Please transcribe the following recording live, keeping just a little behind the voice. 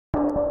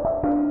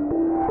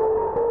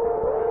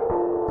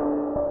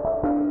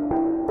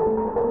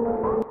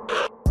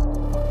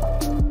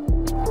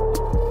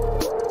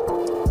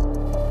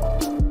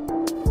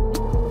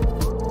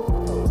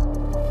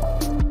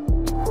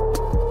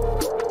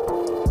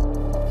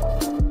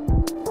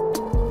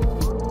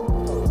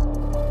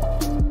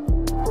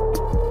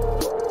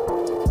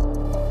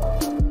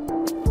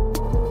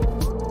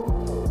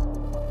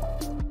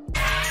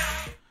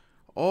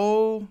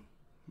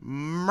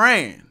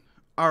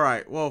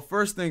Well,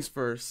 first things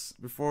first,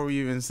 before we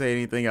even say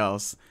anything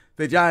else,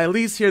 did y'all at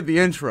least hear the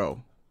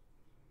intro?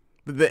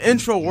 Did the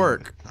intro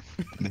work?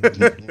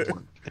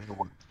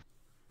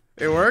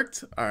 It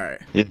worked? All right.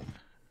 Yeah,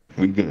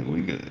 we good.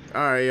 We good.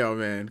 All right, yo,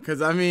 man.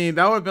 Because, I mean,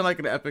 that would have been like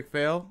an epic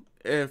fail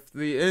if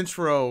the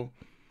intro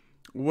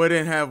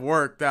wouldn't have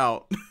worked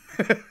out.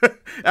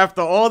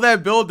 After all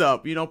that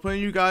build-up,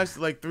 putting you guys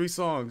to like 3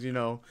 songs,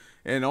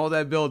 and all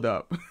that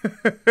build-up.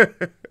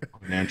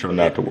 Natural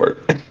not to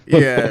work.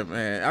 Yeah,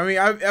 man. I mean,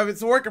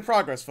 it's a work in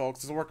progress,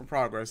 folks. It's a work in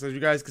progress. As you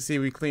guys can see,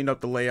 we cleaned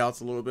up the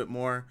layouts a little bit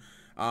more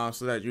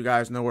so that you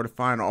guys know where to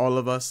find all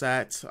of us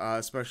at,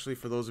 especially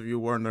for those of you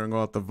wondering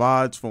about the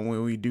VODs from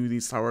when we do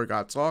these Tower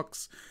God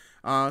Talks.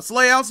 So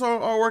layouts are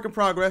a work in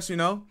progress,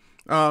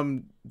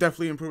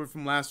 definitely improving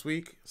from last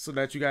week so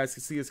that you guys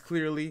can see us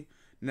clearly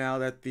now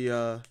that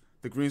the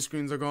green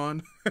screens are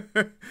gone.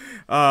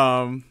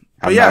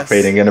 I'm not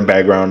fading in the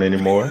background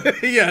anymore.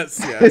 yes.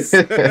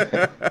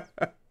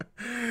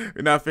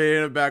 We're not fading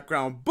in the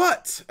background.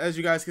 But as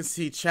you guys can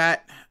see,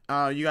 chat,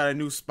 you got a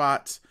new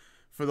spot.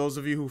 For those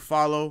of you who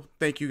follow,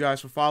 thank you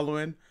guys for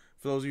following.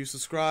 For those of you who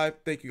subscribe,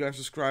 thank you guys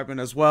for subscribing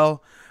as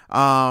well.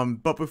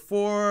 But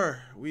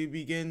before we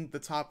begin the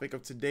topic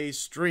of today's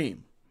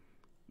stream,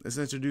 let's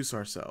introduce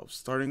ourselves.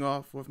 Starting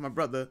off with my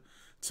brother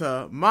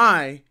to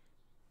my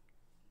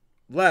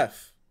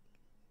left,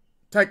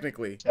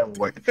 technically. That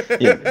way.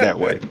 Yeah, that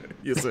way.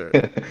 Yes, sir.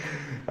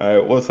 All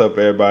right, what's up,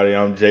 everybody?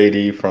 I'm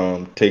JD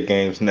from Tick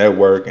Games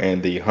Network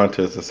and the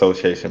Hunters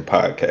Association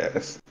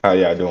podcast. How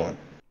y'all doing?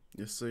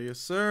 Yes, sir. Yes,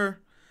 sir.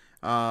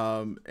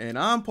 And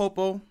I'm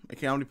Popo,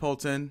 aka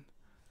Omnipotent,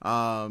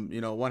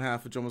 one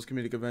half of Jomo's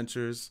Comedic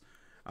Adventures.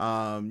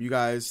 You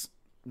guys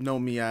know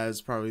me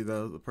as probably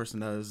the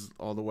person that does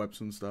all the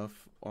Webtoon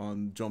stuff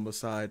on Jomo's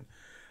side.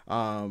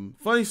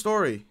 Funny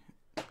story.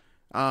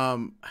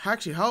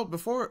 Actually, how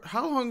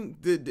long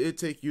did it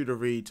take you to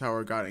read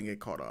Tower God and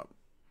get caught up?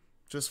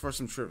 Just for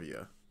some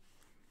trivia.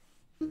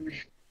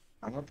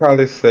 I'll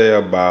probably say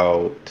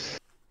about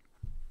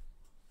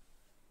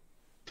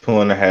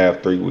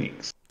 2.5, 3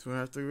 weeks.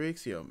 2.5, 3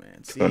 weeks? Yo,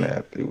 man. See,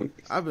 2.5, 3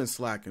 weeks. I've been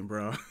slacking,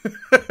 bro.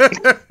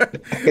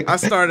 I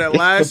started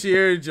last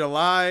year,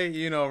 July,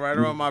 right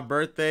around my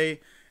birthday,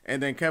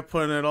 and then kept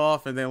putting it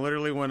off. And then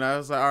literally when I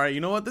was like, all right,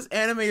 you know what? This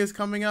anime is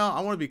coming out.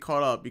 I want to be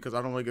caught up because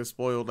I don't want to get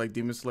spoiled like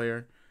Demon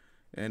Slayer.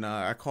 And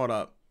I caught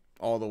up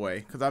all the way.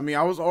 Because, I mean,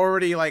 I was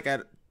already like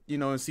at,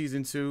 in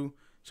season 2,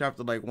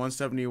 chapter like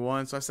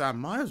 171. So I said, I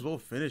might as well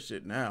finish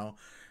it now.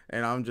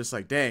 And I'm just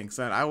like, dang,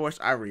 son, I wish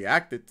I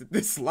reacted to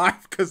this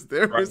live because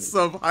there was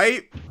some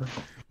hype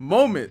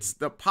moments.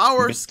 The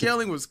power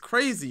scaling was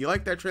crazy. You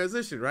like that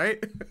transition,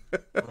 right?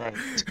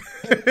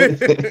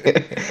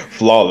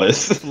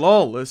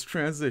 Flawless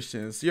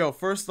transitions. Yo,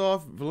 first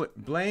off,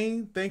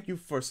 Blaine, thank you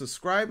for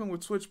subscribing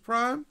with Twitch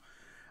Prime.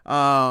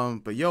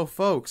 But yo,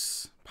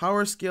 folks,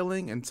 power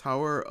scaling and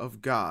Tower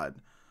of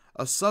God,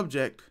 a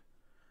subject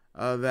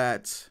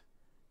that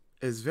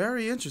is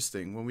very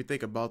interesting when we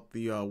think about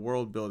the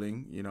world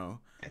building,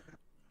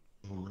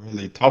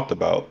 Really talked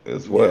about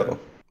as well.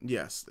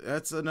 Yeah. Yes,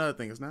 that's another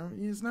thing. It's not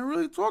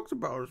really talked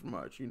about as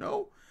much,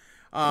 Yeah,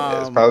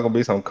 it's probably gonna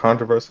be some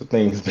controversial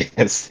things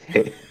being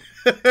said.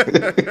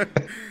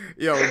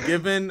 Yo,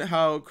 given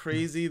how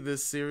crazy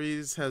this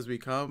series has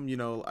become,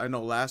 I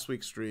know last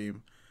week's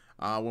stream,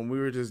 when we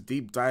were just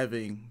deep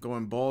diving,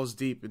 going balls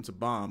deep into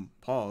Bomb,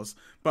 pause.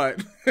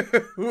 But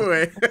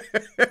when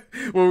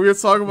we were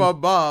talking about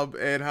Bob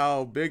and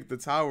how big the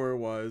tower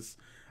was,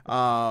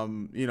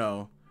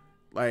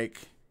 like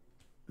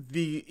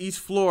each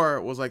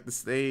floor was like the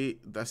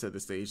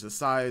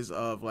size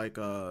of like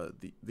the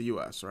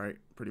US, right?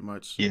 Pretty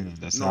much. Yeah,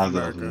 the size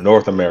of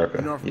North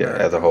America. Yeah,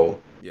 as a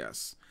whole.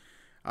 Yes.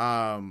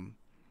 And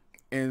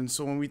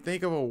so when we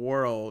think of a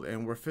world,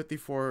 and we're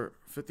 54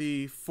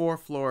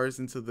 floors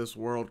into this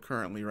world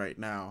currently right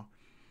now,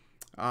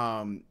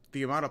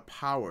 the amount of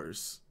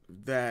powers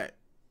that,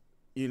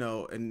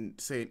 and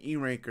say an E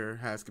ranker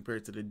has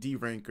compared to the D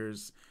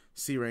rankers,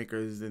 C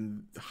rankers,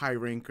 and high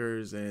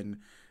rankers, and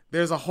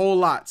there's a whole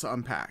lot to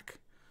unpack.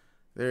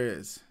 There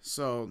is.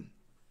 So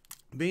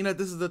being that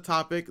this is the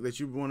topic that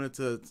you wanted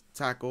to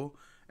tackle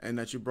and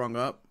that you brought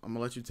up, I'm going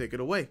to let you take it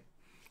away.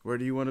 Where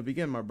do you want to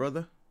begin, my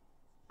brother?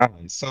 All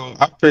right, so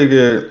I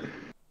figured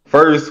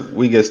first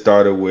we get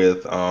started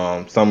with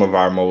some of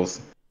our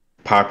most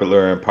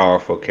popular and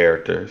powerful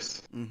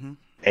characters,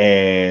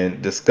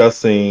 and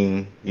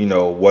discussing,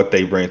 what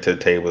they bring to the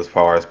table as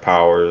far as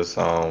powers,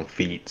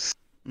 feats,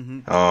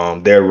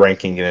 their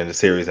ranking in the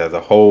series as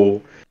a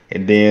whole,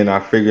 and then I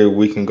figured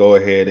we can go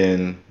ahead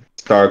and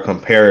start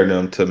comparing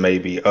them to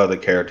maybe other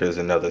characters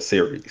in other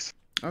series.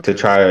 Okay. To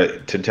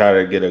try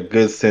to get a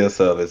good sense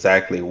of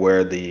exactly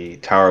where the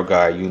Tower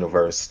God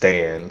universe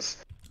stands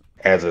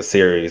as a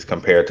series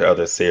compared to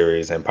other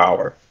series and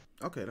power.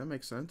 Okay, that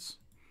makes sense.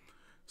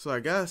 So I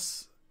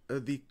guess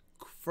the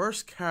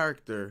first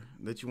character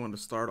that you want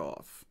to start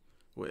off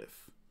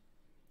with.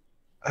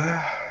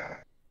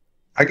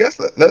 I guess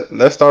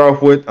let's start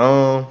off with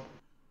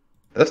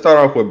let's start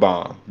off with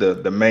Bomb,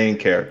 the main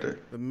character.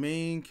 The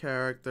main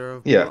character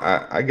of Yeah,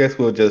 Bomb. I guess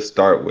we'll just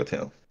start with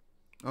him.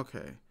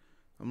 Okay.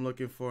 I'm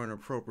looking for an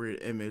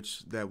appropriate image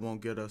that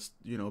won't get us,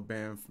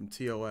 banned from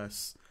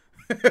TOS.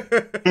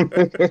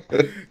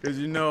 Cause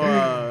you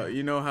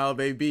know how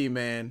they be,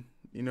 man.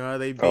 You know how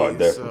they Oh, be.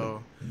 definitely,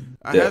 So,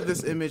 I have this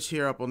definitely. image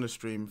here up on the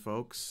stream,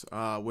 folks,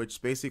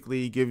 which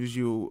basically gives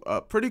you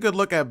a pretty good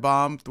look at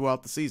Bomb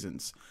throughout the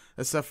seasons,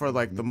 except for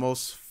like the Mhm.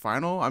 most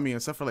final. I mean,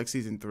 except for like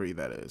season 3,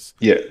 that is.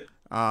 Yeah.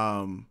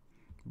 Um,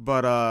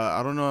 but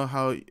I don't know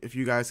how if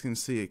you guys can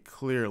see it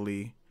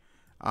clearly.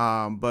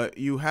 But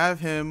you have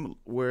him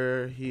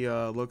where he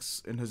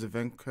looks in his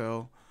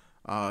Evenco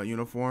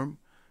uniform.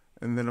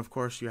 And then, of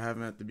course, you have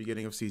him at the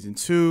beginning of season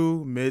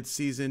 2, mid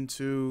season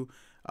 2,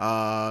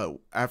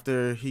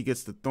 after he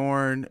gets the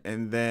thorn.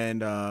 And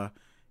then,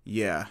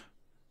 yeah,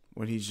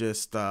 when he's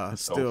just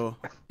It's over. still,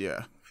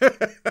 yeah.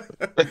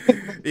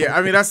 Yeah,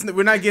 I mean,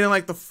 we're not getting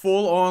like the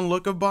full on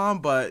look of Bomb,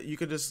 but you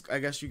could I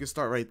guess you could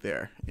start right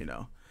there.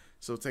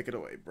 So take it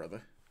away,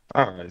 brother.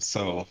 All right,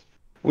 so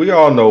we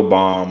all know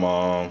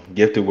Bomb,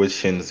 gifted with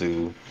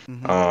Shinzu,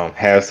 Mm-hmm.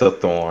 has a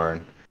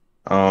thorn.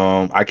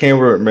 I can't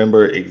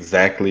remember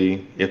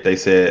exactly if they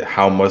said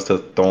how much the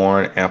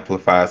thorn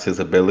amplifies his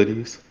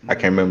abilities. I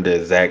Mm-hmm. can't remember the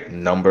exact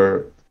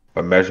number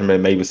or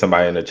measurement. Maybe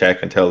somebody in the chat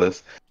can tell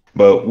us.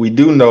 But we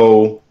do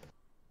know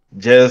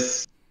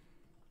just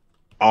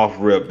off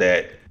rip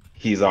that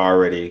he's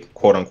already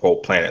quote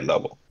unquote planet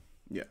level.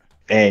 Yeah.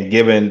 And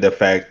given the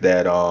fact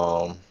that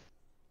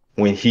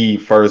when he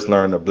first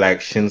learned the Black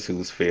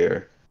Shinsu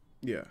sphere,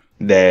 Yeah.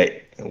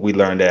 that we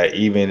learned that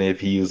even if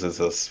he uses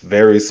a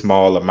very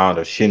small amount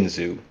of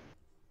Shinsu,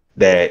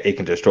 that it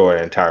can destroy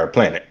an entire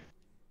planet.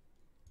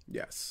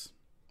 Yes.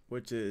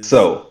 Which is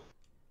So,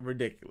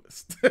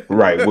 ridiculous.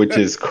 right, which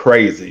is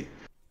crazy.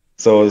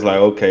 So it's Yeah. like,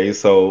 okay,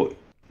 so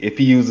if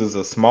he uses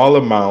a small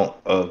amount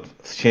of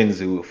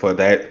Shinzu for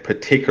that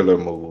particular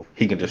move,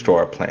 he can Mm-hmm.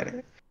 destroy a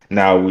planet.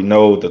 Now we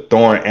know the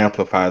Thorn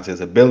amplifies his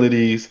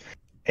abilities,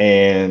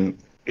 and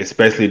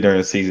especially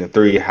during season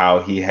 3, how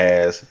he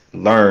has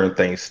learned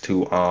thanks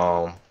to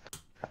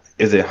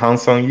is it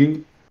Hansung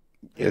Yu?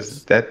 Is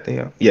Yes. that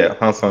the yeah,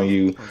 Hansung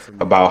Yu, Handsome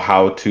you. about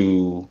how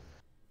to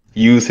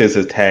use his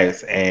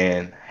attacks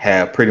and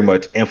have pretty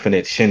much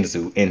infinite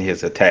Shinzu in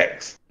his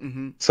attacks.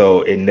 Mm-hmm.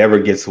 So it never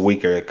gets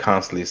weaker, it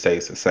constantly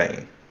stays the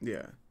same.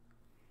 Yeah.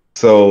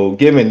 So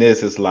given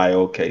this, it's like,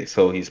 okay,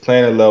 so he's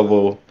planet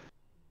level.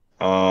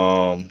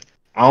 Um,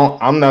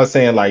 I'm not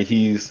saying like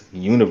he's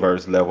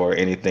universe level or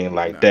anything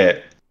like Nah.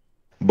 that,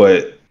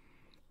 but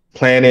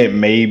planet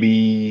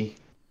maybe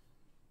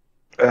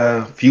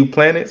a few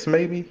planets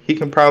maybe he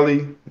can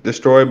probably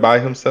destroy by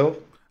himself.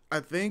 I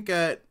think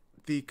at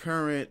the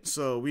current,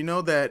 so we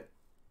know that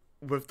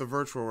with the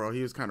virtual world,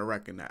 he was kind of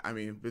wrecking that. I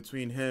mean,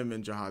 between him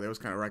and Jahad, they was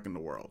kind of wrecking the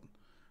world,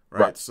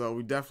 Right. right? So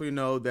we definitely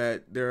know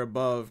that they're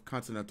above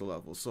continental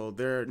level. So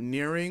they're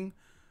nearing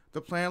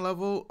the planet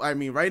level. I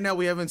mean, right now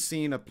we haven't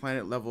seen a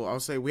planet level. I'll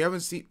say we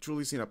haven't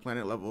truly seen a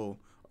planet level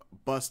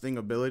busting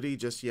ability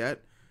just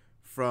yet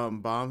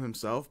from Bomb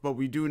himself, but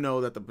we do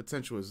know that the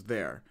potential is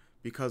there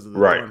because of the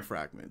Right. thorn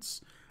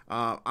fragments.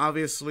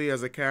 Obviously,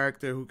 as a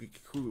character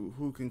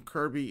who can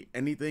Kirby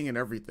anything and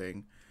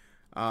everything,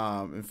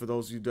 and for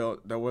those of you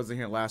that wasn't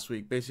here last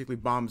week, basically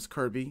Bomb's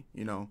Kirby,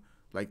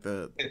 like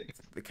the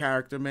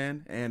character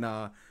man, and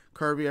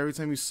Kirby every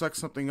time he sucks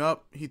something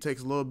up, he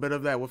takes a little bit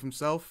of that with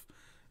himself,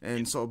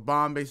 and so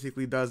Bomb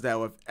basically does that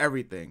with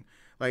everything.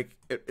 Like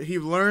he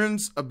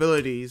learns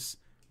abilities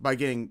by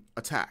getting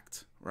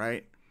attacked,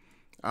 right?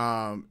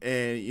 And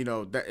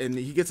that, and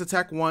he gets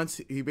attacked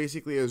once. He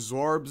basically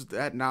absorbs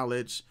that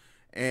knowledge,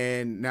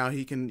 and now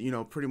he can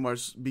pretty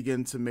much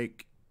begin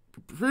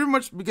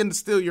to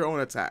steal your own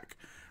attack,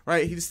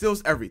 right? He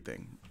steals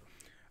everything.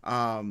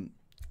 Um,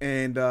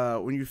 and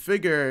when you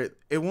figure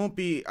it won't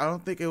be, I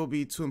don't think it will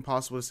be too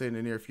impossible to say in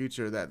the near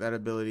future that that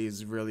ability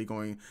is really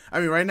going. I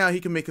mean, right now he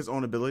can make his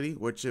own ability,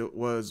 which it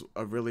was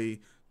a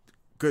really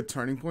good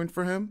turning point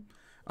for him,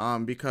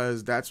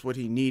 because that's what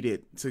he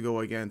needed to go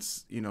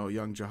against,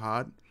 young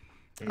Jihad.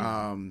 Mhm.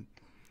 Um,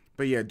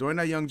 but yeah, during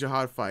that young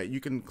Jihad fight, you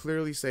can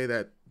clearly say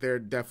that they're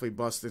definitely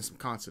busting some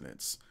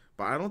consonants.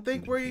 But I don't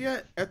think we're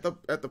yet at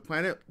the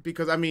planet,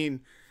 because I mean,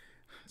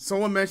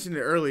 someone mentioned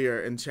it earlier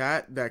in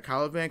chat that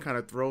Caliban kind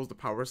of throws the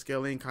power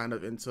scaling kind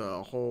of into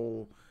a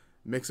whole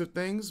mix of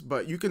things.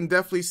 But you can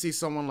definitely see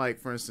someone like,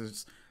 for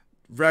instance,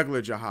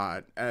 regular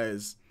Jihad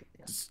as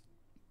just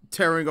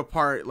tearing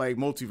apart like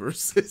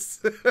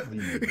multiverses.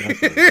 Definitely,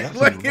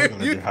 Like definitely if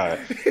regular you, Jihad.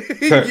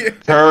 yeah,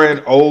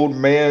 Current old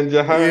man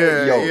Jihad.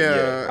 yeah, Yo, yeah,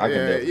 yeah, I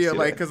can yeah, definitely yeah. see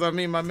Like, that. cause I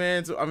mean,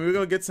 we're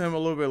gonna get to him a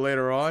little bit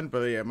later on,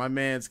 but yeah, my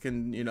man's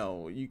can,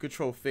 you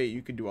control fate.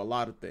 You can do a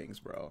lot of things,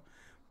 bro.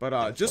 But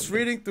just Definitely.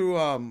 reading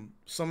through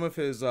some of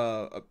his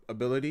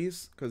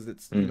abilities, cause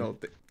it's Hmm.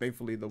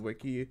 thankfully the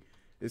wiki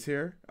is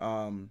here.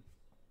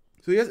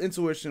 So he has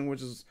intuition,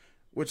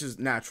 which is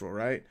natural,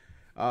 right?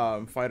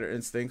 Fighter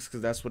instincts,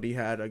 because that's what he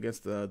had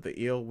against the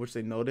eel, which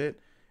they noted.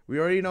 We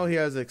already know he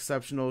has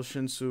exceptional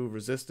Shinsu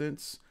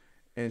resistance,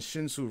 and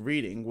Shinsu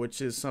reading,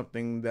 which is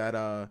something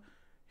that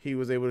he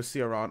was able to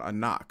see around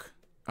Anak,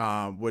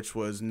 which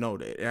was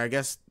noted. And I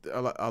guess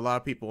a lot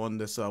of people on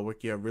this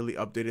wiki have really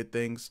updated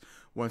things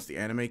once the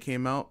anime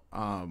came out,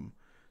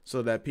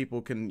 so that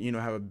people can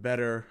have a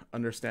better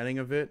understanding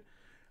of it.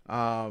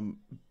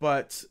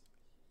 But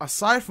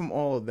aside from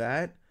all of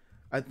that,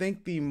 I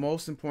think the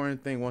most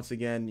important thing, once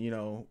again,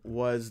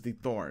 was the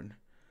thorn,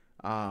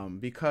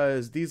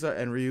 because these are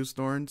Enryu's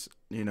thorns,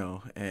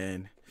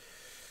 and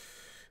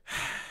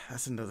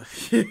that's another.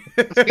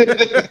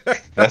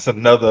 That's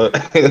another.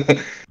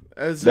 It's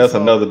just That's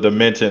all. another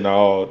dimension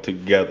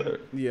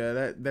altogether. Yeah,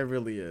 that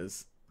really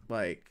is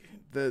like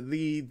the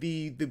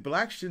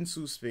Black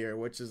Shinsu Sphere,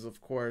 which is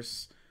of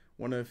course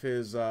one of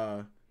his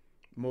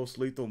most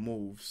lethal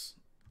moves,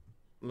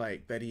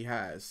 like that he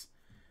has.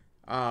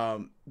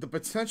 The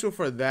potential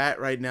for that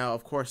right now,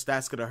 of course,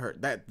 that's gonna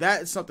hurt.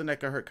 That is something that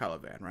could hurt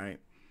Caliban, right?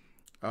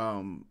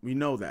 We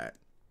know that.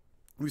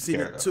 We've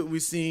seen it too.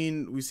 We've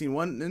seen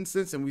one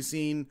instance, and we've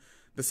seen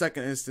the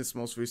second instance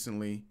most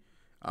recently.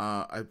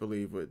 I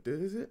believe. What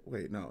is it?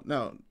 Wait, no.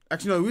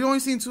 Actually, no. We've only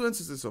seen two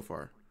instances so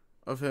far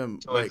of him.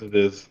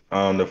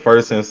 The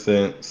first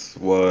instance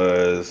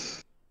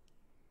was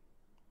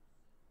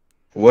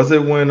it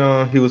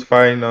when he was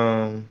fighting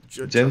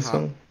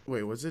Jinsun?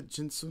 Wait, was it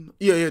Jinsun?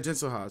 Yeah,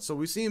 Jinsun. So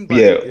we've seen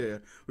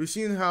we've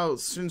seen how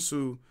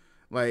Shinsu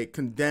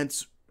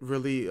condense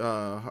really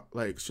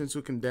like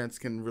Shinsu condense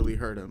can really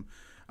hurt him.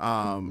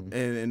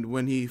 And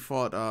when he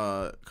fought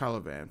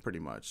Caliban, pretty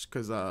much,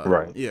 because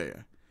right. Yeah.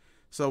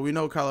 So we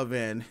know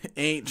Caliban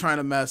ain't trying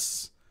to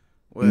mess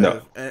with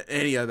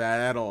any of that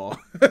at all.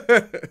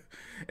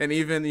 And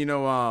even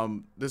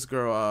this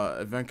girl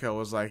Evenkel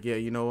was like, yeah,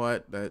 you know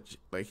what, that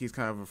he's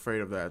kind of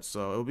afraid of that.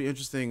 So it'll be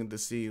interesting to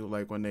see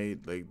when they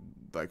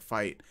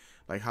fight,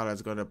 how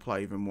that's going to apply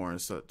even more and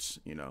such.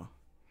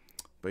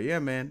 But yeah,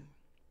 man.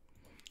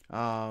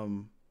 I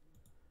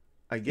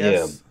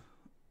guess.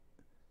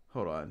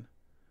 Hold on.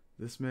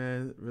 This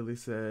man really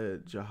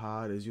said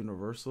jihad is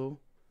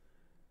universal.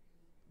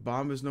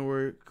 Bomb is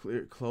nowhere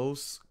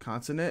close.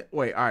 Continent.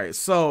 Wait, all right.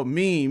 So,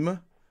 meme.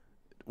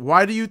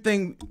 Why do you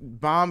think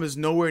bomb is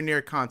nowhere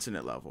near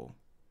continent level?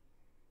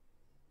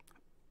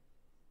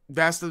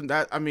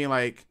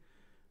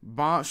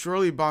 Bomb.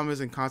 Surely bomb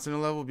isn't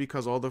continent level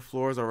because all the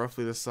floors are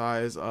roughly the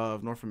size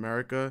of North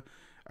America.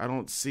 I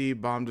don't see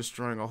bomb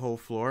destroying a whole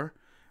floor.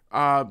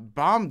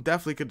 Bomb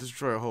definitely could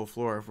destroy a whole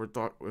floor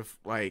if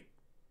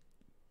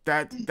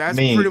that's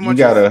pretty much.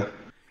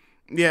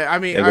 Yeah, I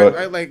mean,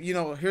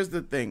 here's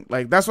the thing.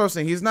 That's what I'm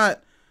saying. He's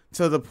not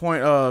to the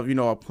point of,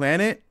 a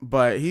planet,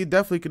 but he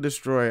definitely could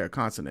destroy a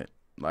continent.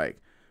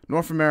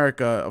 North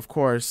America, of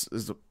course,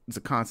 is a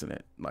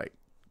continent.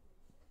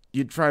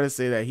 You try to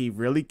say that he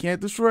really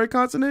can't destroy a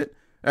continent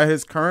at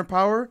his current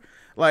power?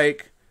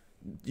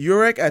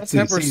 Urek at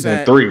 10%.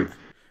 Season 3.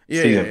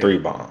 Yeah, season 3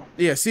 bomb.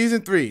 Yeah,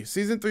 season 3.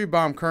 Season 3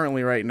 bomb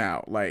currently right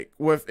now.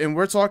 And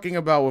we're talking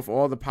about with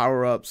all the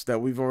power-ups that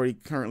we've already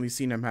currently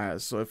seen him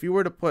has. So if you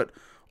were to put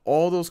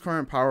all those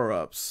current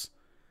power-ups,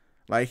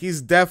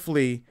 he's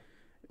definitely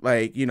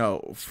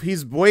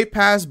he's way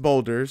past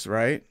boulders,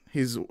 right?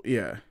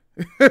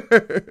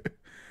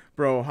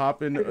 Bro,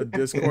 hop in a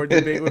Discord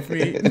debate with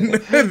me.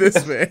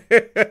 This man.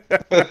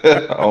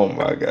 Oh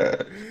my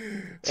god.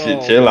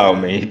 Chill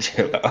out, man.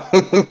 Chill out.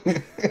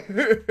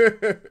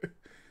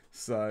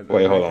 Son,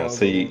 wait, hold on.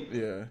 See.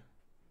 Yeah.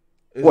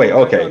 Wait,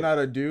 okay. Not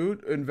a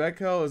dude. And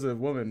Vekel is a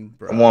woman,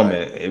 bro. A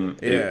woman.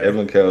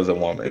 Evenkel is a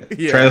woman.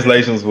 Yeah.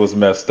 Translations was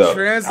messed up.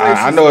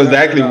 I know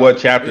exactly what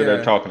chapter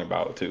they're talking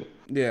about too.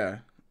 Yeah.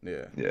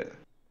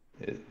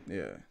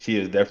 She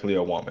is definitely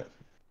a woman.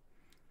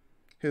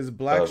 His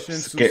Black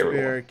Shinsu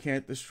Spear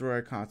can't destroy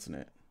a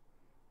continent.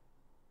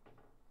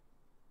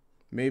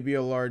 Maybe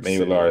a large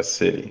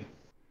city.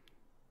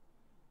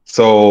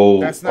 So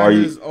that's not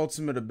his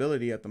ultimate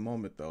ability at the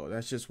moment, though.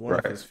 That's just one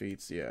of his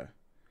feats. Yeah.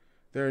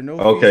 There are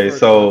no feats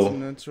for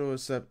continental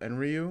except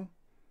Enryu.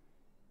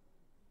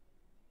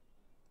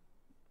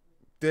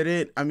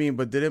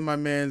 Didn't my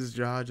man's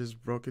jaw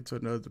just broke into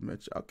another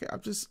dimension? Okay,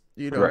 I'm just,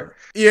 Right.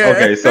 Yeah.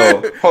 Okay,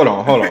 so hold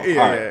on.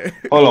 Yeah. All right.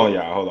 Hold on,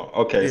 y'all. Hold on.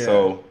 Okay,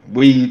 so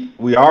we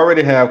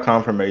already have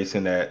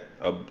confirmation that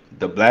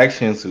the Black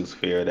Shinsu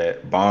Sphere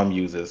that Bomb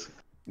uses,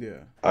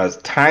 a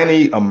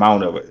tiny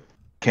amount of it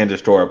can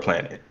destroy a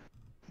planet.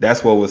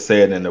 That's what was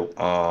said in the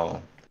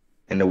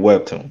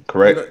webtoon,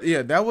 correct?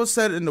 That was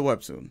said in the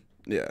webtoon.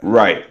 Yeah.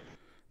 Right.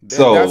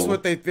 So that's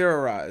what they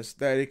theorized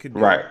that it could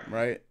do.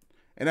 Right.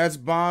 And that's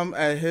Bomb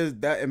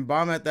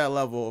Bomb at that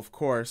level, of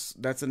course,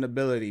 that's an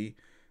ability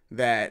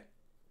that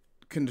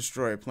can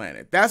destroy a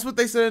planet. That's what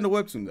they said in the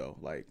webtoon, though.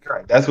 Right.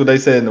 That's what they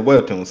said in the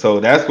webtoon. So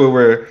that's where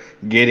we're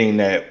getting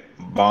that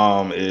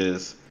Bomb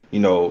is,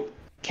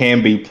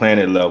 can be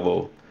planet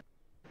level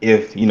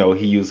if,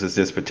 he uses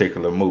this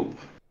particular move.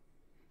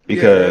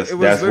 Because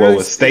that's what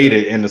was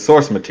stated in the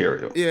source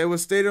material. Yeah, it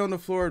was stated on the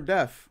Floor of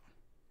Death.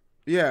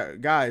 Yeah,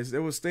 guys, it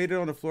was stated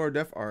on the Floor of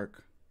Death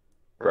arc.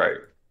 Right.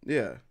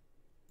 Yeah.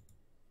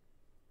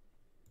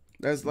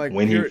 That's like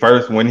when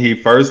he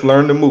first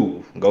learned to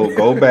move.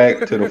 Go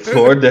back to the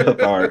floor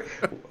depth arc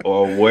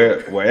or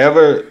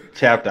wherever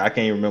chapter. I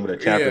can't even remember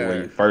the chapter where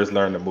Yeah, he first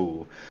learned to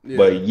move. yeah.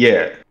 But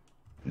yeah,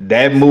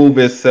 that move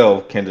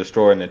itself can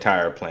destroy an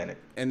entire planet.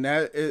 And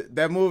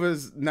that move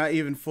is not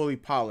even fully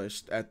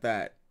polished at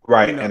that. You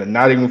Right, know. and a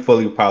not even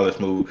fully polished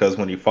move because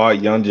when he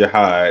fought young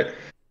Jihad,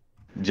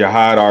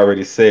 Jihad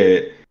already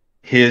said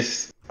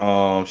his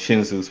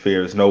Shinsu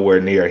sphere is nowhere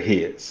near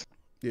his.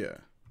 Yeah.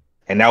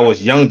 And that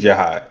was young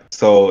Jihad.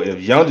 So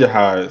if young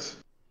Jihad's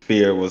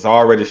sphere was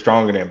already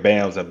stronger than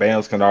Bam's, and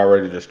Bam's can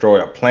already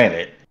destroy a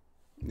planet.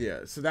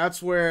 Yeah. So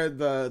that's where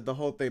the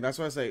whole thing. That's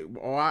why I say,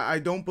 I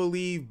don't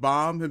believe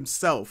Bomb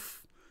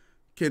himself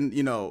can,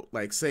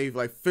 like save,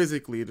 like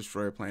physically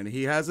destroy a planet.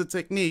 He has a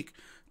technique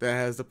that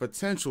has the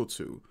potential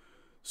to.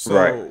 So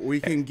Right. we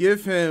can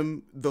give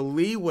him the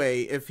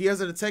leeway if he has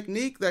a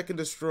technique that can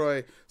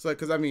destroy. So,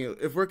 because I mean,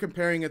 if we're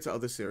comparing it to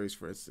other series,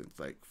 for instance,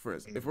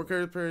 if we're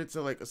comparing it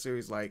to like a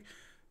series like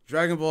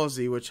Dragon Ball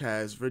Z, which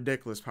has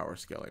ridiculous power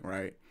scaling,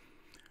 right?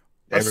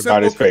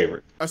 Everybody's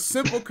favorite. A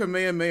simple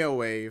Kamehameha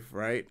wave,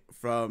 right,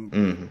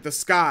 from the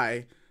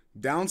sky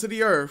down to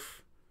the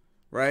earth,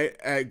 right,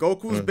 at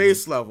Goku's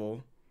base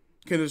level,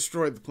 can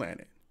destroy the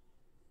planet,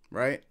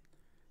 right?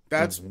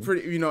 That's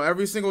pretty,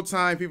 every single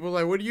time people are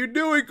like, what are you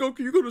doing, Goku?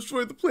 You gonna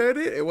destroy the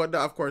planet? And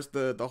whatnot. Of course,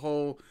 the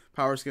whole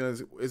power scale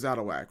is out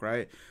of whack,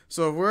 right?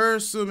 So if we're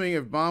assuming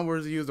if Bomb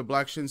were to use the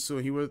Black Shinsu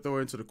and he were to throw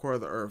it into the core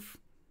of the earth,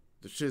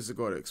 the shit is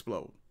going to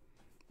explode.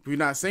 We're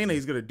not saying that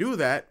he's going to do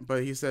that,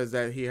 but he says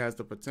that he has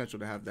the potential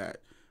to have that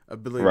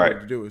ability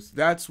to do it. So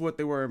that's what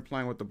they were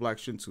implying with the Black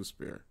Shinsu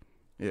spear.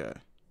 Yeah.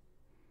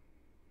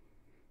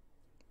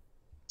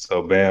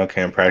 So Bam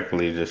can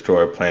practically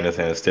destroy planets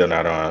and it's still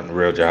not on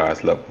real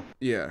Jihad's level.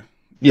 Yeah.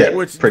 Yeah,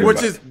 which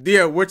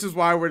is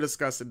why we're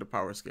discussing the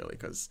power scaling,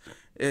 because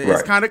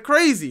it's kind of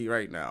crazy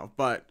right now,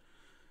 but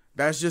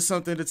that's just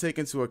something to take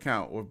into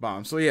account with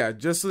Bomb. So yeah,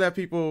 just so that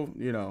people,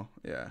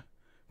 yeah.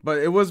 But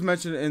it was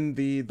mentioned in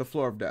the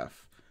floor of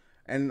death.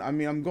 And I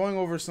mean, I'm going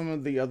over some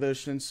of the other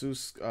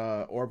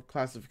Shinsu orb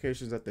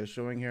classifications that they're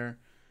showing here.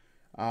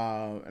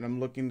 And I'm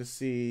looking to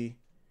see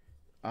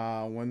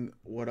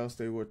what else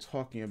they were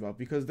talking about,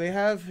 because they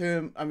have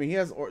him. I mean, he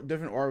has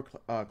different orb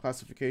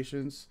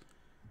classifications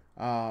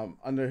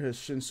under his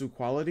Shinsu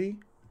quality.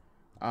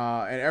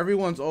 And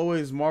everyone's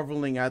always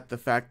marveling at the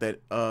fact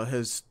that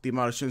the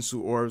amount of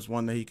Shinsu orbs,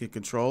 one that he can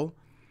control,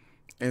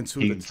 and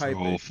two, the type.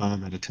 Control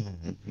 5 at a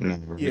time.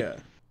 Yeah.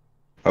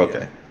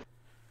 Okay.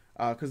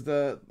 Because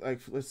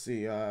let's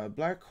see,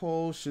 Black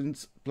Hole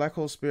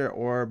Spirit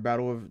Orb,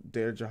 Battle of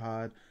Data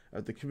Jihad.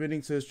 After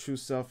committing to his true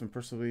self and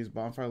personally,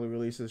 Bomb finally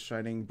releases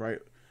shining bright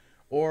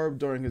orb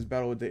during his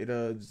battle with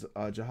Data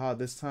Jihad.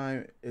 This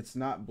time, it's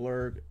not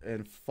blurred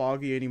and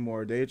foggy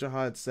anymore. Data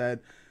Jihad said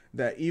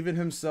that even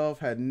himself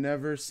had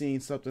never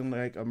seen something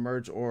like a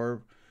merge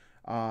orb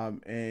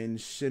in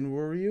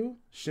Shinwaryu.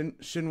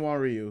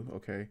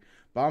 Okay.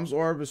 Bomb's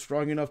orb is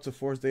strong enough to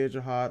force Data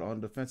Jihad on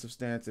a defensive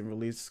stance and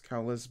release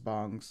countless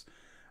bongs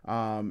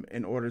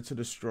in order to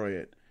destroy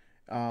it.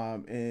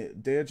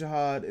 And Data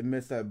Jihad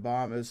admits that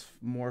Bomb is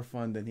more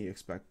fun than he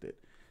expected.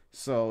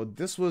 So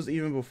this was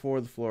even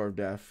before the Floor of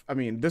Death. I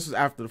mean, this was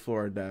after the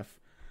Floor of Death.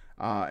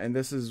 And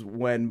this is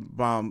when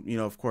Bomb,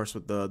 of course,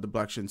 with the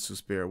Black Shinsu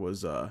Spear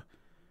was,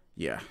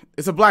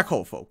 it's a black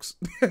hole, folks.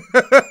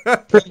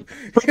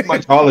 Pretty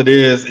much all it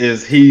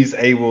is he's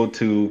able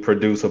to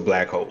produce a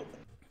black hole.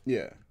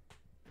 Yeah.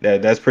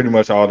 That's pretty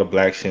much all the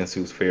Black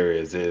Shinsu Sphere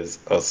is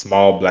a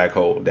small black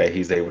hole that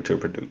he's able to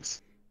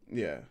produce.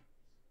 Yeah.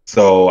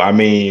 So, I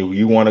mean,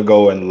 you want to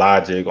go in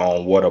logic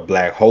on what a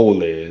black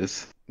hole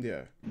is.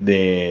 Yeah.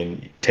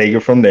 Then take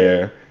it from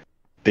there.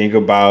 Think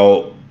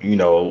about,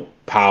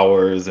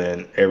 powers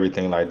and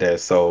everything like that.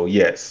 So,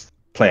 yes,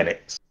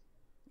 planets.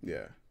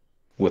 Yeah.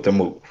 With a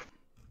move.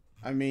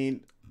 I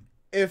mean,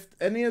 if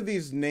any of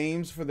these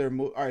names for their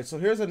move... All right, so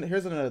here's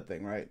another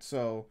thing, right?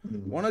 So,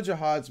 one of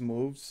Jihad's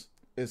moves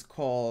is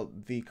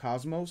called the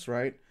Cosmos,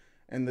 right?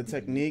 And the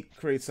technique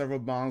creates several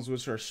bombs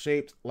which are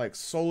shaped like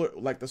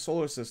the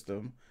solar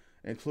system,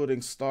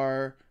 including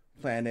star,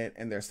 planet,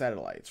 and their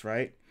satellites,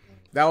 right?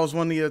 That was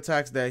one of the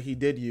attacks that he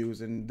did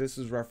use, and this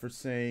is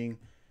referencing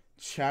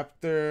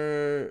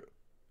chapter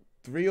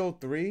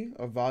 303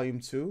 of volume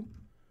 2.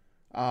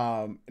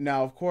 Now,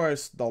 of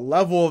course, the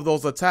level of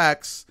those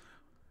attacks,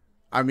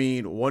 I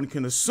mean, one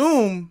can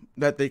assume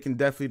that they can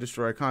definitely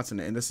destroy a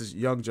continent, and this is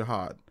young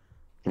Jihad,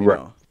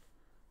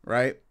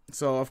 right?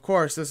 So, of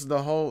course, this is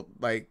the whole,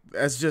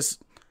 that's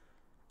just,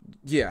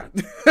 yeah.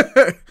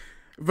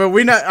 But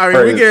we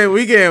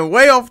getting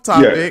way off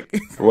topic. Yeah,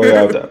 way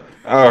off topic.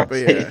 All right. But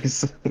yeah. Okay.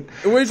 This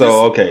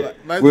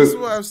is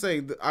what I was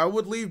saying. I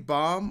would leave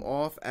Bomb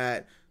off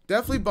at,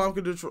 definitely Bomb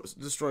could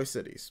destroy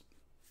cities.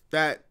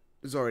 That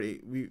is already,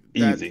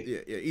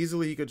 easy. Yeah,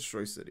 easily he could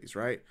destroy cities,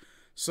 right?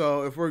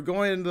 So, if we're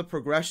going into the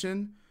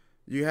progression,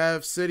 you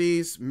have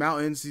cities,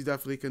 mountains, he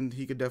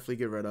could definitely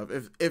get rid of.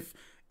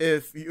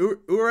 If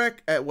Urek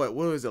at what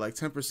was it, like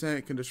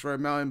 10% can destroy a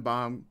mountain,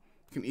 Bomb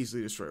can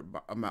easily destroy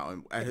a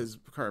mountain at his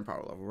current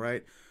power level,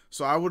 right?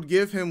 So I would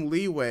give him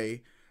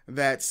leeway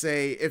that,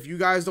 say, if you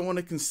guys don't want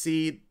to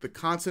concede the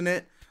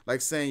continent,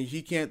 like saying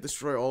he can't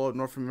destroy all of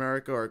North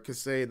America, or could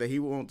say that he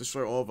won't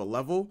destroy all of a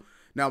level.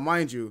 Now,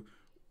 mind you,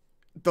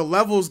 the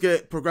levels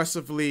get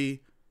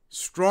progressively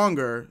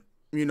stronger,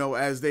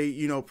 as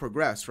they,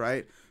 progress,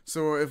 right?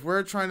 So if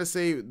we're trying to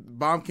say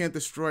Bomb can't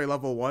destroy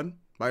level 1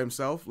 by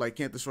himself, like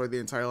can't destroy the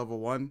entire level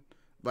 1,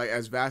 like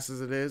as vast as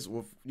it is,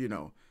 with,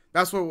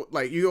 that's what,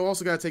 like, you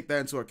also got to take that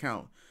into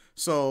account.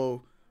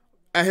 So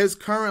at his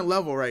current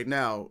level right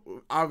now,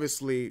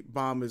 obviously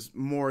Bomb is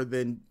more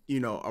than,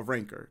 a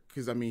ranker,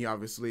 because I mean,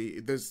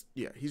 obviously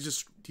he's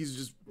just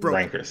broken.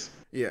 Rankers.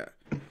 Yeah.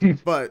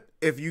 But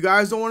if you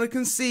guys don't want to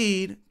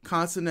concede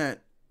continent,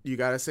 you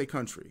got to say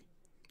country.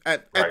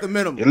 At the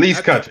minimum. At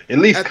least country.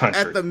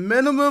 At the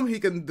minimum, he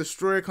can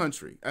destroy a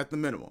country. At the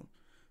minimum.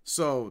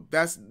 So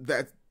that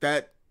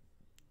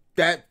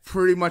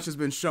pretty much has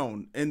been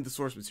shown in the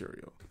source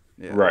material.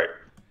 Yeah. Right.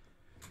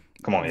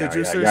 Come on, y'all got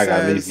to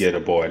at least get a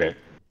boy there.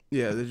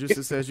 Yeah, the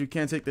juicer says you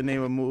can't take the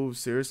name of move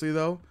seriously,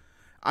 though.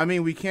 I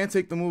mean, we can't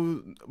take the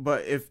move,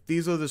 but if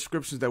these are the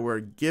descriptions that we're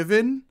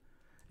given,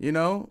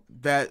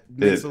 that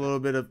makes a little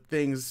bit of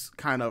things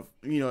kind of,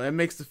 it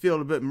makes the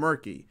field a bit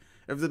murky.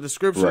 If the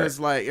description is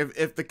like,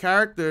 if the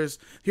characters,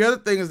 the other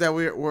thing is that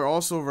we're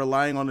also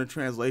relying on the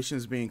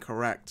translations being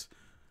correct,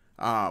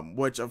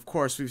 which of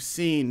course we've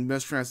seen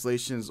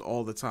mistranslations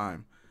all the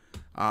time.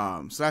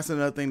 So that's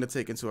another thing to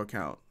take into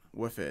account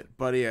with it.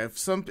 But yeah, if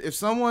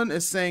someone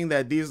is saying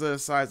that these are the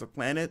size of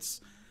planets,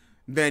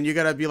 then you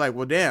gotta be like,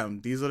 well,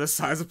 damn, these are the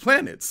size of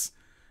planets.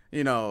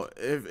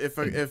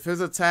 If his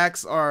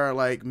attacks are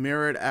like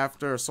mirrored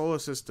after a solar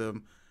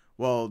system,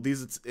 well,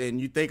 and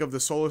you think of the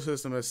solar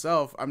system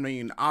itself, I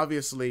mean,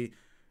 obviously,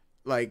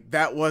 like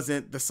that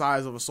wasn't the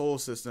size of a solar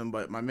system,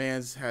 but my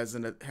man's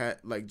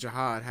like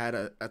Jihad had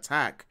an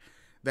attack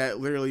that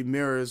literally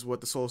mirrors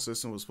what the solar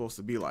system was supposed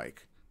to be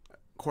like,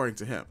 according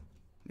to him,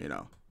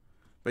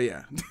 But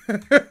yeah,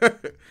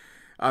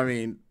 I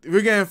mean,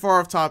 we're getting far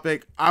off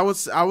topic. I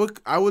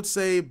would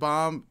say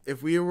Bomb.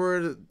 If we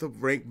were to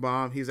rank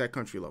Bomb, he's at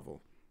country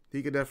level.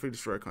 He could definitely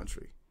destroy a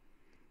country.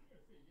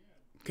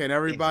 Can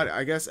everybody?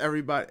 I guess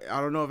everybody. I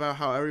don't know about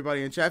how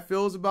everybody in chat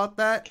feels about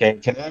that.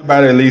 Can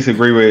everybody at least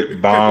agree with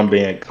Bomb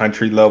being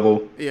country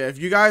level? Yeah, if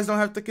you guys don't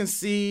have to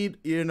concede,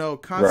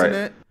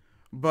 continent,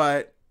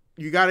 but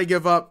you got to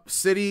give up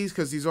cities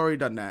because he's already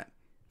done that,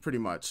 pretty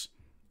much.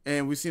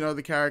 And we've seen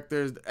other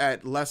characters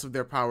at less of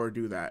their power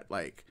do that,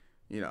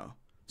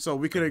 So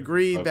we can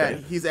agree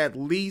that he's at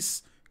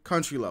least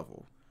country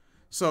level.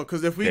 So,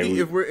 because if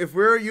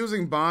we're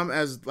using Bomb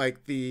as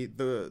like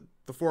the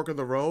fork of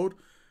the road,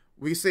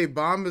 we say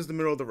Bomb is the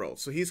middle of the road,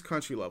 so he's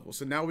country level.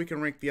 So now we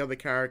can rank the other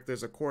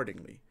characters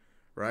accordingly,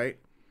 right?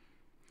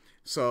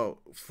 So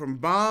from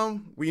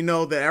Bomb, we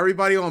know that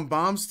everybody on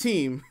Bomb's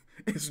team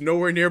is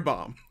nowhere near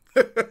Bomb.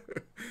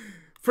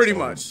 Pretty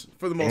much,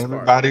 for the most part.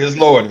 Everybody is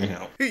lower than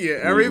him. Yeah,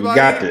 everybody. We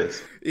got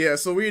this. Yeah,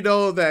 so we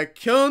know that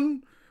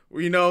Kyun,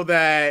 we know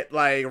that,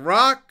 like,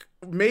 Rock,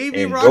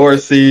 maybe and Rock.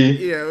 Dorsey.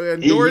 Yeah,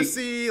 and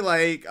Dorsey,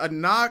 like,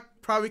 Anak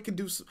probably could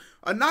do.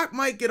 Anak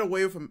might get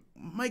away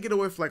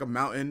with like a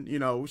mountain.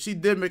 She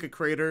did make a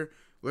crater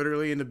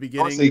literally in the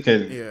beginning. Dorsey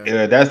can,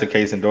 if that's the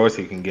case, and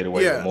Dorsey can get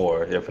away with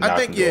more. If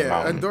Anak can do a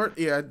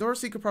mountain.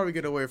 Dorsey could probably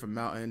get away from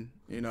mountain.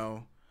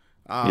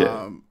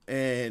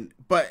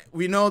 But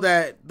we know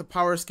that the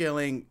power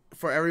scaling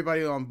for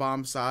everybody on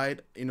Bomb's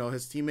side,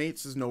 his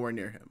teammates, is nowhere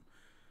near him.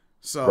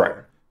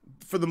 So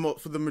for the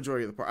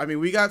majority of the part, I mean,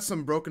 we got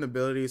some broken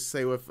abilities,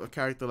 say with a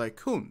character like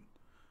Kun,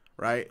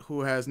 right,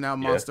 who has now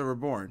Monster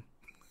Reborn.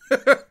 For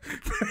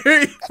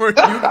you,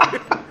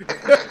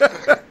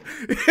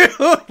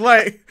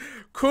 like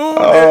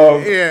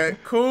Kun,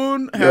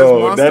 Kun has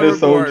Monster that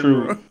is Reborn. So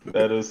true.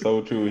 That is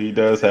so true. He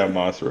does have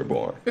Monster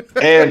Reborn,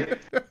 and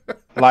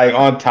like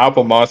on top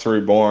of Monster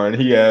Reborn,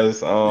 he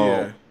has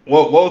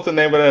what was the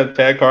name of that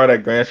attack card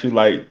that grants you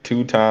like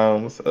 2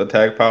 times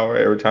attack power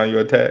every time you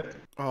attack?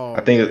 Oh,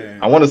 I think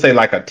I want to say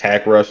like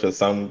Attack Rush or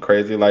something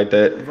crazy like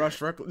that.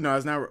 No,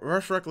 it's not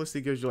Rush Reckless. He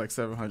gives you like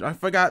 700. I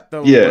forgot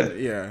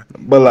the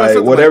But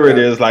like whatever it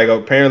is, like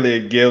apparently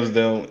it gives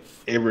them,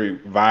 it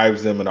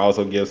revives them and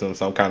also gives them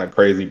some kind of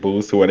crazy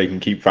boost to where they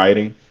can keep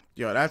fighting.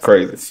 Yo, that's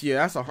crazy. Yeah,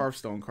 that's a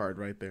Hearthstone card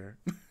right there.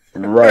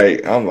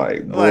 Right, I'm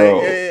like,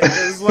 bro.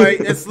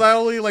 It's not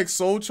only like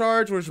Soul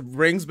Charge, which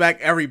brings back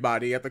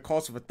everybody at the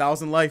cost of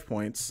 1,000 life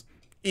points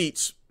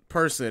each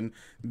person,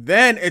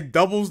 then it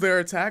doubles their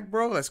attack,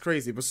 bro. That's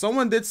crazy. But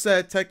someone did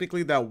say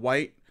technically that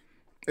White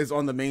is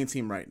on the main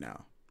team right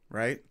now,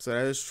 right? So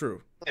that is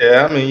true.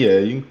 Yeah, I mean,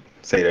 you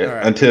say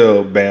that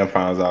until Bam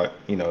finds out,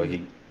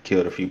 he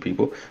killed a few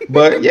people.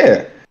 But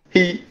yeah,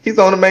 he's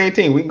on the main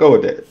team. We can go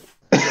with that.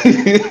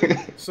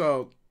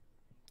 So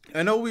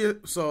I know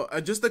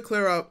just to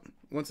clear up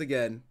once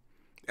again,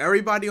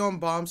 everybody on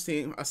Bomb's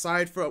team,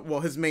 aside from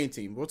his main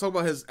team, we'll talk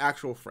about his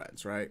actual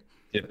friends, right?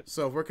 Yeah.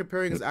 So if we're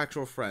comparing his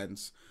actual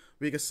friends,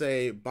 we could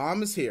say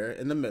Bomb is here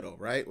in the middle,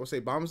 right? We'll say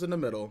Bomb is in the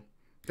middle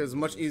because it's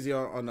much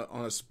easier on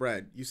a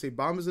spread. You say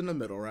Bomb is in the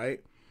middle,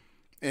 right?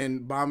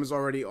 and Bomb is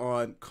already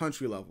on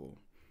country level,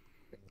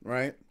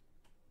 right?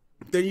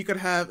 Then you could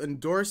have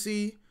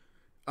Endorsey,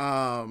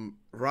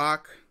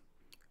 Rock,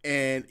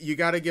 and you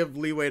got to give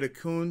leeway to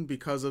Kun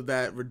because of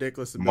that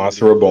ridiculous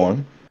Monster ability.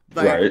 Reborn.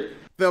 Like Right.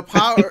 the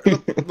power,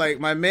 like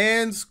my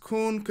man's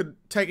Kun could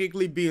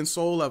technically be in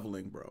soul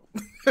leveling, bro.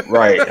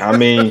 Right. I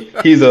mean,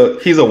 he's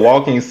a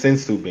walking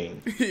sensu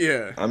bean.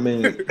 Yeah. I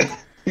mean,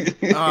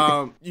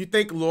 You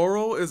think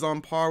Laurel is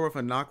on par with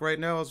a knock right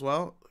now as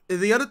well?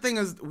 The other thing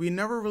is we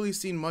never really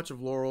seen much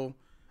of Laurel.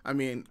 I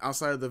mean,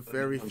 outside of the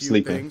very I'm few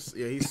sleeping. things.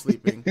 Yeah, he's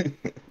sleeping.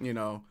 You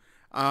know,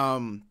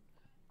 um,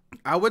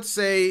 I would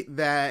say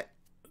that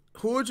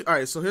who would you? All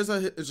right, so here's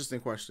an interesting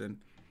question: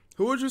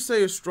 who would you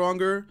say is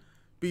stronger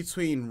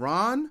between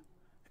Ron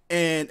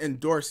and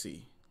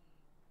Dorsey?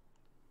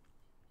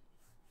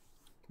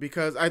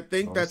 Because I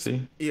think Let's that's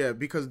see. yeah,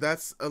 because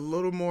that's a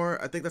little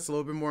more. I think that's a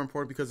little bit more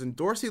important because in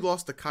Dorsey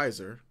lost to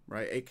Kaiser,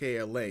 right, aka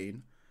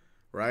Elaine,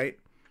 right,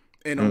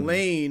 and Hmm.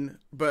 Elaine,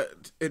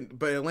 but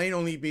Elaine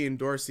only being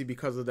Dorsey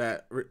because of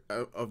that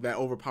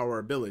overpower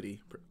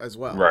ability as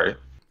well, Right.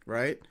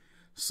 right?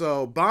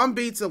 So Bomb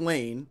beats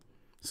Elaine,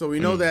 so we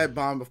know Mm. that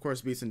Bomb of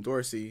course beats in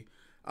Dorsey,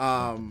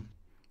 um,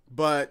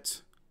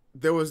 but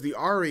there was the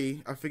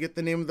Ari. I forget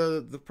the name of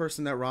the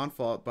person that Ron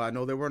fought, but I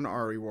know they were an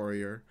Ari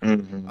warrior,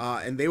 Hmm.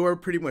 and they were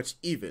pretty much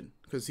even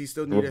because he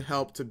still needed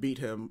help to beat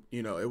him.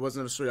 You know, it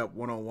wasn't a straight up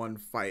 1-on-1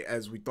 fight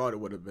as we thought it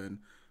would have been,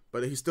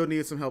 but he still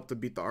needed some help to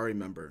beat the Ari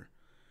member.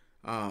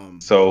 Um,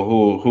 So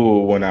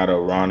who went out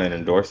of Ronan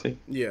and Dorsey?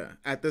 yeah,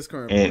 at this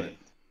current And point,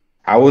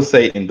 I would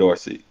say in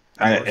Dorsey.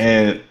 Dorsey.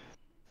 And Okay.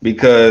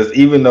 because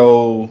even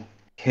though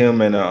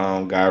him and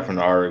the guy from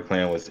the Aura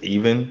clan was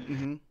even,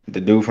 Mm-hmm. the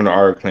dude from the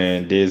Aura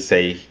clan did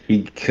say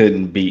he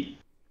couldn't beat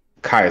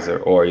Kaiser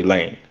or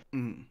Elaine.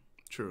 Mm-hmm.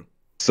 True.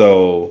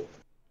 So,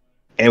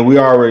 and we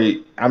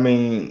already, I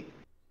mean,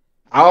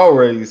 I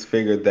already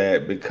figured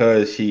that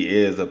because she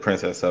is a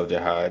princess of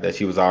Jihad, that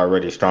she was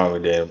already stronger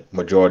than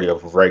majority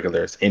of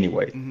regulars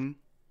anyway. Mm-hmm.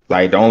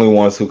 Like the only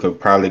ones who could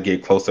probably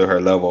get close to her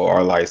level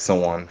are like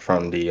someone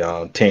from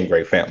the 10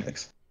 great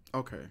families.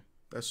 Okay,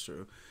 that's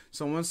true.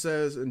 Someone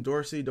says in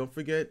Dorsey, don't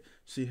forget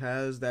she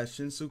has that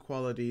Shinsu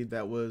quality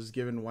that was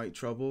given White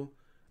Trouble.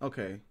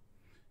 Okay,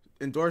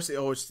 in Dorsey,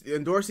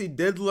 and Dorsey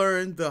did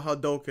learn the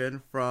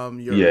Hadoken from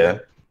Yuri. Yeah,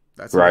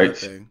 That's another right.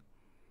 thing.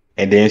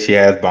 And then she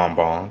has Bon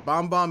Bon.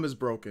 Bomb Bomb is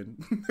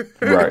broken.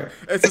 Right.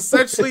 It's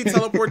essentially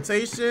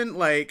teleportation.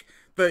 Like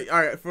the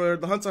all right for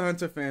the Hunter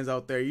x Hunter fans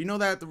out there, you know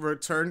that the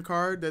return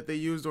card that they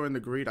used during the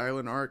Greed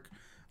Island arc,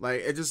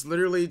 like it just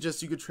literally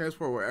just you could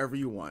transport wherever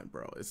you want,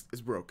 bro. It's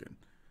broken.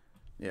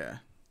 Yeah,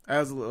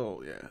 as a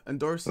little yeah. And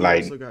Dorsey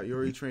also Like, got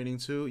Yuri training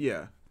too.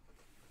 Yeah,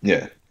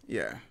 yeah.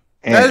 yeah.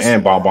 And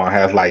That's Bon Bon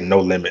has like no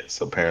limits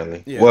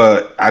apparently. yeah.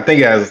 Well, I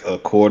think it has a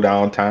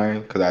cooldown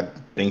time because I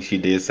think she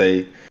did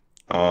say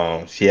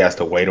she has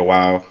to wait a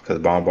while because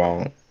Bon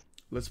Bon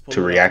Let's to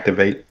pull it up.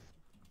 reactivate.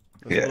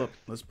 Let's Yeah. pull up.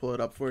 Let's pull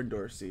it up for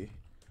Dorsey.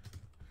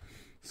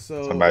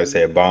 So Somebody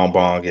said Bon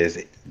Bon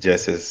is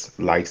just as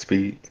light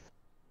speed.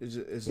 it's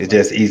It's light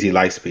just speed. easy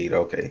light speed.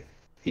 Okay.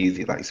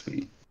 Easy light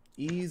speed.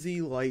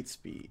 Easy light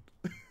speed.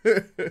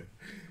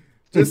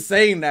 Just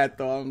saying that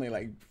though, I'm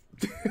like,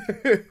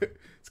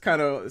 it's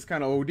kind of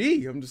OD.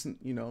 I'm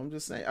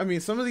just saying. I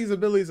mean, some of these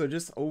abilities are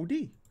just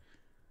OD.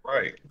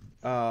 Right.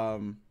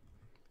 Um,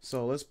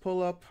 so let's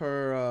pull up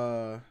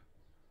her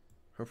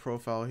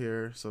profile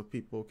here so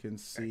people can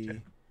Gotcha. see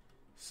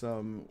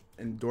some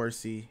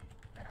Endorsey.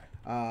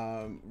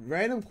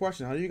 Random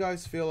question: how do you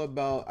guys feel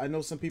about? I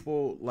know some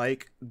people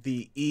like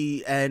the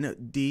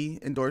END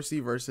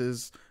Endorsey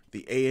versus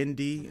the AND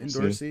See?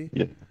 Endorsey.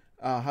 Yeah.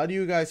 How do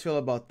you guys feel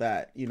about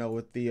that? You know,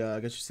 with the I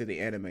guess you say the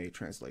anime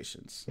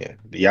translations. Yeah.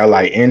 Do y'all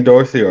like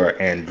Endorsey or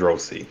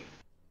Androsy?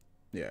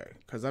 Yeah,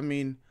 because I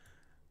mean,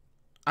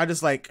 I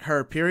just like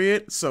her.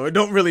 Period. So it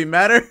don't really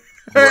matter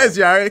Right. as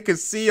y'all can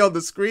see on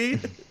the screen.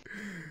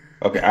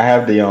 Okay, I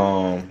have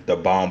the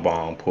Bon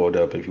Bon pulled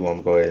up if you want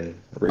to go ahead and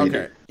read Okay.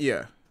 it.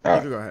 Yeah, All you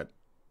right. can go ahead.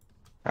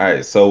 All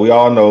right, so we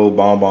all know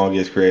Bon Bon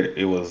gets created.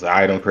 It was an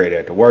item created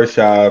at the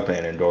workshop,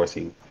 and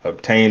Dorsey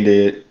obtained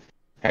it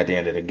at the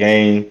end of the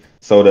game.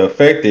 So the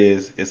effect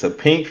is it's a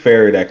pink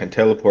fairy that can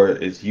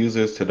teleport its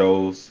users to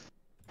those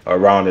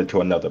around it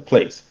to another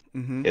place.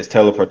 Mm-hmm. Its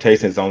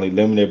teleportation is only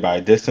limited by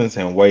distance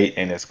and weight,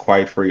 and is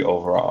quite free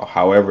overall.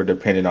 However,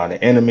 depending on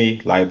the enemy,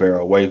 light bearer,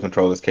 or wave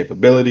controller's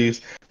capabilities,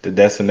 the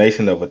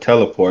destination of a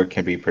teleport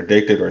can be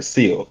predicted or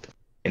sealed.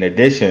 In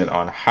addition,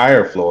 on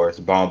higher floors,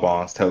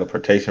 Bonbon's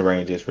teleportation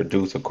range is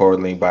reduced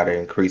accordingly by the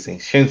increasing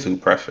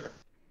Shinsu pressure.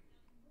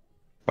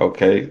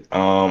 Okay.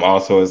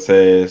 Also, it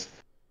says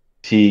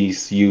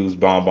she's used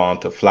Bonbon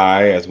to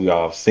fly, as we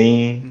all have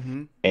seen,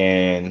 Mm-hmm.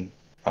 and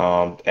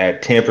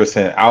at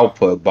 10%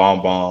 output,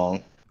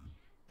 Bonbon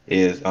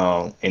is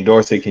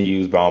Endorsi can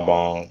use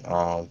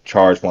Bonbon,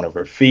 charge one of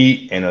her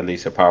feet and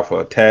unleash a powerful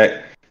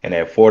attack. And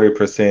at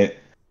 40%,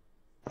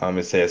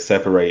 it says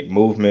separate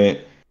movement.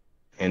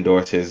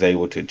 Endorsi is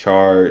able to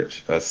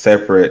charge a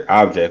separate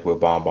object with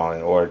Bonbon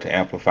in order to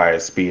amplify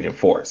its speed and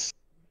force.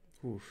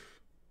 Oof.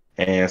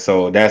 And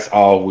so that's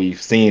all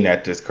we've seen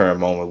at this current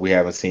moment. We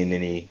haven't seen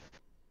any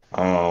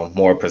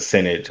more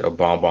percentage of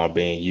Bonbon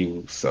being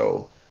used.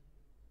 So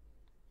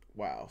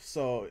Wow.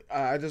 So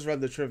I just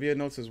read the trivia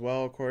notes as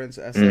well. According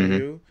to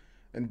mhm. SIU,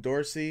 and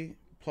Dorsey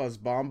plus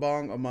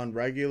Bonbon among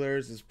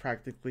regulars is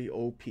practically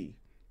OP.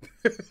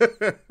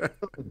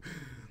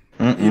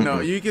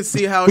 Mm-mm-mm. You can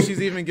see how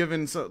she's even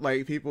giving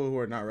like people who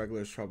are not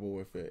regulars trouble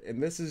with it,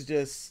 and this is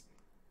just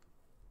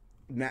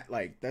not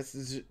like this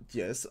is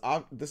yes.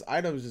 This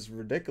item is just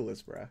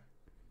ridiculous, bruh.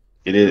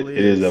 It It is really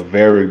it is a is.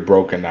 very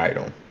broken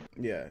item.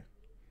 Yeah.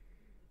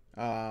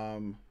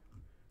 Um,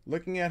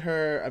 Looking at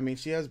her, I mean,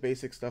 she has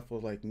basic stuff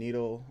with like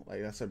needle,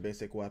 like that's her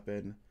basic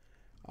weapon.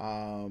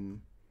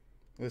 Um,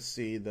 let's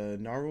see, the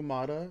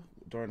Narumata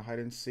during hide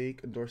and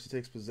seek, Dorsey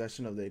takes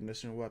possession of the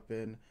ignition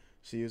weapon.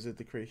 She uses it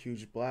to create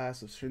huge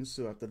blasts of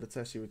Shinsu. After the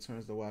test, she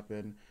returns the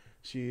weapon.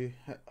 She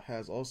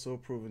has also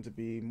proven to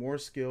be more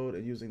skilled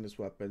in using this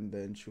weapon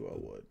than Chua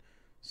would.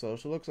 So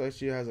she looks like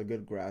she has a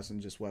good grasp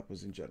in just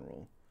weapons in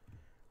general.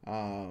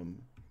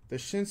 Um, the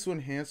Shinsu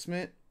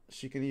enhancement,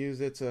 she can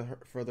use it to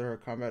further her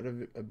combat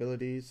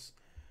abilities.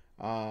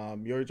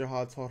 Yori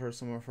Jaha taught her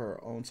some of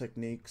her own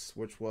techniques,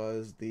 which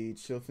was the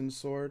Chilfin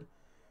sword,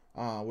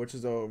 which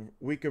is a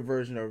weaker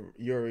version of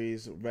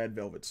Yuri's red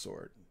velvet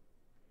sword.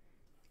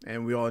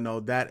 And we all know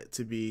that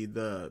to be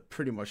the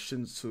pretty much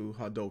Shinsu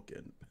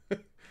Hadoken.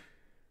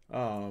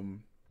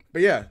 um,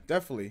 but yeah,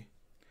 definitely.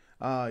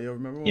 You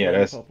remember when Yeah, Lone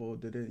that's Purple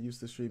didn't used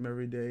to stream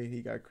every day?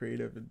 He got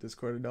creative in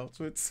Discord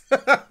announcements.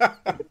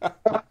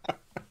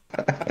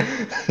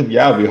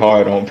 y'all be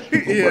hard on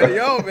people, Yeah, bro.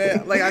 yo,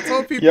 man. Like I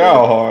told people,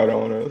 Y'all hard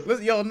on us.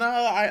 listen, yo, nah,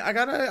 I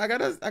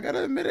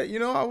gotta admit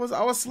it. I was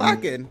Mm.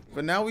 slacking,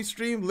 but now we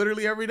stream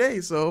literally every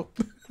day, so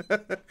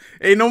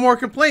ain't no more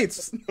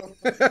complaints.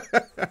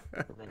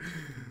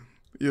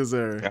 Yes,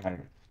 sir. Alright.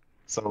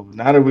 So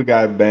now that we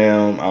got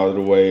Bam out of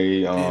the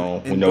way,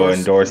 And we know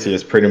endorse, Endorsi yeah,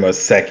 is pretty much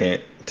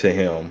second to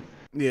him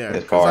yeah.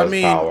 as Because far I as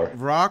mean, power.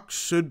 Rock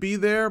should be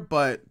there,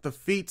 but the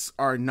feats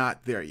are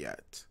not there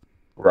yet.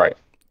 Right.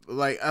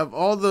 Like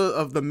of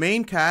the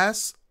main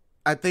cast,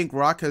 I think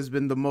Rock has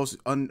been the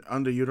most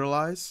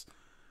underutilized.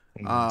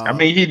 I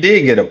mean, he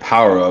did get a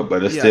power up,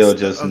 but it's Yes, still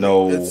just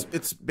no.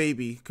 it's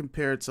baby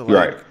compared to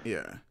Right. like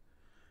yeah.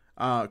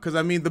 Because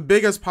I mean, the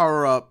biggest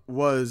power up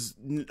was,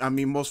 I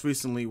mean, most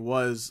recently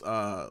was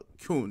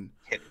Kun.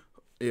 Yeah,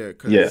 Yeah,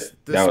 because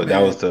this that was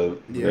man, the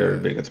very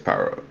yeah, biggest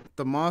power up.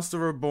 the Monster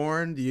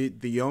Reborn, the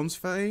Yones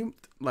fame,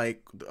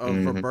 like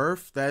of Hmm.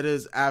 Rebirth, that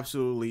is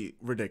absolutely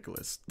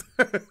ridiculous.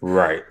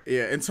 Right.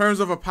 Yeah, in terms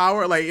of a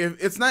power, like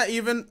if it's not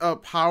even a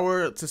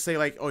power to say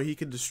like, oh, he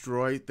can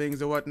destroy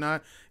things or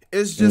whatnot.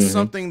 It's just Hmm.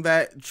 something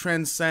that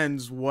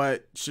transcends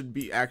what should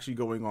be actually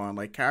going on.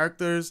 Like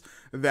characters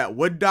that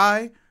would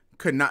die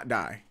could not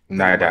die,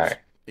 pretty Night much. Eye.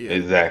 Yeah,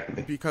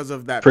 Exactly. because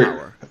of that Pre-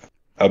 power.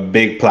 a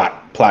big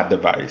plot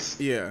device.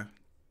 Yeah,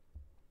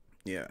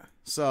 yeah.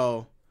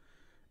 So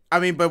I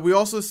mean, but we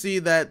also see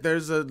that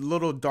there's a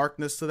little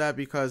darkness to that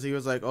because he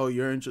was like, "Oh,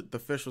 the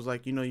fish was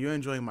like, you're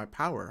enjoying my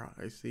power.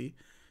 I see."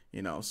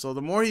 So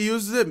the more he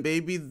uses it,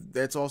 maybe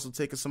that's also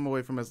taking some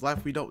away from his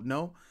life. We don't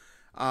know,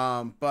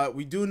 but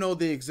we do know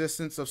the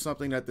existence of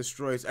something that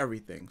destroys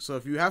everything. So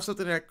if you have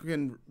something that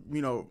can,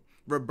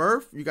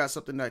 rebirth, you got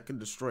something that can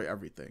destroy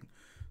everything.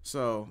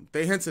 So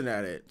they hinted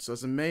at it. So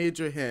it's a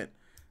major hint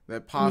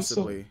that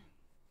So possibly,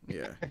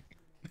 yeah.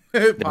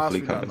 definitely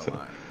Possibly down coming the soon.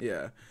 line.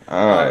 Yeah.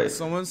 All right.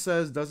 Someone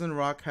says, doesn't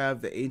Rock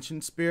have the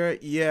ancient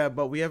spirit? Yeah,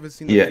 but we haven't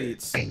seen the Yeah.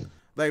 feats.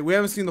 Like, we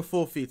haven't seen the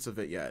full feats of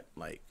it yet.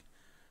 Like,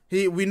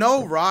 we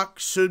know Rock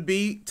should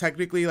be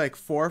technically like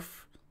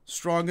fourth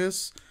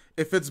strongest.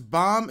 If it's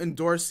Bomb and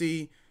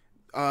Dorsey,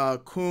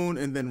 Kun,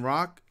 and then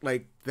Rock,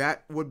 like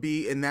that would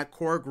be in that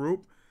core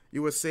group.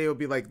 You would say it would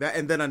be like that,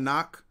 and then a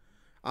knock,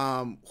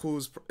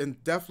 who's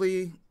and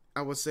definitely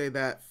I would say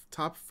that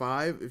top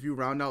five. If you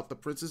round out the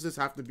princesses,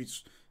 have to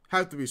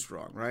be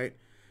strong, right?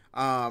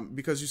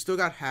 Because you still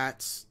got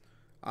hats.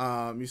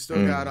 You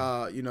still got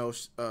Mm.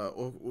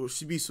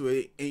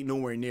 Shibisu ain't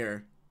nowhere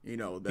near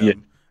Yeah.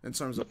 them in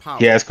terms of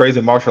He power. has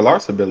crazy martial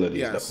arts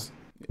abilities though. Yes,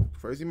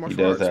 crazy He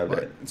martial does arts, have but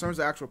that. in terms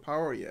of actual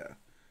power, yeah.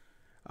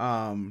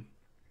 Um,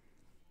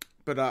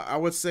 but I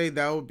would say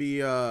that would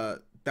be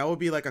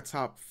like a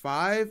top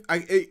five.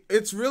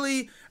 It's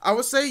really I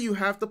would say you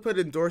have to put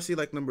in Dorsey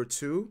like number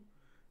two.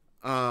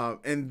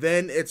 And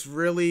then it's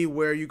really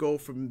where you go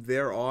from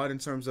there on in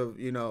terms of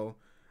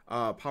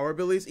power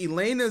abilities.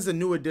 Elaine is a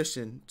new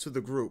addition to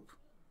the group.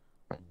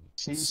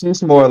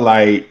 She's more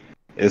like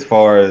as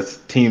far as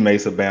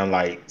teammates have been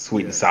like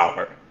sweet and Yeah,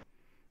 sour.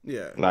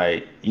 yeah.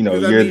 Like,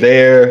 Because I you're mean,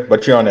 there,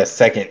 but you're on that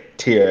second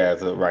tier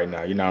as of right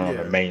now. You're not on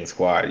the yeah, main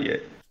squad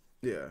yet.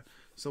 yeah.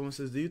 Someone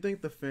says, "Do you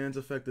think the fans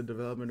affect the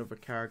development of a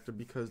character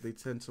because they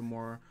tend to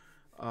more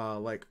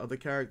like other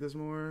characters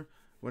more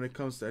when it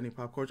comes to any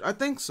pop culture?" I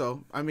think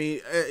so. I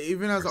mean,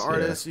 even as an Yeah.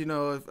 artist,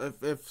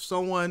 if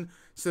someone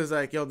says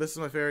like, "Yo, this is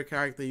my favorite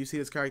character," you see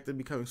this character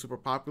becoming super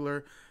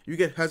popular, you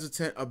get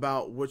hesitant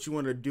about what you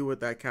want to do with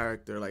that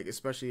character. Like,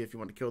 especially if you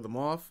want to kill them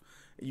off,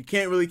 you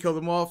can't really kill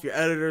them off. Your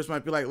editors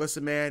might be like,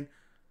 "Listen, man."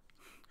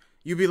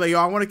 you'd be like, yo,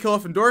 I want to kill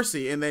off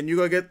Dorsey, and then you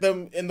go get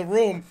them in the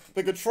room.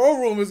 The control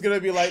room is gonna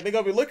be like, they're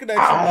gonna be looking at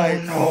you I like,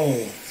 don't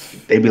know.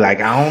 They be like,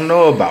 I don't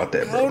know about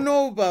that, I bro. don't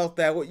know about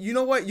that. Well, you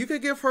know what? You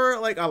could give her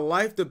like a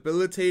life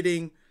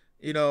debilitating,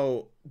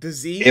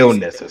 disease,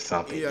 Illness or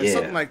something. yeah,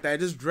 something Yeah. like that.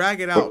 Just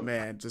drag it out, But,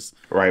 man. Just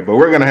right, but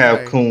we're gonna have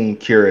like, Coon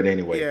cure it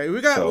anyway. yeah,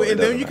 we got, So it and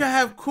then doesn't you can matter.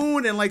 have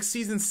Coon in like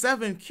season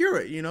 7 cure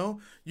it.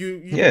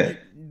 Yeah.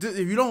 If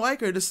you don't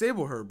like her,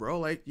 disable her, bro.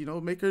 Like,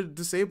 make her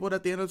disabled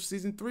at the end of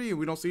season 3, and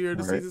we don't see her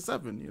to Right. season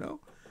 7.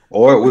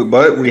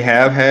 But we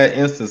have had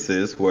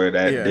instances where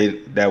Yeah,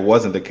 that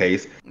wasn't the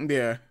case.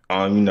 yeah,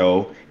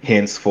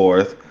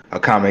 Henceforth, a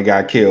comet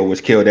got killed,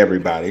 which killed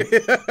everybody.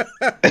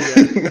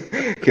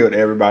 yeah, Killed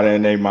everybody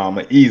and their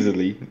mama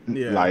easily.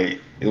 yeah, Like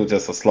it was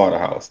just a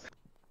slaughterhouse.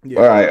 All yeah.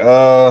 right,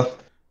 All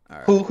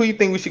right. who you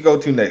think we should go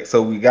to next?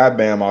 So we got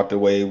Bam out the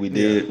way. We Yeah,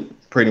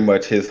 did pretty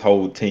much his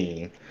whole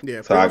team.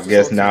 yeah. So Pretty I much this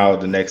whole guess now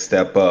team. the next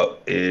step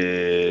up People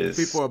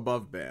is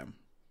above Bam.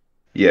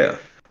 yeah,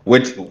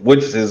 which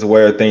is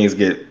where things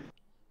get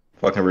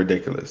fucking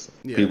ridiculous.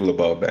 Yeah. People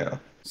above Bam.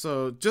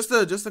 So just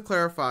to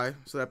clarify,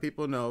 so that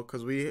people know,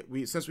 because we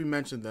since we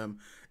mentioned them,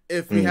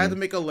 if we had to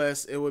make a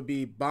list, it would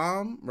be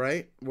Bomb,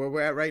 right, where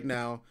we're at right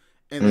now,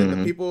 and then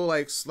the people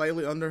like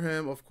slightly under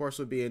him, of course,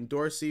 would be in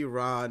Dorsey,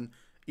 Ron,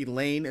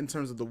 Elaine, in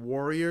terms of the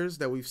warriors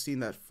that we've seen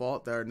that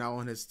fought that are now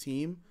on his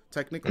team,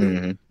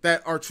 technically,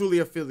 that are truly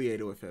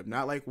affiliated with him,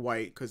 not like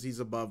White because he's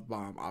above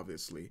Bomb,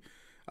 obviously.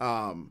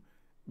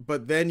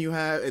 But then you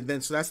have, and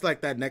then so that's like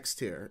that next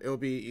tier. It will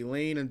be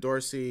Elaine and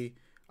Dorsey,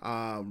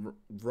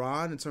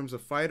 Ron in terms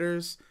of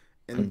fighters,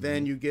 and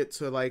then you get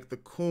to like the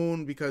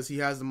Coon because he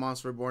has the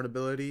Monster Reborn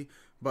ability,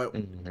 but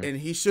and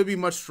he should be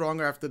much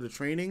stronger after the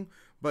training,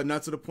 but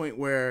not to the point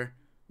where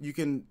you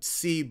can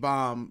see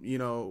Bomb.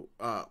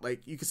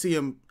 Like you can see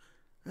him.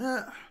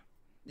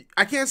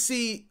 I can't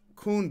see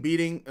Coon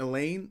beating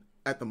Elaine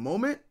at the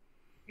moment.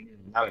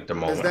 Not at the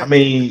moment. That, I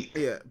mean,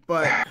 yeah,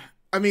 but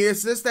I mean,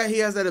 it's just that he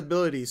has that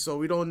ability, so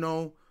we don't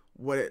know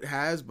what it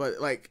has.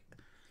 But like,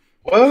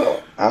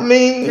 well, I can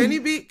mean, he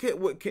beat?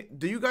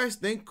 Do you guys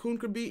think Coon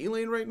could beat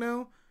Elaine right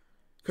now?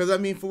 Because I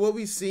mean, for what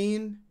we've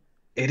seen,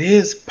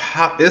 it's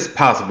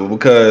possible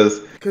because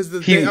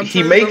I'm he trying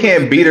to may remember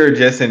can't beat her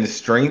just in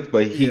strength,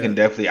 but he yeah, can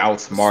definitely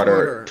outsmart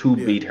her smarter, to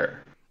yeah, beat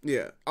her.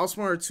 yeah,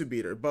 outsmart her to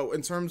beat her. But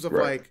in terms of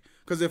Right. like,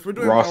 because if we're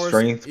doing Raw powers,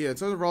 strength. yeah, in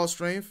terms of raw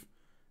strength,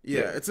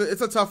 yeah, Yeah. it's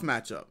a tough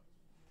matchup.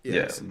 Yeah,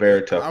 Yes,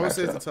 very tough I would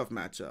say it's a matchup. tough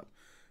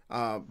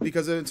matchup.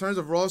 Because in terms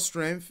of raw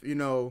strength,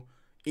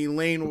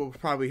 Elaine will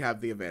probably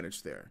have the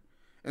advantage there.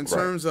 In Right.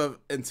 terms of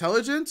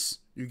intelligence,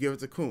 you give it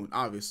to Coon.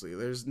 Obviously,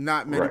 there's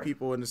not many Right.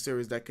 people in the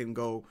series that can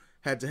go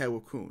head to head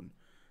with Coon.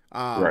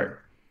 Right.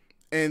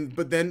 And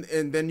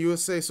then you will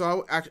say,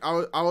 so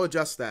I'll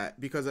adjust that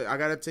because I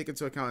got to take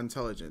into account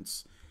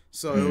intelligence.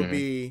 So it would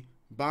be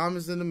Bomb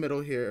is in the middle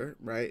here,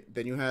 right?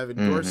 Then you have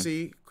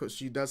Dorsey because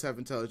she does have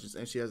intelligence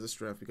and she has a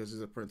strength because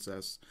she's a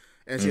princess,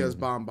 and she has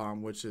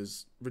Bomb, which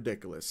is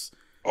ridiculous.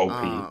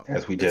 OP,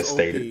 as we It's just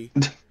stated.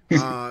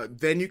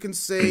 Then you can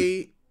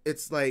say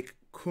it's like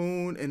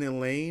Coon and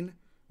Elaine.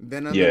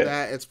 Then under Yeah.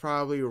 that, it's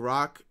probably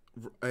Rock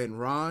and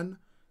Ron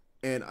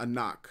and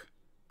Anak.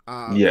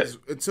 Yes.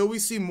 Until we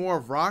see more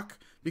of Rock,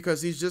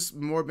 because he's just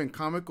more been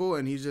comical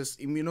and he's just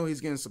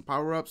he's getting some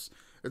power ups.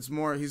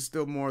 He's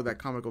still more of that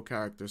comical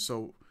character.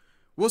 So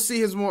we'll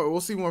see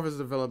more of his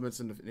developments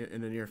in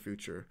the near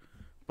future.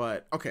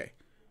 But okay,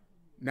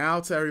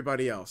 now to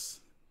everybody else.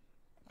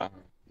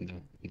 Do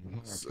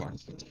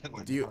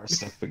you?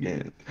 Stuff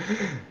again.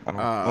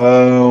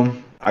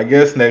 I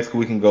guess next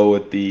we can go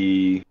with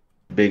the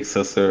big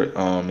sister,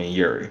 and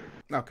Yuri.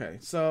 Okay,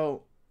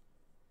 so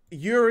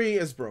Yuri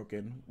is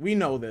broken. We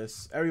know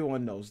this.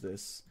 Everyone knows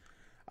this.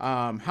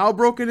 How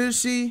broken is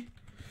she?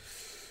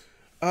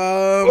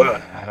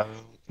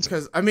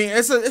 Because I mean,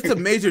 it's a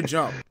major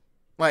jump.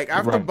 Like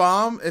after Right.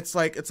 Bomb, it's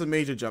a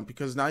major jump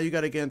because now you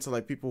got to get into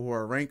like people who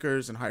are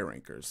rankers and high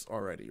rankers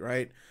already,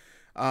 right?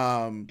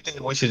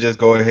 We should just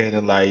go ahead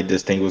and like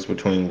distinguish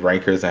between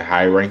rankers and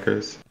high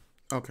rankers.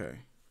 Okay,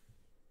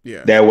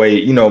 yeah, That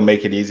way,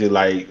 make it easy,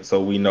 like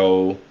so we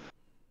know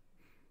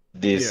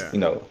this,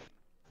 yeah,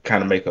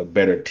 kind of make a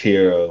better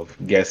tier of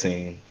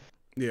guessing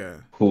yeah.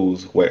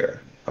 who's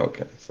where.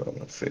 Okay, so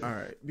let's see. All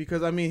right,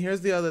 because I mean,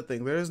 here's the other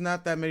thing: there's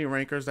not that many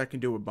rankers that can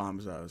do what Bomb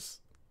does.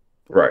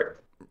 Right.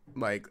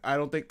 Like I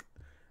don't think,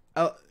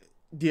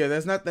 yeah,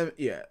 there's not that.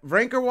 Yeah,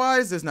 ranker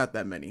wise, there's not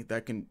that many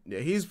that can. Yeah,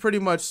 he's pretty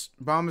much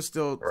Bomb is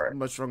still Right.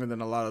 much stronger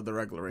than a lot of the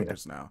regular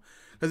rankers now.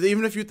 Because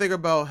even if you think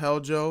about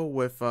Helljo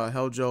with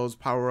Helljo's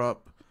power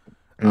up,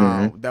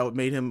 that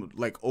made him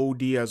like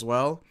OD as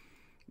well.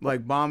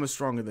 Like Bomb is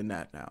stronger than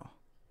that now.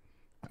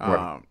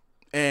 Right.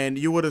 And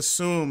you would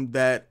assume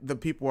that the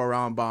people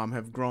around Bomb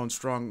have grown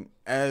strong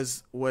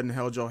as when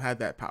Helljo had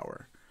that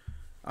power.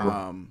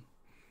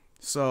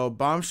 So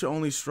Bomb should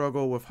only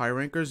struggle with high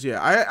rankers.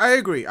 Yeah, I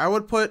agree. I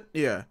put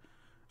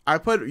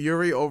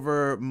Yuri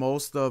over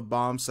most of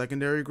Bomb's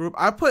secondary group.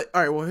 All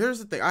right, well here's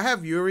the thing. I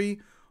have Yuri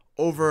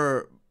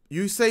over,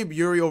 you say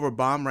Yuri over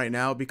Bomb right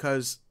now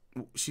because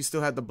she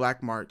still had the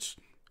Black March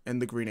in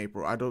the Green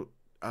April. I don't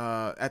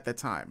at that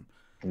time.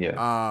 Yeah.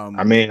 I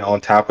Um, mean, on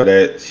top of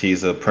that,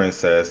 she's a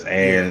princess yeah,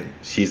 and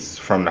she's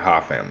from the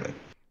Ha family.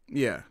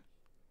 yeah.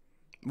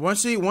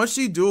 Once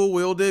she dual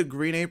wielded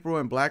Green April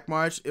and Black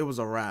March, it was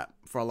a wrap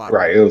for a lot of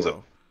Right. people,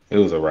 bro. It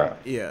was a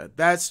wrap. Yeah,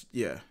 that's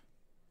yeah.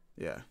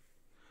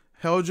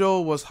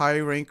 Heljo was high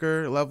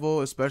ranker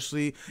level,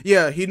 especially.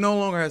 Yeah, he no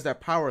longer has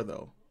that power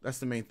though. That's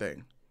the main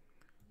thing.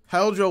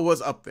 Heljo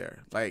was up there,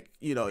 like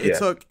Yeah. it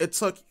took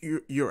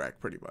Urek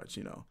pretty much,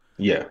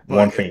 Yeah.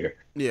 One but finger.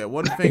 yeah,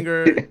 one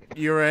finger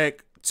Urek,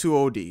 two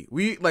OD.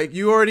 We like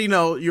you already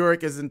know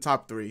Urek is in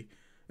top three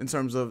in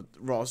terms of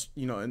raw,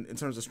 in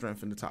terms of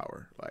strength in the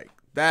tower, like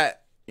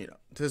that.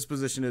 His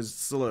position is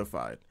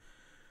solidified.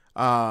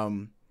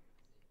 Um,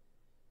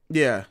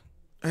 yeah,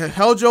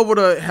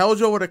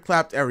 Heljo would have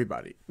clapped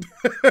everybody.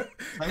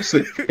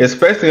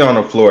 Especially on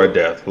the floor of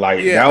death.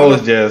 Like Yeah, that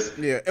was just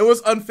it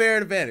was unfair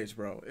advantage,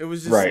 bro. It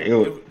was just right.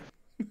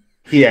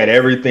 He had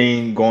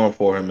everything going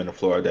for him in the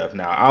floor of death.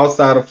 Now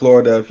outside of floor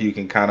of death, you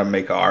can kind of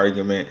make an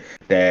argument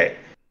that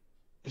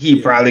he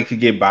yeah, probably could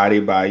get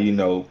bodied by,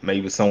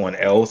 maybe someone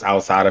else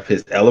outside of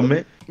his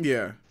element.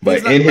 yeah. He's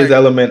But not in his like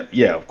element,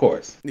 yeah, of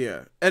course.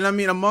 yeah, and I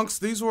mean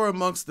these were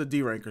amongst the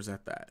D rankers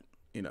at that,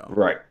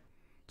 Right.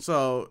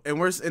 So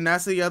and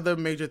that's the other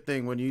major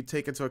thing when you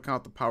take into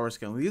account the power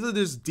scale. These are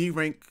just D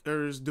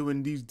rankers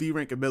doing these D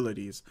rank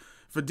abilities.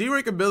 For D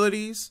rank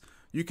abilities,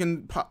 you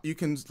can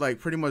like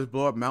pretty much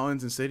blow up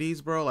mountains and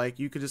cities, bro. Like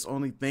you could just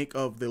only think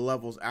of the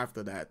levels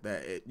after that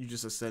you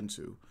just ascend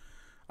to.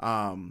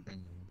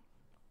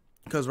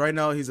 Because right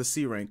now he's a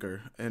C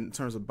ranker in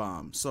terms of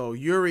bomb. So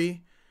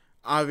Yuri,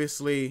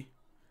 obviously,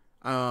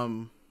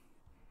 I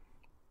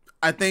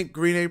think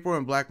Green April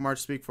and Black March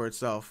speak for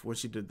itself when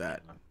she did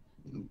that.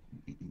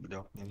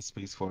 Definitely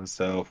speaks for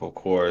itself, of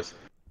course.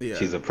 Yeah.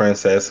 She's a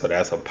princess, so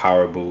that's a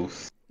power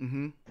boost.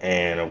 Mm-hmm.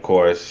 And of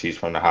course, she's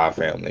from the Ha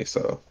family,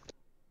 so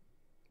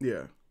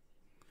Yeah.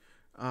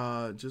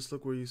 Just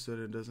look where you said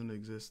it doesn't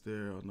exist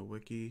there on the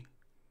wiki.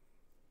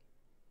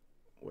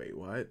 Wait,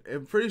 what?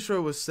 I'm pretty sure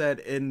it was said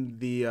in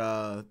the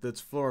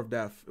floor of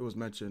death. It was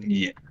mentioned.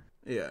 yeah.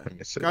 Yeah. Let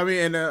me see. I mean,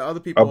 and other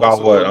people About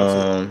also what?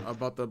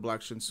 about the Black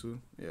Shinsu.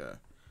 Yeah.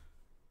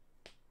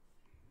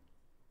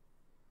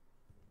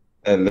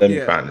 And let me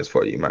Yeah. find this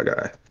for you, my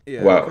guy.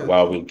 Yeah.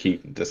 While we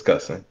keep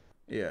discussing.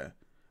 Yeah.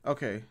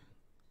 Okay.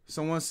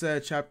 Someone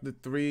said chapter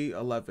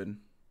 311.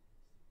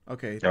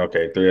 Okay.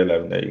 Okay,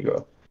 311. There you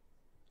go.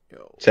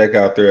 Yo. Check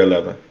out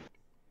 311.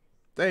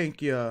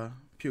 Thank you,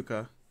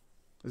 Puka.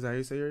 Is that how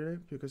you say your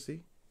name? Puka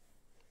C?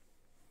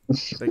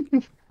 Thank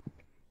you.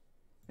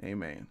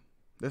 Amen.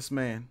 This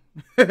man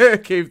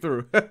came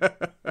through.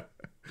 But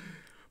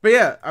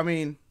yeah, I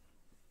mean,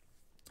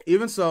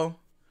 even so,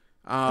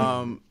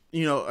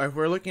 if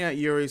we're looking at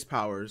Yuri's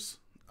powers,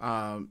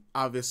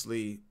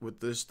 obviously with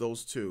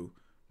those two,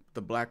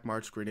 the Black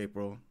March, Green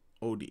April,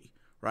 OD,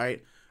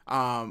 right?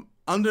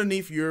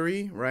 Underneath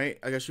Yuri, right?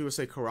 I guess you would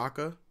say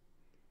Karaka.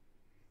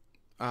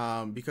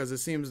 Because it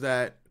seems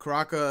that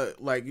Karaka,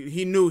 like,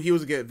 he knew he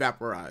was gonna get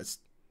vaporized.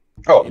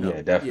 Oh,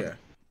 yeah, definitely.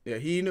 Yeah,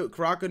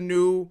 Karaka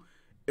knew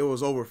it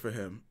was over for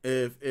him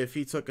if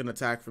he took an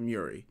attack from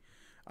Yuri.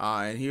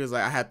 And he was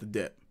like, I had to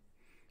dip.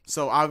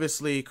 So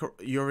obviously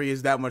Yuri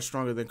is that much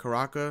stronger than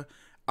Karaka.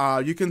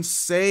 You can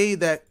say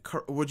that,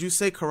 would you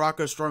say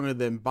Karaka is stronger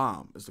than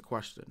Bomb is the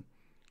question.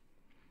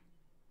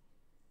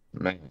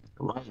 Man,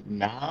 right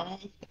now,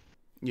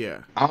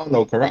 Yeah. I don't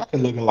know.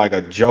 Karaka looking like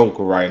a joke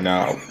right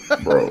now,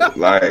 bro.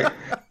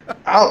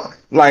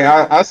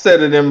 I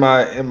said it in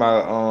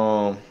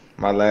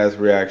my last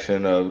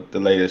reaction of the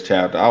latest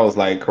chapter. I was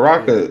like,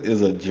 Karaka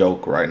is a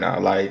joke right now.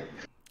 Like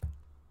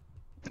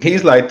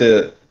he's like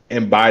the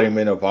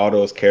embodiment of all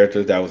those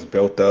characters that was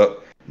built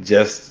up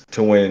just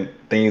to when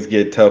things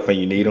get tough and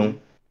you need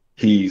him.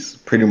 He's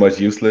pretty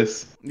much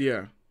useless.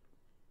 Yeah.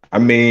 I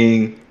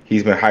mean,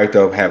 he's been hyped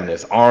up having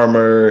this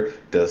armor,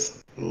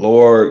 this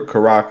Lord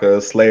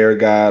Karaka, Slayer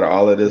God,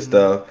 all of this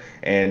stuff,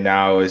 and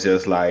now it's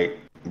just like,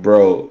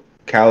 bro,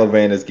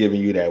 Caliban is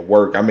giving you that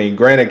work. I mean,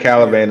 granted,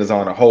 Caliban is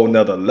on a whole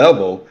nother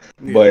level,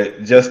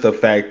 but just the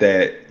fact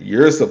that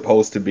you're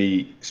supposed to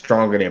be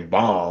stronger than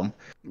Bomb,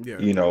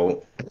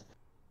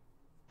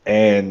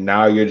 and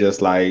now you're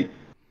just like,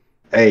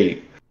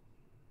 hey,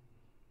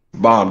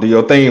 Bomb, do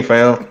your thing,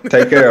 fam.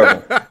 Take care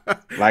of him.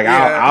 Like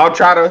I'll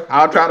try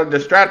to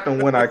distract him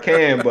when I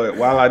can, but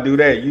while I do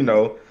that,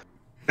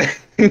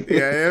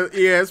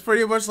 it's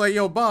pretty much like,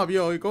 yo, Bob,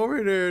 yo, go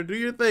over there, do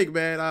your thing,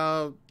 man.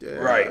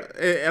 Right.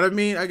 And I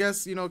mean, I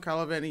guess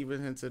Caliban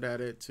even hinted at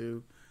it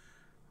too.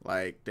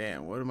 Like,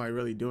 damn, what am I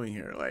really doing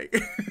here? Like,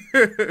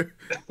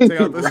 take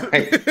out this.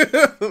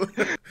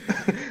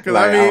 Because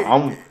I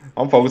mean,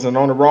 I'm focusing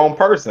on the wrong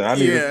person. I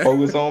need to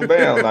focus on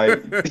Bam.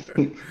 Like,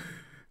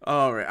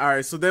 all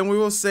right. So then we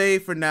will say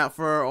for now,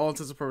 for all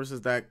intents and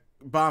purposes, that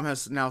Bomb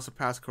has now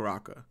surpassed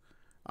Karaka.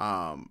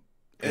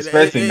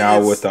 Especially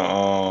now with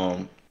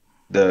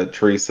the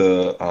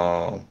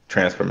Teresa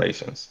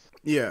transformations.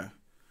 Yeah.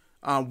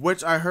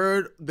 Which I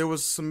heard there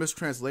was some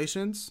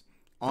mistranslations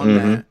on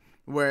that.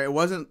 where it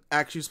wasn't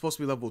actually supposed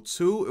to be level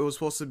 2. It was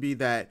supposed to be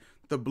that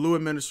the blue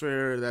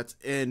administrator that's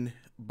in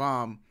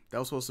Bomb, that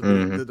was supposed to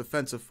be the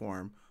defensive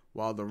form,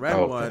 while the red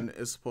one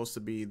is supposed to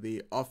be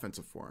the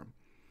offensive form.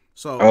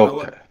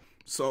 So,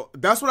 so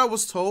that's what I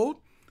was told.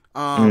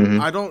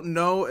 I don't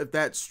know if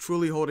that's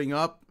truly holding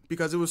up,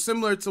 because it was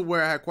similar to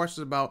where I had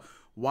questions about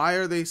why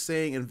are they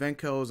saying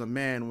Invenko is a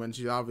man when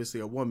she's obviously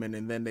a woman,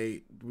 and then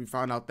we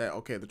found out that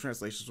okay, the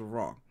translations were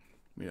wrong,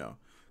 you know.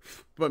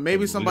 But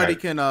maybe somebody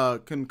can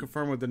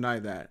confirm or deny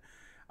that.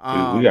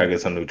 We gotta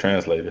get some new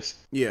translators.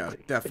 Yeah,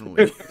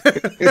 definitely.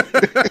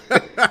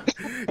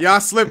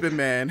 Y'all slipping,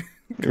 man.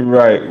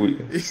 Right,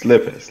 we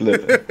slipping.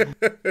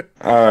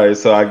 All right,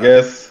 so I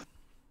guess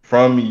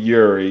from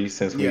Yuri,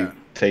 since we've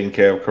taken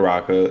care of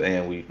Karaka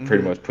and we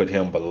pretty much put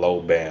him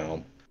below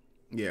Bam.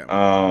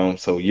 Yeah.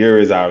 So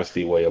Yuri is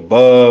obviously way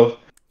above.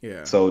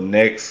 Yeah. So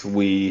next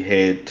we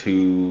head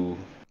to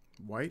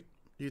White.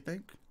 Do you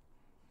think?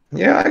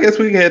 Yeah, I guess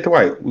we can head to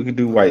White. We can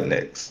do White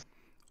next.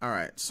 All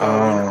right.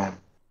 So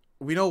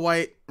we know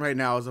White right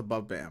now is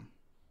above Bam.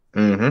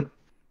 Mm-hmm.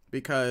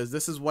 Because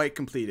this is White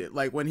completed.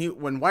 Like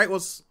when White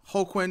was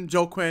Hoquin,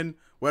 Joquin,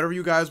 whatever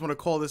you guys want to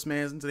call this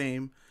man's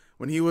name,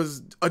 when he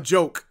was a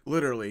joke,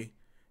 literally,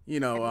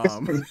 you know,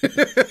 when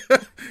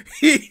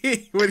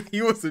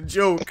he was a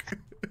joke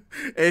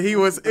and he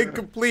was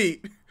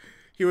incomplete,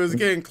 he was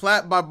getting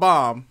clapped by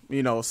Bomb,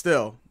 you know,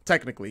 still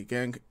technically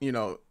getting, you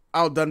know,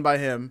 outdone by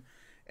him.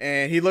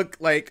 And he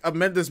looked like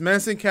this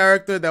menacing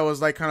character that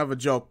was like kind of a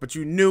joke, but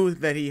you knew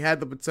that he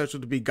had the potential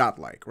to be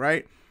godlike,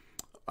 right?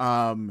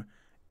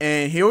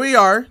 And here we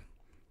are,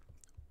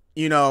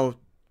 you know,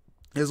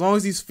 as long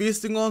as he's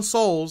feasting on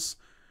souls,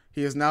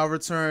 he has now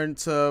returned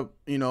to,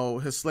 you know,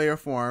 his Slayer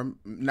form,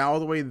 now all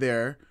the way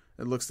there,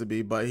 it looks to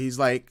be, but he's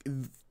like,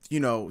 you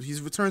know,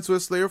 he's returned to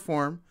his Slayer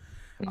form.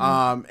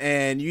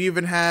 And you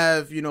even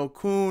have, you know,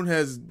 Kun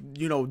has,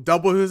 you know,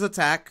 doubled his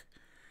attack.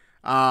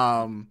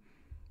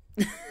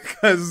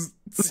 Cause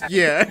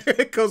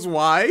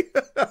why?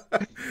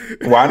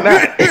 Why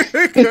not?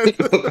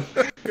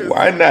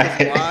 Why not?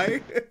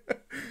 Why?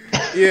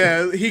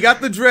 Yeah, he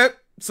got the drip,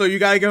 so you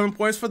gotta give him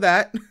points for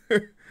that.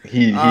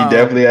 He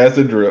definitely has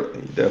the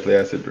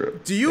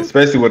drip. Do you,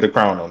 especially with the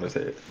crown on his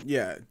head?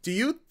 Yeah. Do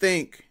you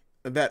think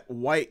that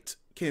White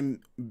can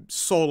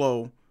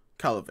solo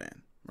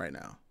Caliban right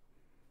now?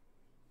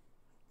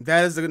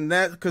 That is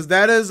because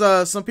that is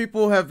some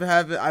people have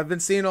I've been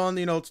seeing on,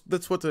 you know, the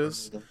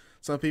Twitters.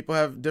 Some people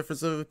have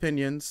difference of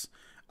opinions.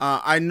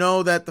 I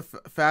know that the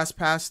fast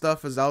pass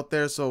stuff is out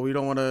there, so we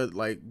don't want to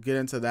like get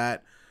into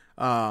that.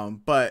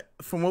 But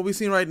from what we've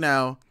seen right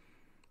now,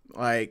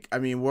 like, I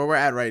mean, where we're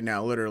at right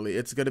now, literally,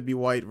 it's gonna be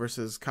White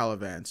versus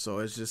Caliban. So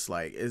it's just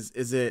like,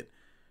 is it?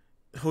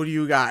 Who do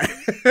you got?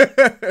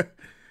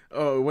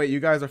 Oh wait,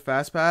 you guys are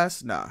fast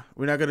pass? Nah,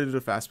 we're not gonna do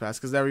the fast pass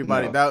because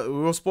everybody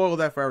we'll spoil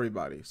that for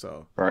everybody.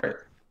 So right,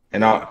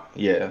 and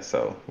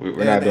so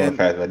we're not doing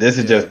fast pass. This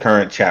is just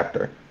current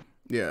chapter.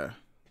 Yeah.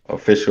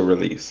 Official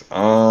release.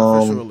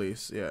 Official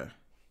release. Yeah.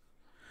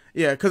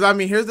 Yeah, because I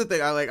mean, here's the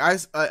thing.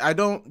 I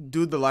don't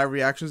do the live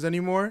reactions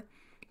anymore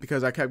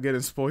because I kept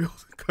getting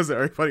spoiled because of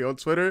everybody on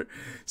Twitter.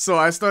 So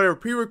I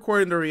started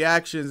pre-recording the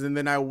reactions, and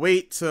then I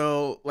wait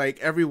till like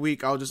every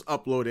week I'll just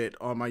upload it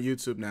on my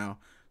YouTube now.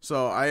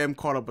 So I am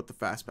caught up with the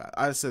fast pass.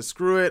 I said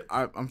screw it.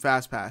 I'm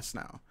fast pass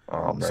now.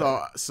 Oh,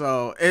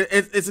 so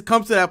it's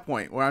come to that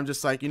point where I'm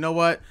just like, you know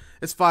what?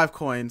 It's 5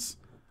 coins.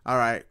 All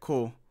right,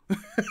 cool.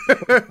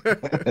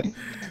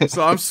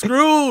 So I'm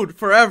screwed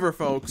forever,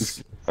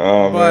 folks.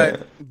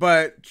 But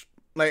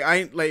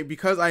like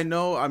because I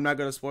know I'm not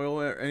gonna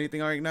spoil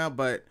anything right now,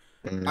 but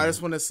I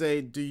just want to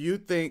say, do you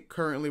think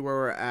currently where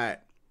we're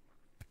at,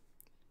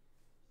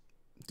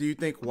 do you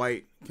think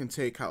White can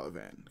take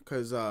Caliban?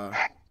 Because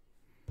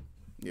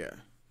yeah,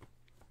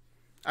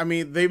 I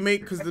mean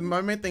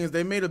my main thing is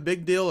they made a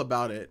big deal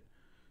about it.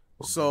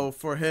 So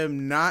for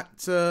him not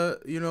to,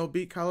 you know,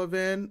 beat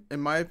Caliban,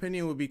 in my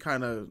opinion, would be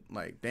kind of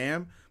like,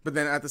 damn. But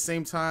then at the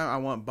same time, I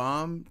want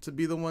Bomb to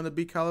be the one to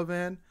beat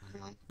Caliban.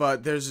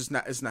 But it's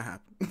not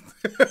happening.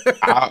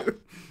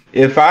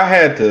 If I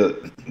had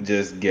to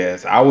just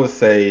guess, I would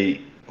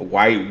say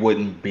White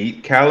wouldn't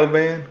beat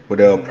Caliban, but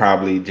they'll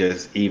probably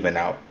just even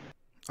out.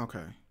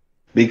 Okay.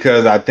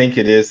 Because I think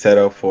it is set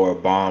up for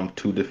Bomb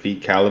to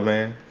defeat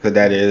Caliban, because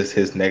that is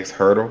his next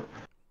hurdle.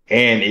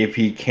 And if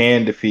he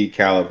can defeat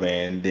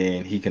Caliban,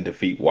 then he can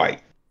defeat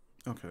White.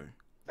 Okay.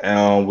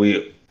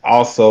 We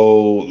also,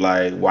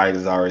 like, White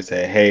has already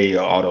said, hey,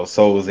 all those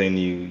souls in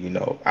you, you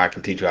know, I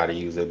can teach you how to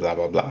use it, blah,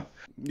 blah, blah.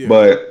 Yeah.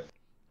 But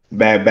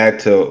back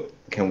to,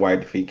 can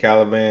White defeat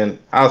Caliban?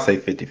 I'll say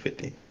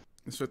 50-50.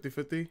 It's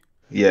 50-50?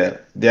 Yeah.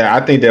 I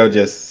think they'll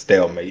just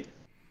stalemate.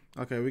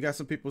 Okay, we got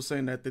some people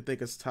saying that they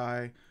think it's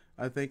tie.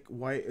 I think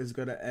White is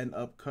going to end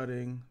up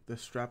cutting the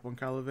strap on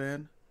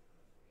Caliban.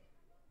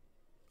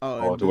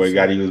 Oh, the way you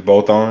got to use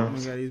both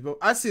arms?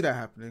 I see that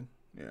happening.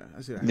 Yeah,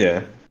 I see that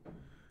happening.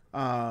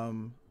 Yeah.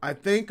 I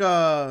think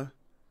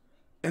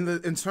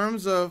in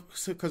terms of,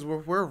 because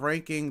we're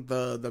ranking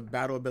the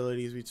battle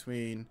abilities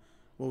between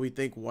what we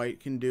think White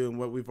can do and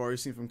what we've already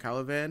seen from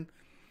Caliban.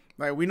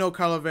 Like we know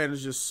Caliban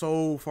is just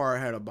so far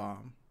ahead of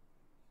Bomb.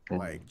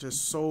 Like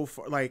just so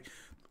far like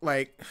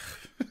Like,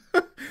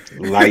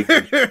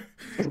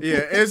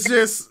 yeah, it's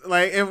just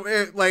like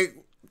like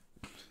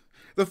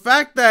the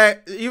fact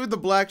that even the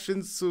Black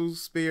Shinsu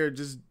spear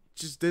just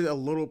did a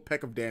little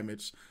peck of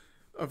damage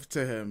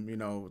to him, you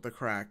know, the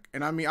crack.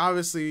 And I mean,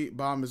 obviously,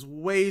 Bomb is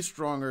way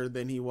stronger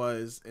than he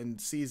was in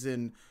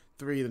season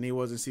 3 than he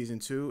was in season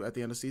 2 at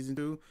the end of season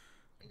 2.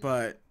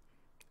 But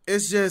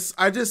it's just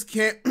I just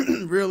can't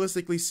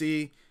realistically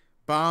see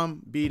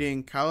Bomb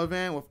beating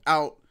Caliban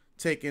without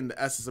taking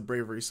the essence of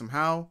bravery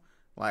somehow.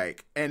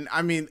 Like, and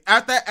I mean,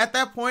 at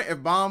that point,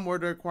 if Bomb were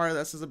to acquire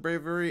the essence of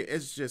bravery,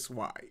 it's just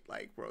why,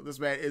 like, bro, this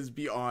man is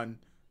beyond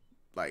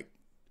like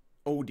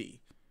OD,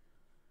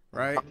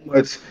 right? how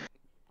much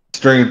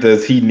strength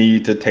does he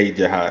need to take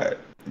Jihad?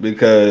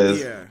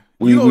 Because Yeah,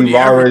 you OD we've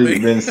already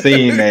everything. been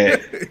seeing that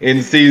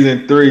in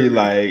season 3.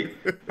 Like,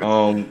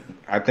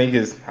 I think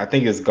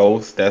it's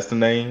Ghost. That's the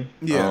name.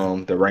 Yeah.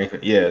 The rank.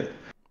 Yeah,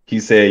 he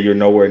said you're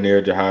nowhere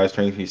near Jihad's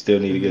strength. You still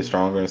need to get Mm-hmm.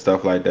 stronger and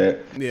stuff like that.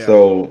 Yeah.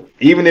 So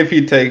even if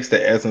he takes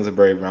the essence of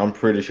bravery, I'm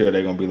pretty sure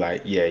they're gonna be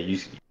like, yeah, You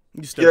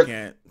still you're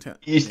can't. you're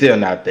Yeah. still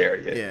not there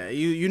yet. Yeah.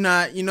 You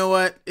not. You know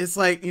what? It's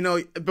like, you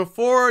know,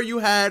 before you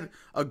had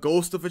a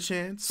ghost of a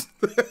chance,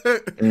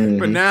 but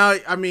Hmm. now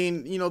I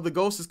mean, you know, the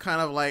ghost is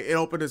kind of like it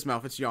opened its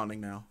mouth. It's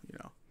yawning now. You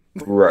know.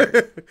 Right.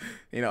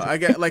 You know, I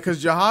get like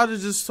because Jihad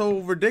is just so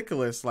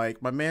ridiculous.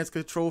 Like my man's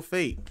control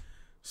fate,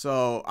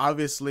 so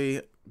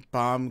obviously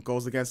Bomb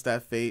goes against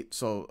that fate.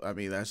 So I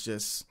mean, that's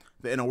just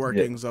the inner Yeah.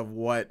 workings of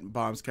what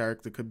Bomb's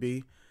character could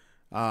be.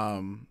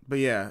 But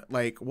yeah,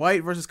 like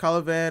White versus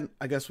Caliban,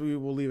 I guess we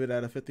will leave it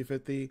at a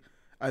 50-50.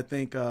 I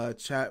think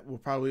chat will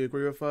probably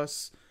agree with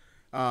us.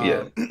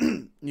 Yeah.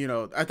 You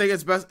know, I think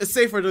it's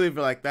safer to leave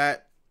it like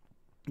that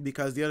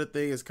because the other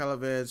thing is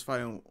Calavan's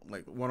fighting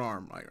like one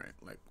arm, like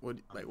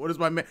what is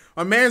my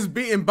man's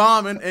beating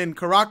Bomb and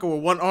Karaka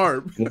with one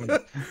arm.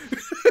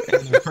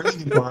 And the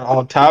crazy part,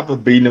 on top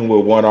of beating him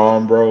with one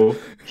arm, bro,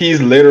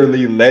 he's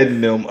literally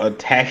letting them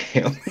attack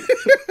him.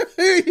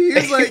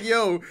 He's like,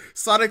 yo,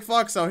 Sonic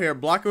Fox out here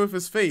blocking with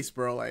his face,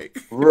 bro. Like,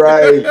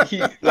 Right. He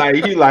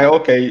like,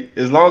 okay,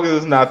 as long as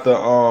it's not the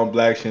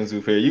Black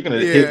Shinsu fair, you can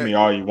hit yeah, me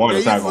all you want, yeah.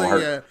 it's not He's gonna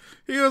like, hurt.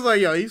 yeah. He was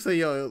like, yo, he said,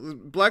 yo,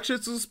 Black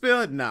Shit to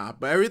spill, nah,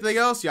 but everything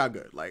else, y'all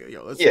good. Like,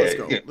 yo, let's Yeah,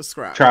 go, yeah. let's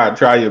scrap.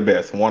 Try your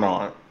best, one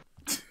arm.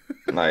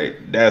 Like,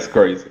 that's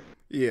crazy.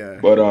 Yeah.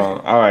 But all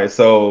right,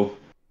 so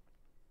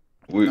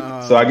I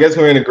Um. guess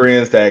we're in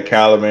agreement that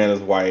Caliban is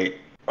white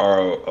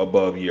are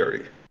above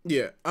Yuri.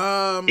 Yeah.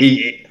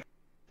 E-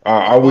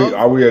 Above.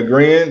 are we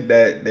agreeing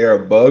that they're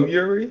above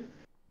Yuri?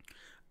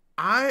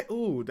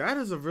 That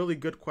is a really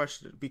good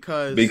question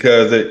because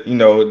Because they're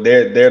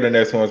the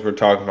next ones we're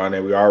talking about,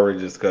 and we already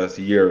discussed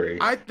Yuri.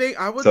 I think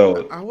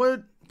So I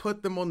would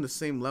put them on the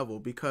same level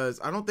because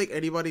I don't think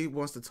anybody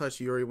wants to touch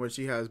Yuri when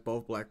she has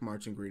both Black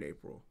March and Green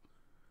April.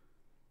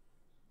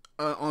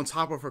 On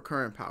top of her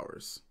current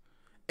powers,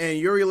 and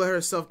Yuri let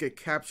herself get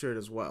captured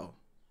as well.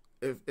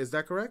 Is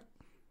that correct?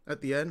 At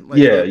the end, like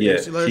yeah,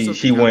 she let herself get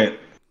she captured. went,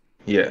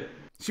 yeah.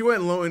 She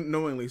went low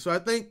knowingly, so I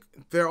think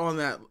they're on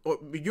that.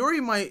 Yuri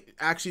might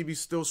actually be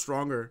still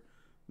stronger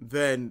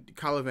than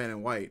Caliban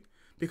and White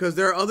because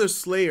there are other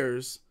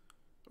Slayers,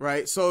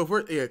 right? So if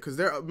we're because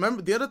there.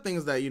 Remember the other thing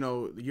is that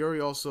Yuri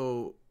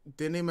also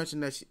didn't they mention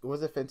that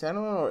was it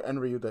Fantano or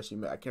Enryu that she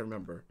met? I can't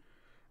remember.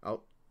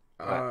 I'll,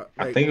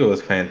 I think it was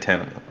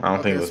Fantano. I don't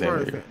okay, think it as was far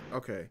as Henry.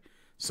 okay, Yeah.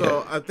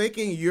 so I'm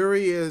thinking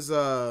Yuri is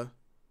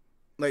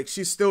like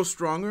she's still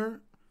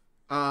stronger.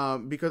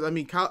 Because I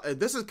mean,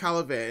 this is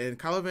Caliban, and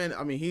Caliban,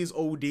 I mean, he's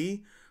OD,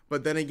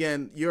 but then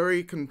again,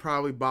 Yuri can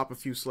probably bop a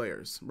few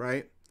Slayers,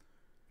 right?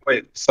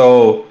 Wait,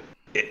 so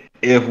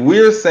if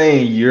we're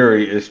saying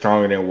Yuri is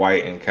stronger than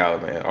White and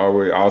Caliban, are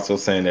we also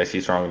saying that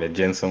she's stronger than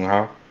Jin Sung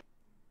Ha?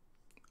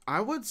 I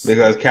would,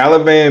 Because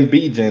Caliban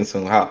beat Jin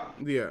Sung Ha.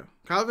 yeah,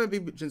 Caliban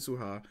beat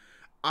Jinsuha.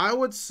 I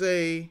would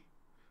say,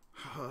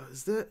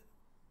 is that?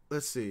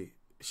 Let's see,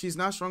 she's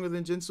not stronger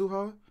than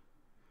Jinsuha.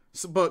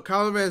 So, but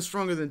Caliban is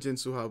stronger than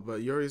Jinsuha,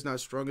 but Yuri's not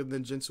stronger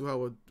than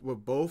Jinsuha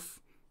with both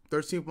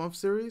 13th month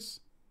series.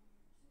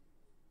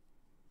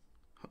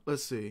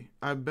 Let's see.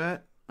 I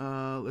bet.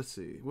 Let's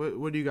see.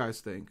 What do you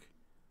guys think?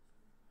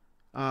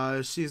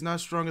 She's not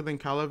stronger than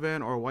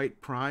Caliban or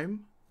White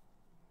Prime.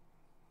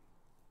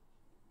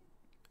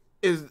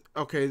 Is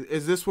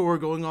this what we're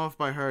going off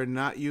by her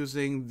not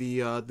using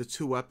the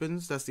two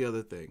weapons? That's the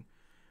other thing.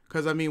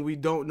 Because I mean, we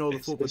don't know the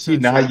full Is she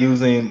potential. not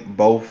using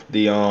both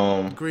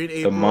Green the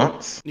April,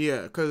 months?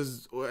 yeah.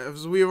 Because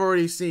as we've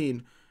already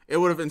seen, it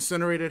would have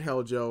incinerated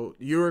Helljo.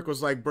 Yurik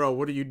was like, "Bro,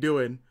 what are you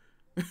doing?"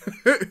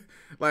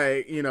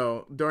 Like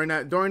during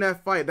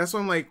that fight. That's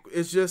when I'm like,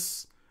 it's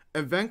just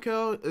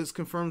Evenko is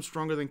confirmed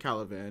stronger than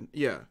Caliban.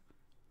 Yeah.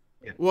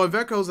 Yeah. Well,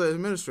 Evenko's an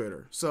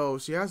administrator, so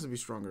she has to be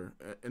stronger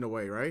in a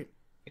way, right?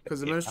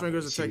 Because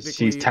administrators are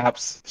technically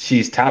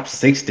She's top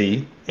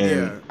 60 yeah.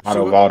 in out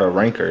of all the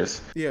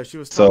rankers. She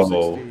was top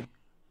So 60.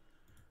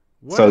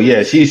 What so yeah,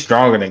 is she's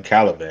stronger than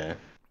Caliban.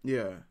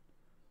 yeah?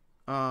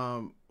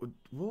 Um,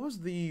 what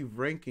was the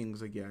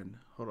rankings again?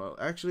 Hold on.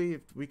 Actually,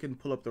 if we can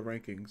pull up the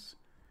rankings,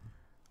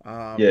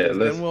 Yeah, because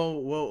then let's.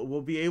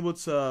 we'll be able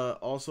to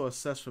also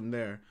assess from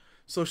there.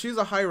 So she's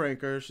a high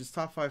ranker. She's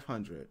top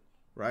 500,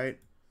 right?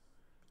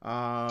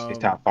 She's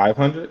top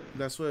 500.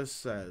 That's what it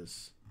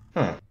says.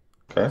 Huh.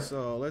 Okay.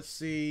 So let's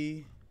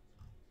see,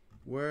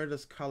 where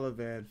does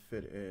Caliban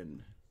fit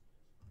in?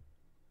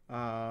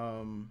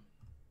 Karaka.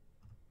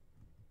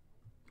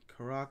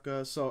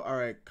 So all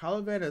right,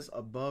 Caliban is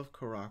above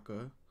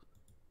Karaka.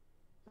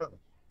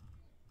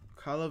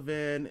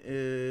 Caliban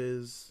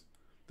is,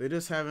 they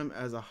just have him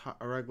as a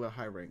regular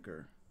high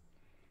ranker,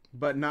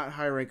 but not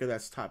high ranker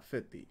that's top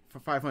 50 for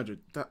 500.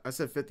 I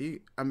said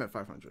 50. I meant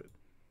 500.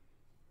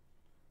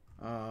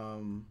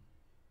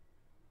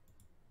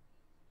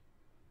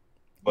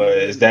 But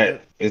Even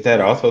is that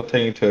also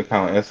taking into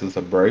account Essence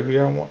of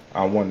Bravia?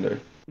 I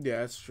wonder. yeah,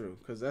 that's true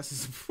because that's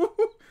just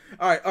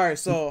all right.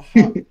 So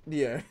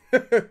yeah,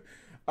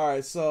 all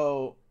right.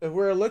 So if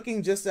we're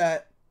looking just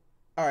at,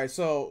 all right.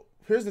 So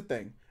here's the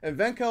thing: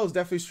 Evenkel is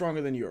definitely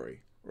stronger than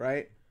Yuri,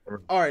 right?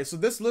 All right. So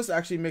this list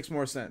actually makes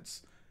more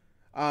sense.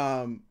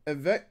 Ha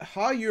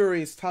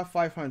Yuri is top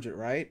 500,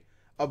 right?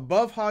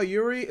 Above Ha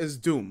Yuri is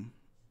Doom,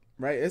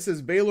 right? This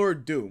is Baylor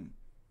Doom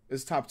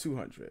is top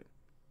 200,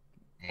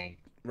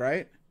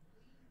 right?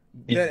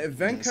 Then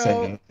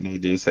Evenkel, You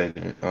did say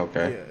that.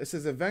 Okay. yeah, it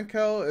says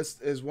Evenkel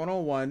is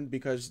 101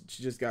 because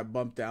she just got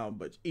bumped down,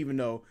 but even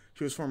though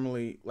she was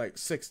formerly like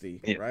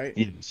 60, Yeah, right?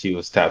 yeah, she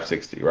was top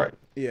 60, right?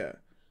 Yeah.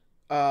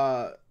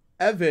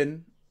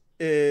 Evan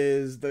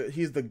he's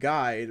the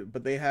guide,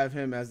 but they have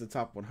him as the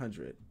top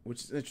 100,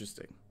 which is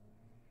interesting.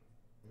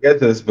 I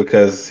guess it's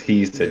because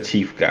he's the Yeah,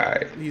 chief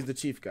guy, he's the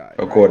chief guide,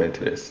 right? according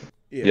to this.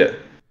 Yeah. Yeah.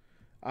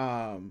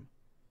 Um,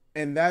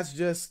 and that's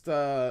just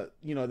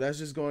that's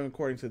just going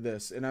according to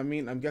this. And I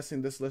mean, I'm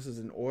guessing this list is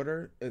in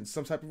order, in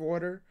some type of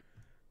order,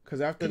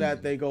 because after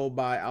that they go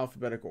by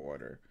alphabetical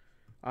order.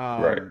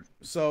 Right.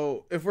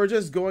 So if we're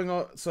just going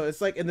on, so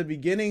it's like in the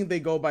beginning they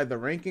go by the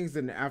rankings,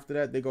 and after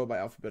that they go by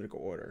alphabetical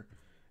order.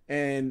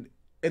 And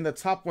in the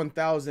top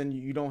 1,000,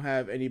 you don't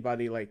have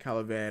anybody like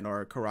Caliban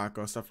or Karaka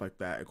or stuff like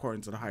that,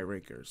 according to the high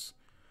rankers.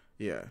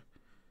 Yeah.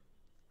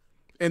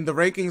 And the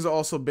rankings are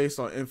also based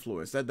on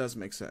influence. That does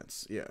make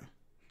sense. Yeah.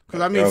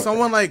 Because, I mean, Okay.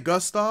 someone like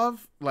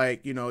Gustav,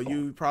 like,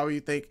 you probably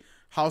think,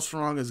 how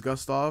strong is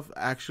Gustav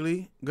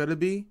actually going to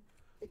be?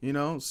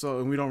 So,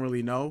 and we don't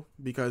really know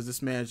because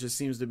this man just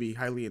seems to be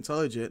highly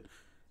intelligent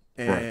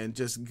and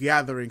just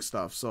gathering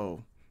stuff.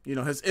 So,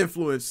 his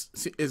influence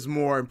is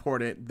more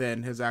important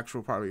than his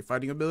actual probably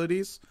fighting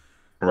abilities.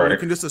 Right. You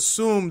can just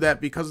assume that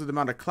because of the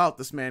amount of clout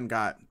this man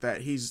got,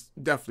 that he's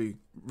definitely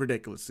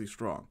ridiculously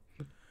strong.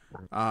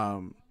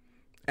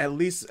 At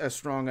least as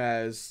strong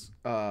as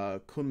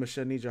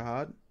Kunmasheni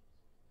Jihad.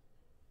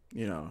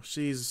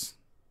 She's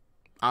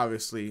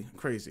obviously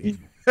crazy.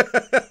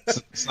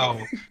 So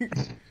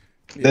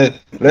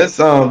let's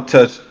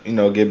touch,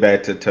 get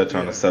back to touch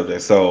on the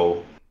subject.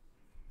 So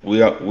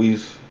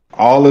we've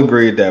all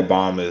agreed that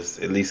Bomb is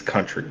at least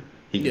country.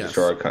 He can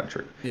destroy a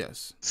country.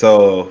 Yes.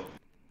 So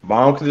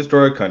Bomb can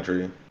destroy a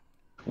country.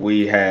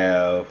 We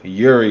have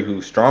Yuri,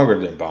 who's stronger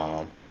than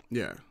Bomb.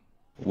 Yeah.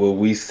 Will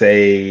we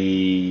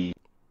say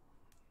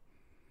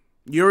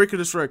Yuri could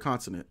destroy a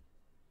continent?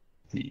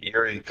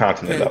 Yuri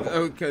continent level?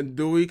 Okay.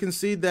 Do we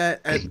concede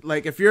that at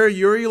if you're a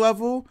Yuri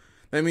level,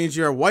 that means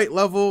you're a white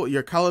level,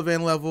 you're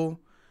Caliban level,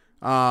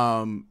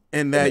 and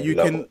that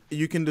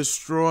you can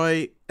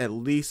destroy at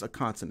least a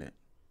continent?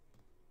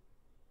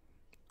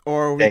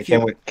 Or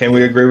can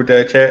we agree with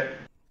that, chat?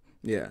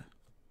 Yeah.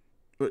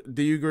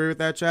 Do you agree with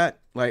that, chat?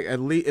 Like, at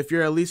least if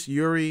you're at least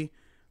Yuri,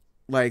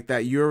 like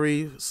that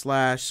Yuri /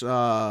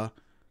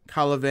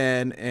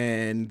 Caliban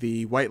and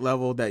the white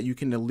level, that you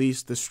can at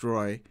least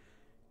destroy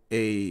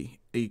a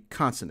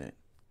continent.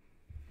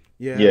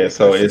 Yeah. Yeah.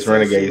 So it's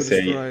Renegade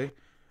say.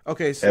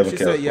 Okay, so she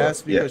said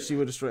yes because she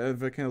would destroy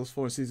Evan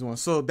Floor in season 1.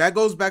 So that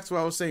goes back to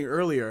what I was saying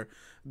earlier.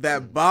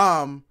 That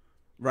Bomb,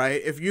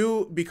 right?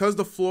 Because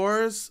the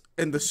floors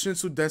and the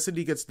Shinsu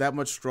density gets that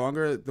much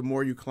stronger the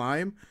more you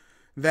climb.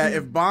 That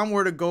if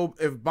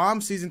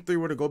Bomb season 3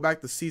 were to go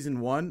back to season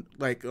 1,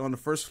 like on the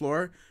first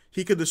floor,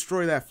 he could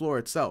destroy that floor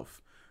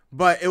itself.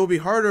 But it would be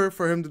harder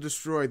for him to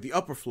destroy the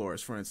upper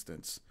floors, for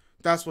instance.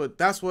 That's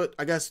what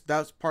I guess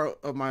that's part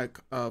of my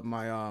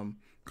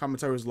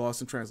commentary was lost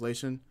in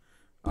translation.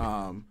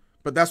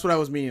 But that's what I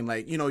was meaning.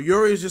 Like,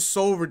 Yuri is just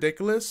so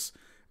ridiculous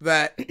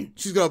that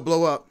she's gonna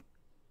blow up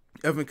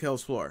Evan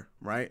Kell's floor,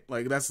 right?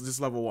 Like, that's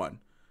just level 1.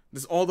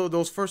 Although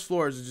those first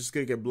floors are just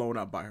gonna get blown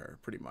up by her,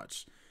 pretty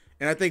much.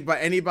 And I think by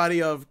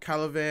anybody of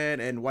Caliban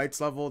and White's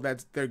level,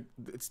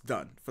 it's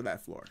done for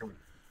that floor.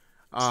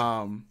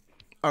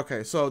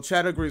 Okay, so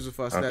Chad agrees with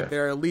us that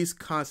they're at least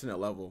continent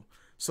level.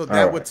 So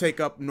that would take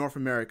up North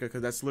America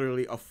because that's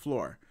literally a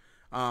floor.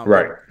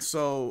 Right.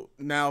 So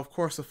now, of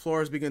course, the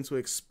floors begin to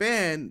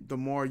expand the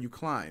more you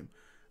climb.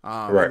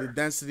 Right. And the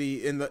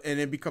density and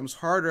it becomes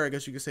harder, I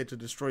guess you could say, to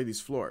destroy these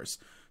floors.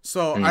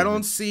 So I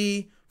don't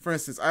see, for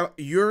instance,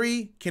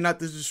 Yuri cannot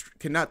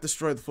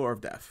destroy the floor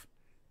of death.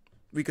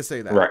 We could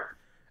say that. Right.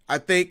 I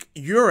think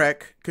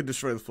Urek could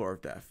destroy the floor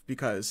of death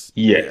because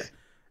yeah,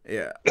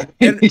 Yes. yeah,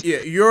 and yeah,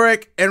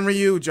 Urek,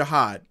 Enryu,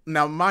 Jihad.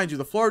 Now, mind you,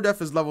 the floor of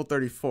death is level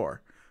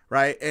 34,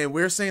 right? And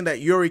we're saying that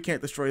Yuri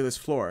can't destroy this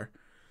floor,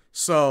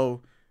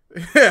 so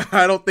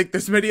I don't think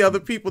there's many other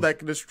people that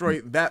can destroy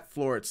that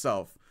floor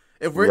itself.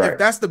 If Right.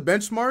 that's the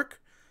benchmark,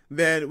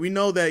 then we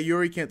know that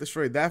Yuri can't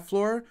destroy that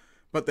floor,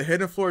 but the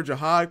hidden floor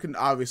Jihad can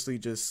obviously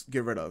just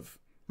get rid of.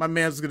 My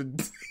man's gonna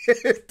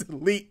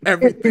delete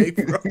everything,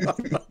 bro.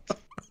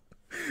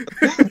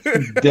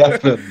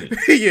 Definitely.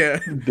 Yeah,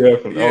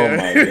 Definitely. Oh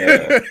my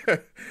yeah.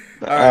 god.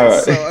 All All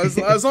right. right.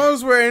 So as long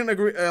as we're in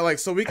agree, like,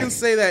 so we can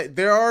say that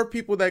there are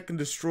people that can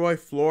destroy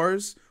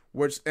floors,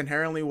 which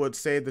inherently would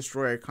say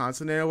destroy a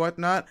continent or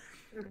whatnot.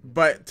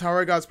 But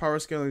Tower God's power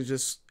scaling is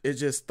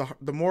just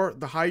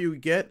the higher you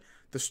get,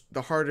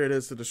 the harder it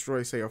is to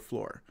destroy, say, a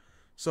floor.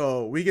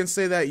 So we can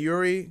say that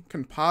Yuri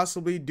can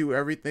possibly do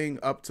everything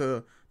up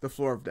to the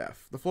floor of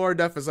death. The floor of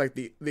death is like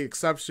the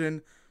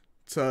exception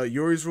to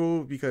Yuri's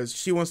rule because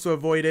she wants to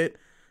avoid it.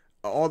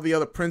 All the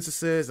other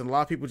princesses and a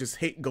lot of people just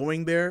hate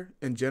going there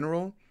in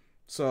general.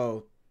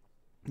 So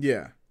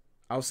yeah,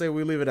 I'll say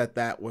we leave it at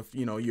that with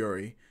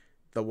Yuri,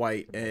 the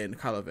white, and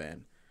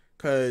Caliban,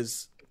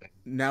 because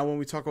now when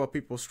we talk about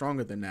people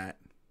stronger than that,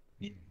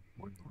 Yeah,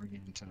 we're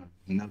getting into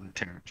another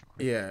territory.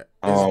 yeah,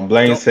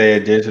 Blaine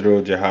said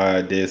Digital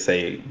Jihad did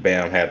say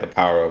Bam had the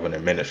power of an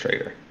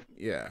administrator.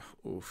 yeah,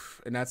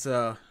 oof, and that's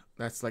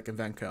like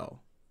Evenkel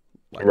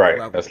Right.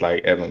 level. That's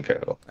like Evan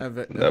Kell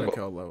level.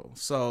 Evenkel level.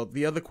 So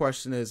the other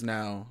question is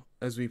now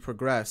as we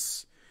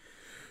progress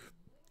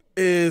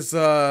is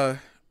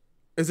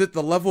it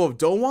the level of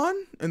Dowan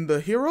and the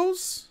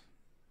heroes?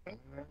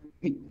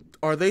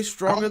 Are they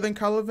stronger than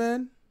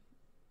Caliban?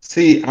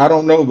 See, I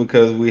don't know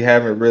because we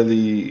haven't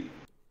really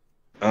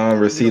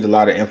received No. a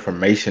lot of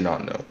information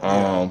on them.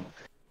 Yeah.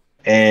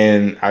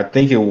 And I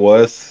think it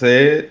was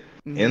said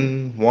Mm-hmm.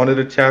 in one of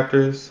the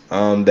chapters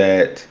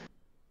that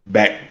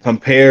back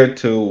compared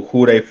to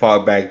who they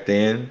fought back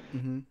then,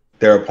 Mm-hmm.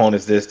 their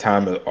opponents this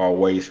time are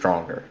way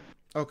stronger.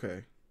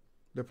 Okay.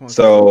 The opponents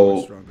this time are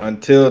So stronger.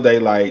 until they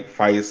like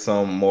fight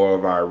some more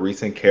of our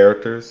recent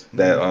characters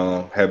that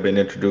Mm-hmm. have been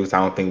introduced, I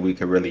don't think we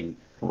can really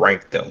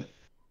rank them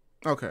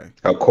Okay.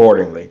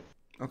 accordingly.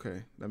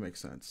 Okay, that makes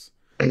sense.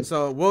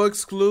 So we'll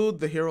exclude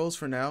the heroes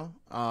for now.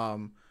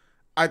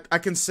 I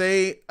can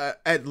say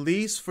at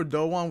least for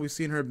Dowan, we've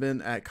seen her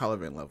been at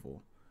Caliban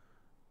level.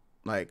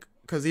 Like,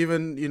 cause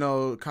even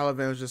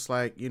Caliban was just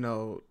like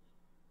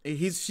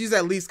she's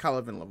at least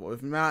Caliban level,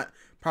 if not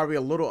probably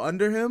a little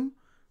under him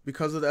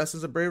because of the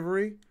essence of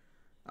bravery.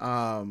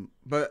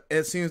 But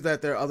it seems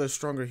that there are other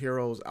stronger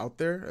heroes out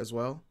there as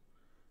well.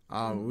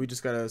 We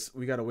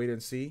gotta wait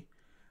and see.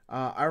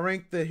 I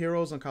rank the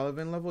heroes on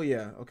Caliban level.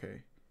 Yeah,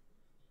 okay.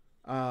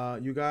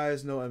 You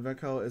guys know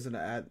Evenkel isn't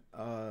an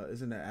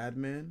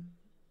admin.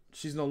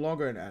 She's no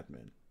longer an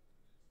admin.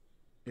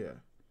 Yeah.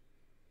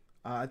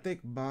 I think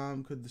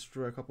Bomb could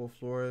destroy a couple of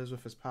floors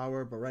with his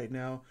power, but right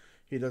now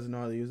he doesn't know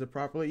how to use it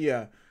properly.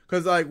 Yeah,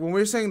 because like when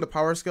we're saying the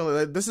power scale,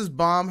 like, this is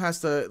Bomb has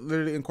to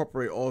literally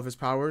incorporate all of his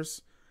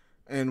powers,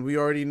 and we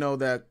already know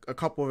that a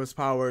couple of his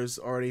powers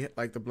already,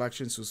 like the Black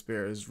Shinsu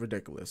Spear, is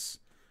ridiculous.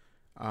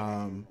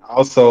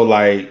 Also,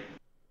 like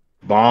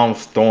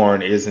Bomb's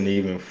Thorn isn't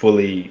even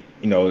fully,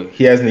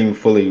 he hasn't even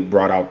fully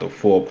brought out the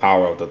full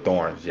power of the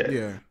thorns yet.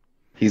 Yeah,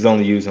 He's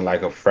only using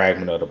like a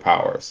fragment of the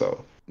power.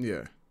 So,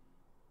 yeah,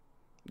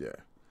 yeah.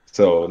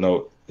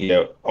 no,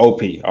 yeah,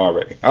 OP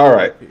already. All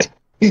right.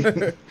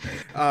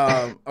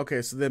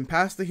 Okay, so then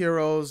past the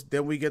heroes,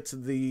 then we get to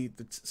the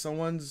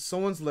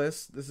someone's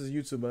list. This is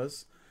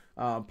YouTubers.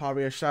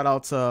 Probably a shout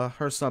out to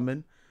her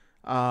summon.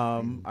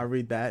 I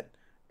read that.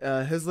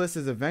 His list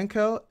is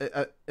Evenkel,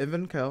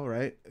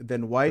 right?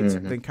 Then White,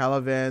 then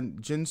Caliban,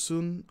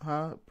 Jinsun,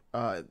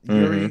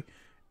 Yuri,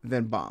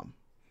 then Bomb.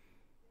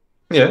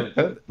 Yeah,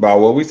 about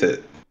what we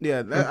said.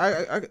 Yeah,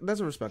 that's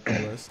a respectable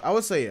list. I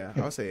would say yeah.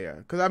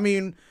 Because I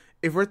mean,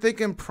 if we're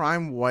thinking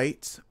Prime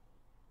White,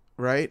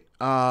 right?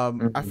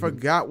 I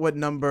forgot what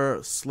number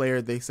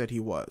Slayer they said he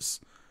was.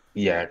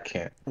 Yeah, I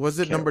can't. Was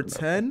it can't number remember.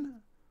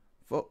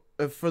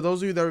 10? For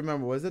those of you that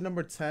remember, was it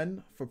number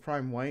 10 for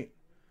Prime White?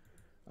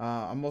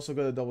 I'm also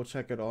gonna double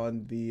check it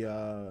on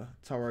the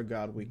Tower of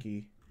God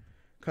wiki,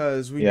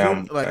 because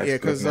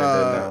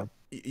Yama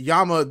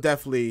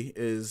definitely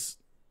is.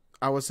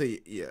 I would say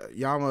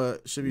Yama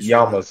should be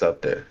stronger. Yama's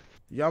up there.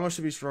 Yama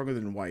should be stronger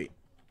than White.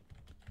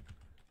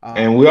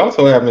 And we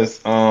also haven't,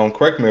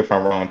 correct me if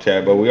I'm wrong,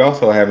 Chad, but we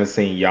also haven't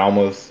seen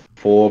Yama's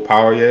full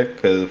power yet.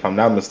 Because if I'm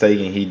not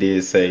mistaken, he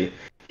did say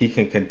he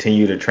can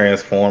continue to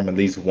transform at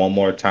least one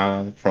more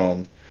time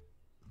from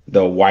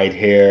the white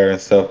hair and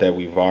stuff that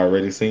we've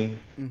already seen.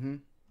 Mm-hmm.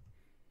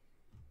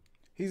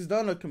 He's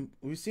done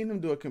we've seen him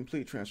do a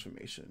complete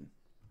transformation.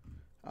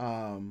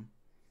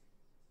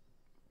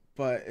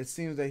 But it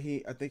seems that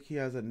I think he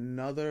has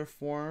another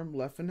form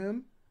left in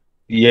him.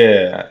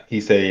 Yeah,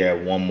 he said he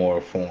had one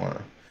more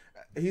form.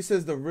 He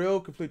says the real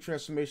complete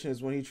transformation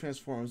is when he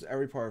transforms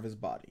every part of his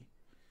body.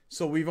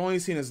 So we've only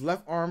seen his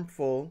left arm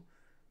full,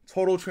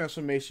 total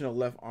transformation of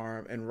left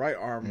arm and right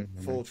arm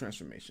Mm-hmm. full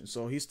transformation.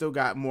 So he still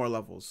got more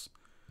levels.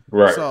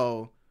 Right.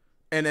 So,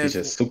 and He's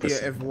if just super if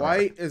simple. All right.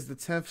 White is the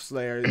 10th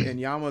Slayer and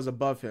Yama is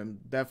above him,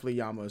 definitely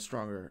Yama is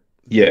stronger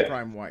than Yeah.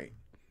 Prime White.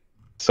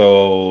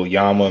 So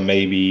Yama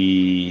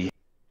maybe.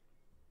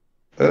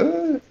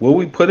 Will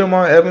we put him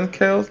on Evan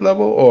Kale's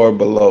level or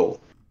below?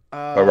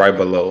 Or right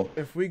below?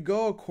 If we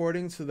go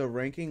according to the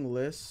ranking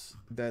list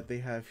that they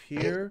have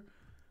here,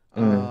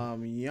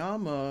 Mm.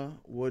 Yama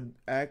would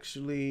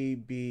actually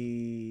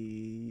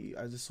be.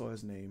 I just saw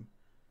his name.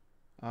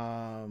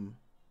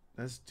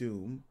 That's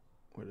Doom.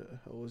 Where the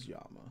hell is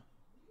Yama?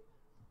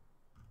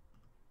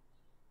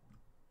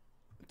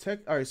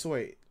 All right, so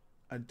wait.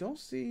 I don't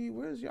see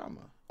where's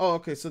Yama. Oh,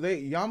 okay. So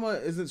Yama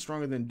isn't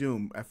stronger than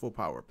Doom at full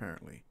power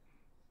apparently.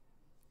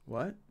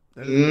 What?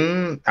 That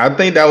doesn't make. I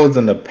think that was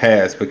in the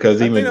past because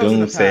I think even that was in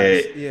Doom the past.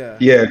 said, Yeah.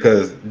 yeah,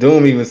 because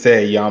Doom even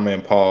said Yama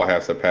and Paul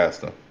have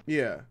surpassed him.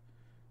 Yeah.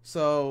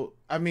 So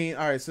I mean,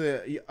 all right.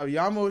 So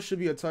Yama should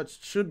be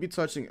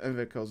touching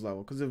Evankel's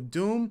level because if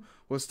Doom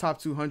was top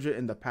 200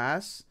 in the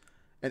past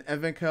and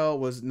Evankel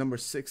was number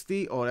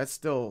 60, oh, that's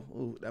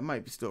still that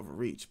might be still of a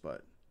reach,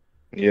 but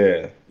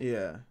Yeah.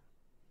 yeah.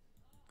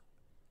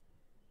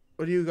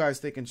 What do you guys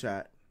think in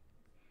chat?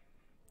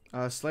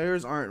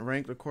 Slayers aren't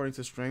ranked according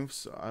to strength,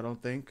 so I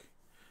don't think.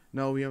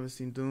 No, we haven't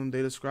seen Doom.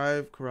 They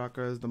describe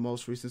Karaka as the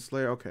most recent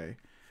Slayer. Okay.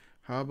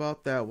 How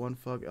about that one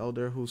fuck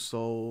elder who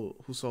soloed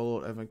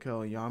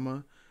Evankel and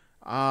Yama?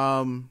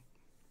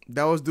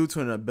 That was due to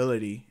an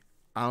ability.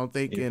 I don't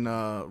think in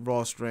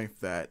raw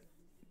strength that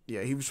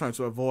he was trying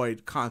to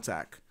avoid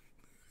contact.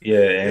 Yeah,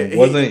 and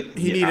wasn't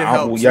he needed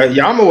help.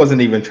 Yama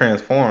wasn't even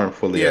transformed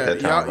fully at that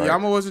time, right?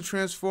 Yama wasn't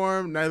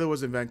transformed, neither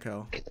was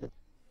Evankel.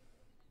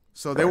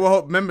 So they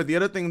were remember the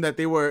other thing that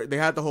they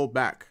had to hold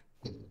back.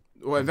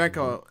 Well,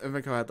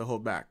 Evankel had to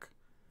hold back.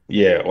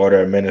 Yeah, or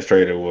the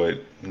administrator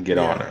would get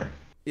on her.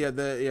 Yeah,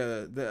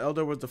 the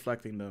elder was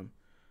deflecting them.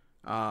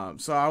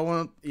 So I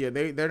want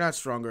they're not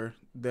stronger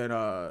than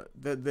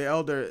the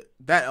elder.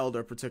 That elder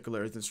in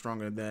particular isn't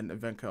stronger than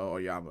Evenko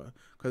or Yama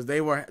because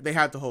they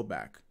had to hold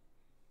back.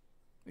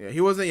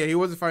 He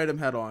wasn't fighting them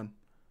head on.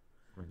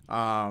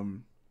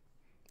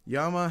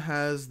 Yama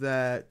has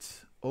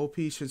that OP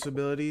Shin's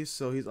abilities,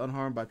 so he's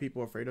unharmed by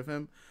people afraid of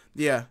him.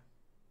 Yeah,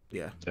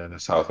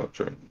 that's also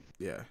true.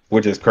 Yeah,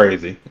 which is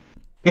crazy.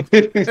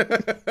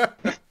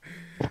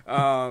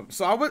 So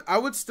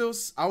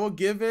I would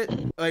give it,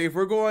 like, if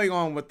we're going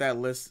on what that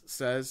list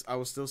says, I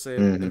would still say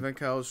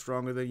Evenkel is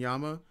stronger than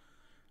Yama.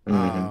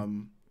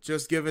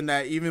 Just given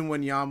that even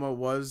when Yama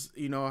was,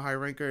 a high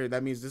ranker,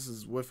 that means this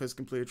is with his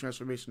completed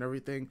transformation and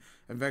everything,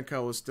 and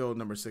Evenkel was still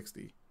number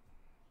 60.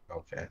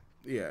 Okay.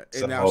 Yeah. And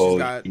so now she's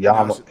got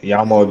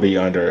Yama would be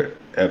under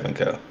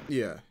Evenkel.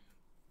 Yeah.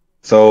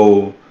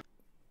 So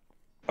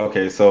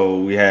okay, so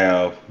we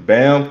have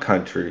Bam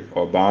Country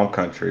or Bomb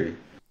Country,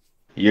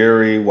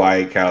 Yuri,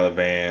 White,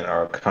 Caliban,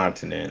 or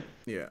Continent.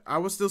 Yeah, I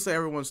would still say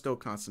everyone's still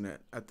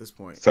Continent at this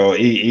point. So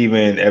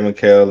even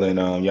Evenkel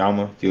and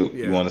Yama,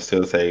 you want to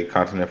still say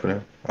Continent for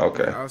them?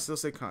 Okay. Yeah, I would still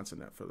say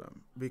Continent for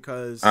them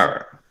because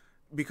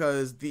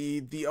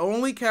the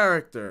only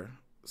characters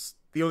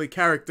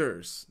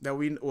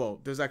that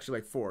there's actually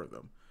like 4 of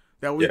them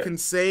that we can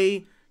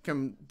say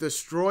can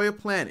destroy a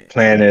planet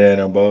and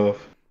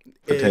above.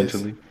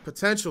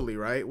 Potentially,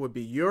 right, would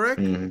be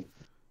Yurik,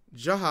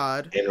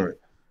 Jihad,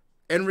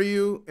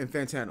 Enryu, and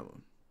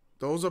Phantanum.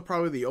 Those are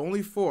probably the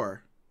only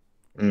 4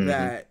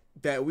 that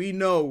we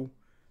know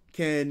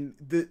can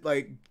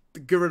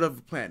get rid of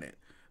a planet.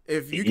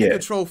 If you can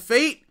control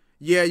fate,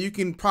 you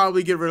can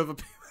probably get rid of a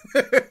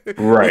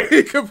right.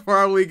 You can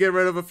probably get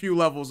rid of a few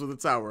levels of the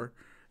tower.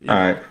 All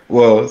right.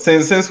 Well,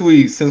 since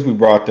we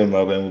brought them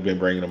up and we've been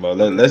bringing them up,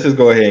 let's just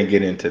go ahead and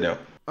get into them.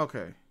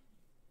 Okay.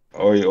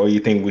 Or you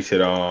think we should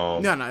talk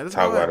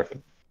about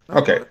it?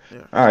 Okay.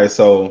 Yeah. All right.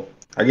 So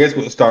I guess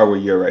we'll start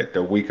with Yurik,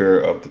 the weaker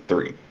of the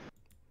 3.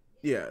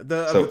 Yeah.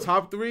 The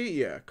top 3.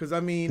 Yeah. Because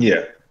I mean.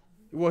 Yeah.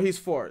 Well, he's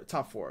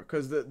top 4.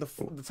 Because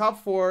the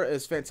top 4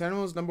 is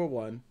Phantanum is number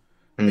 1,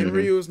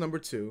 Enryu is number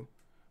 2,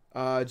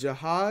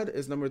 Jihad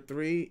is number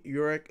 3,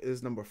 Yurik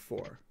is number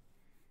 4.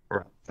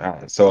 Right. All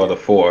right. So the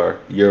 4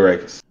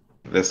 Yurik.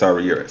 Let's start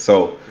with Yurik.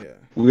 So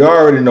we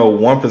already know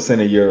 1%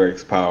 of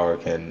Yurik's power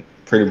can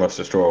pretty much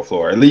destroy a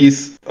floor. At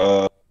least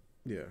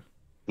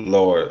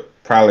lower.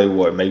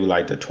 Probably maybe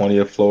like the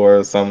 20th floor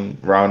or some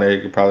around there he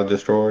could probably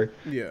destroy.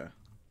 Yeah.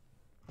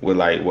 With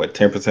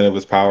 10% of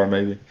his power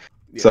maybe.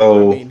 Yeah,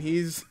 so I mean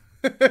he's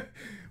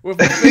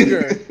with a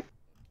finger.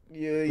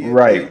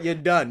 You're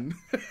done.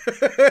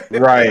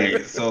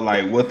 Right. So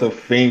with a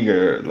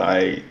finger,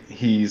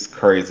 he's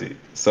crazy.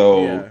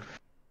 So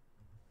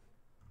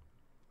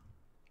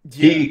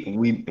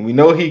we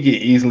know he can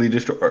easily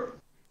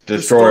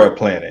destroy a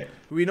planet.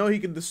 We know he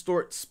can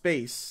distort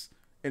space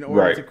in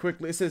order to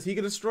quickly. It says he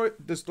can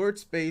distort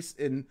space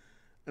in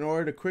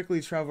order to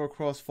quickly travel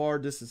across far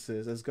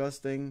distances. As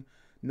Gusting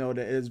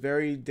noted, it is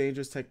very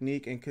dangerous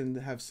technique and can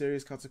have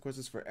serious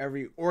consequences for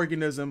every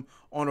organism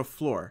on a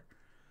floor.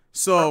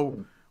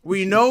 So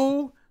we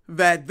know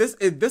that this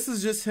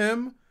is just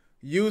him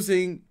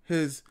using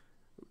his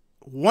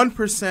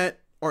 1%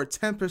 or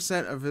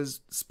 10% of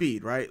his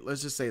speed, right?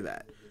 Let's just say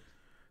that.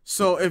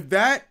 So if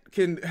that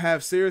can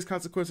have serious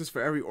consequences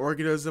for every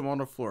organism on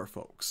the floor,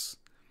 folks,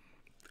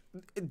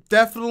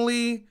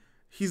 definitely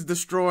he's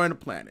destroying the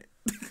planet.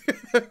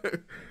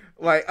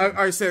 Like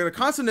I say, the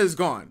continent is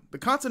gone. The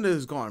continent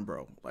is gone,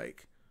 bro.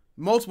 Like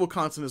multiple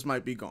continents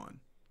might be gone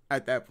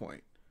at that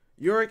point.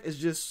 Yorick is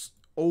just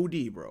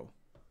OD, bro.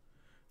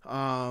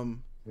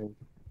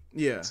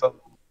 Yeah. So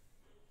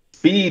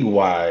speed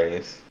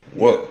wise,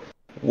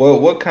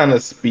 what kind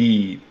of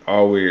speed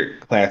are we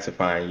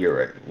classifying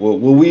Uric? Will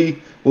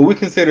we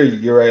consider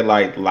Uric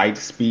like light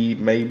speed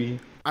maybe?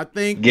 I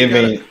think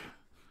Given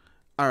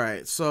all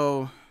right,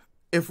 so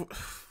if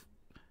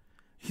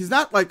he's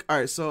not like all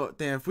right, so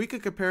damn, if we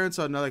could compare him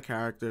to another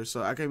character,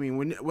 so I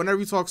mean, whenever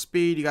you talk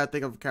speed, you gotta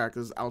think of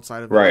characters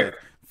outside of it, right, like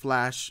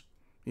Flash.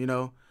 You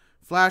know,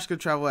 Flash could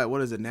travel at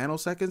what is it,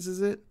 nanoseconds?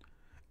 Is it?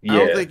 yeah, I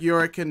don't think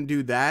Yorick can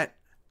do that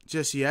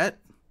just yet.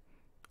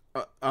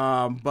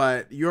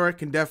 But Yorick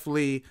can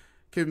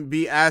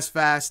be as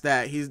fast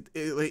that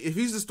if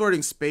he's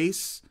distorting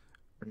space,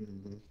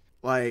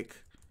 like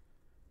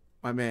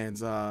my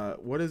man's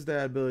what is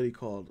that ability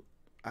called?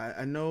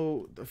 I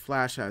know the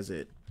Flash has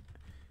it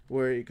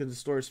where he can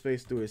distort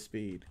space through his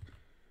speed.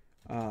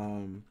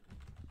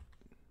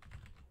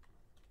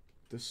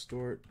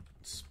 Distort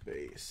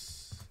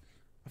space.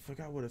 I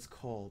forgot what it's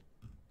called.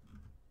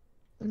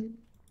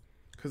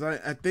 Because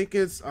I think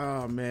it's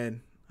oh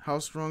man. How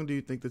strong do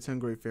you think the 10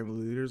 great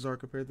family leaders are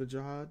compared to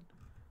Jihad?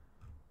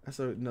 That's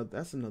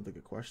another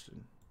good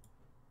question.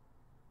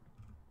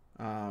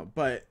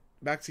 But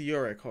back to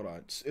Yorick. Hold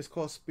on. It's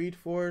called Speed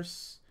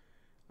Force.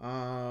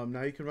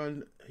 Now you can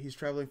run. He's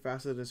traveling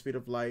faster than the speed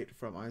of light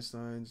from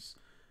Einstein's.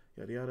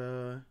 Yada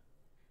yada.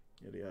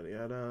 Yada yada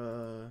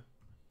yada.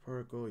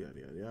 Particle. Yada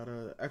yada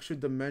yada. Extra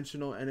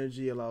dimensional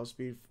energy allows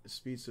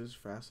speedsters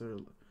faster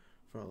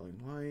following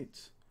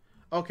light.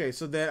 Okay,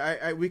 so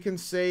then we can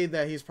say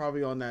that he's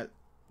probably on that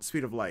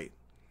speed of light.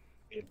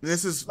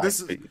 This is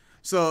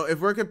so if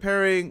we're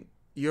comparing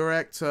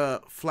Yorick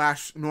to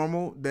Flash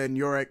normal, then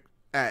Yorick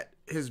at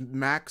his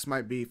max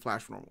might be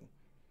Flash normal,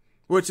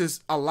 which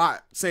is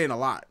saying a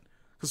lot,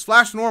 because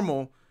Flash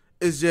normal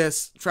is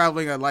just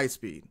traveling at light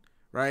speed,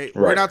 right?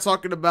 We're not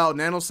talking about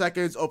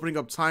nanoseconds, opening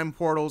up time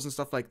portals and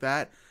stuff like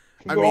that.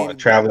 I mean,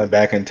 traveling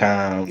back in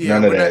time,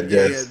 none of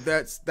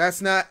that.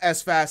 That's not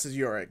as fast as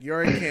Yorick.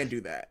 Yorick can't do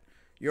that.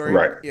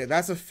 Yorick, yeah,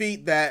 that's a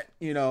feat that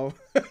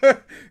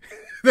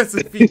that's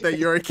a feat that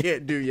Yorick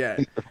can't do yet.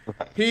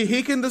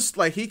 He can just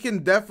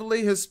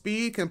his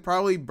speed can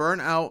probably burn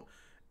out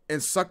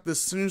and suck the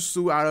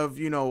sunsu out of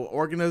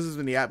organisms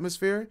in the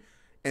atmosphere,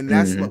 and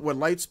that's what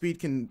light speed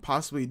can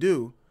possibly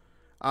do.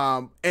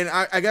 And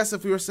I guess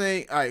if we were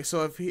saying, all right,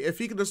 so if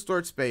he could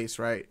distort space,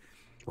 right?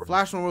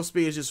 Flash normal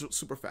speed is just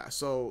super fast.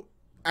 So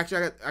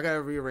actually, I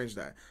gotta rearrange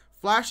that.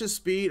 Flash's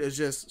speed is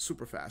just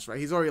super fast, right?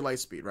 He's already light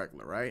speed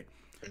regular, right?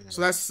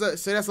 So that's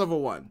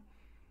level 1.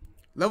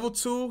 Level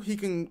 2, he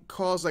can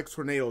cause like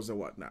tornadoes and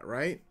whatnot,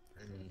 right?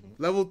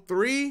 Level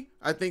 3,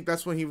 I think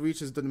that's when he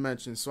reaches the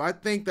dimension. So I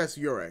think that's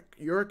Yorick.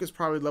 Yorick is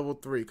probably level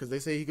 3 because they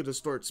say he could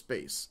distort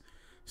space.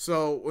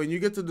 So when you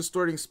get to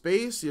distorting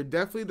space, you're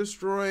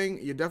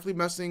definitely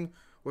messing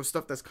with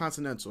stuff that's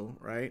continental,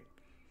 right?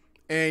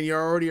 And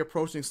you're already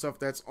approaching stuff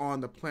that's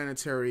on the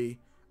planetary,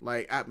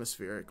 like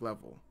atmospheric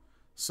level.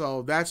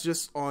 So that's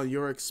just on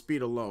Yorick's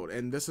speed alone,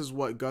 and this is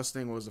what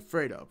Gusting was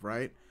afraid of,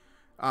 right?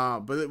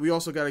 But we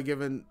also got to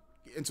give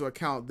into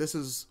account this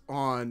is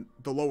on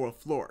the lower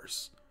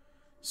floors.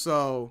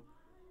 So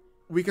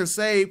we can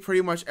say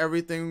pretty much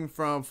everything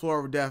from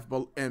Floor of Death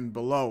and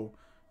below.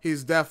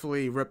 He's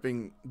definitely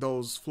ripping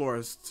those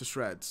floors to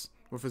shreds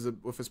with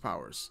his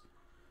powers.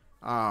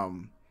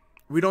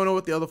 We don't know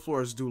what the other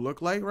floors do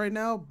look like right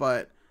now,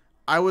 but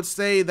I would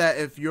say that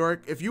if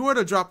you were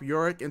to drop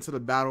Yorick into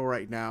the battle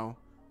right now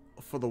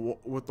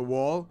with the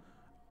wall,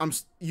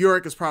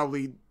 Yorick is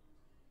probably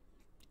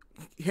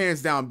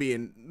hands down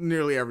being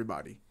nearly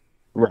everybody.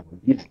 Right.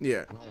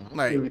 Yeah.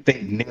 I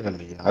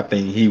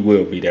think he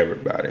will beat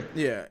everybody.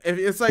 Yeah. If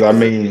it's like,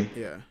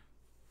 yeah.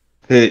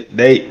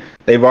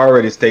 They've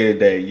already stated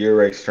that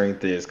Yorick's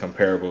strength is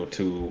comparable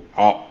to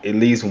at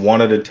least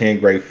one of the 10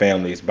 great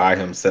families by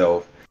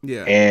himself.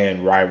 Yeah.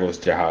 And rivals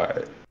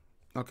Jihad.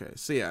 Okay.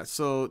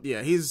 So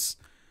he's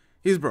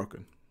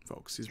broken,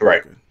 folks. He's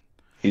broken. Right.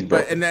 He's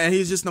broken. And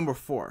he's just number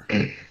 4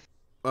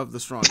 of the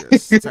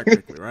strongest,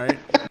 technically, right?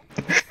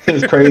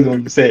 It's crazy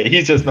when you say it.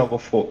 He's just number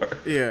 4.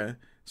 Yeah.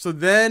 So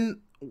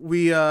then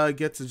we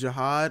get to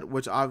Jihad,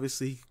 which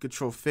obviously he can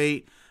control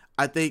fate.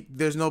 I think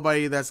there's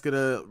nobody that's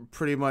gonna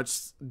pretty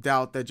much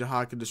doubt that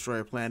Jihad can destroy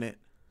a planet.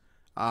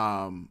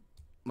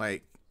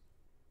 Like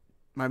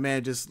my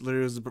man just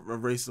literally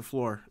erased the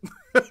floor.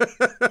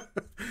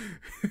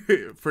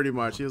 Pretty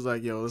much. He was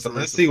like, yo,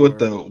 let's see what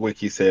the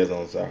wiki says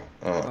on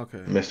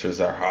Mr.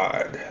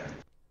 Zarhad.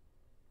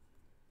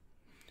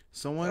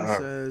 Someone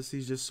says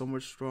he's just so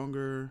much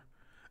stronger.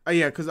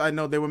 Yeah, because I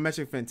know they were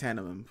mentioning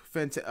Phantanimum.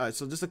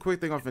 So just a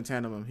quick thing on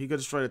Phantanimum. He could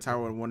destroy the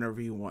tower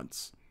whenever he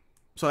wants.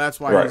 So that's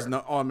why Right. he's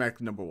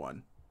automatically number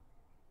one.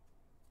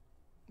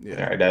 All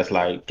Yeah. right, that's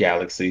like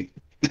Galaxy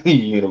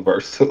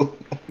Universal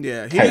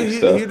Yeah, type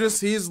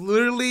stuff. he's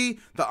literally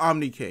the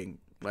Omni King,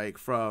 like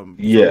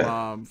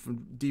Yeah.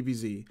 from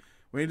DBZ.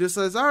 When he just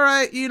says, "All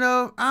right,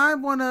 I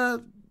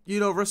wanna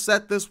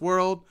reset this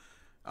world,"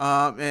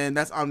 and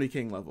that's Omni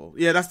King level.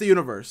 Yeah, that's the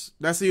universe.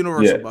 That's the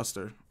Universal Yeah.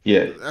 Buster.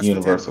 Yeah. That's Phantom.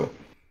 Universal.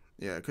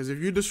 Yeah, because if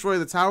you destroy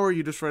the tower,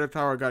 you destroy the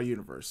tower, got a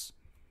universe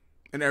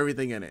and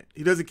everything in it.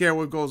 He doesn't care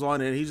what goes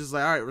on in it. He's just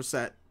like, "All right,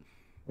 reset."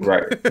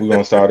 Right. We're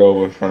gonna start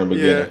over from the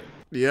Yeah. beginning.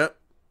 Yep.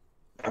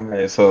 All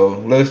right, so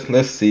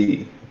let's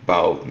see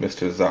about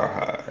Mr.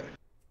 Zarhad.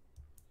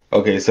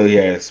 Okay, so he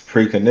has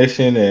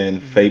precondition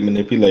and Mm-hmm. fate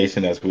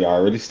manipulation, as we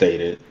already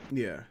stated.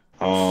 Yeah.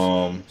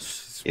 Um,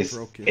 It's it's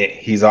broken.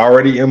 he's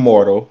already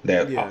immortal.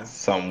 That Yeah.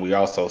 something we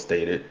also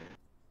stated,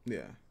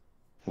 Yeah.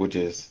 which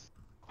is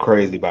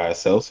crazy by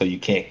itself. So you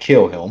can't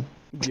kill him.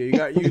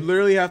 Yeah, you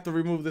literally have to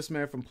remove this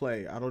man from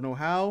play. I don't know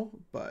how,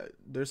 but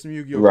there's some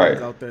Yu-Gi-Oh Right.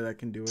 cards out there that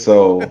can do it.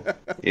 So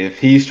if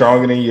he's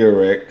stronger than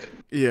Urek,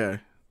 yeah,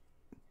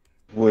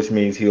 which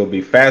means he'll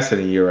be faster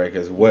than Urek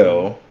as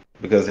well,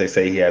 because they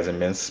say he has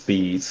immense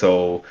speed.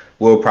 So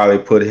we'll probably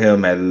put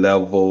him at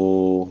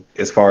level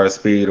as far as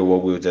speed or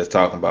what we were just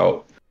talking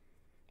about.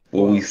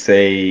 Will we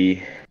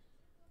say?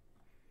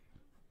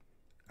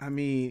 I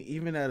mean,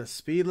 even at a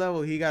speed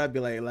level, he gotta be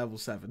like level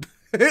 7,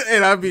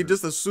 and I'd be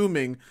just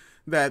assuming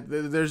that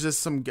there's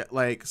just some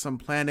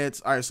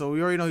planets. All right, so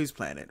we already know he's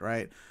planet,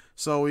 right?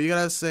 So you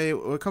gotta say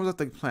what comes with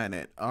the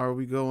planet. Are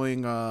we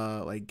going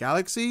like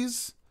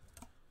galaxies?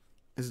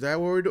 Is that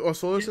what we're doing? Or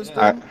solar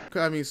system?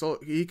 I mean, so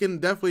he can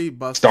definitely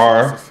bust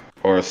Star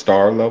or a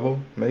star level,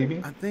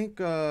 maybe. I think.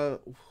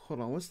 Hold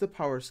on. What's the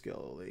power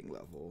scaling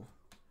level?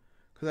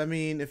 Because I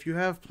mean, if you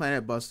have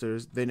planet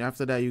busters, then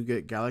after that you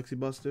get galaxy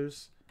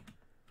busters.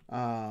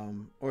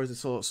 Or is it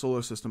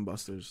solar system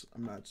busters?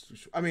 I'm not too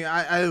sure. I mean,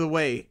 either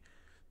way,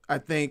 I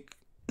think.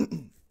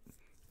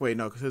 Wait,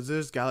 no, because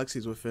there's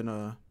galaxies within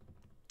the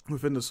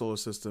solar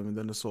system, and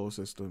then the solar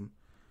system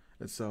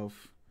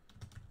itself.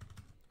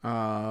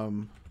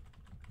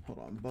 Hold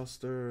on,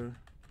 buster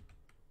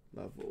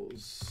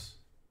levels.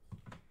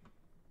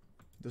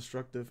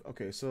 Destructive.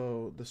 Okay,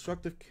 so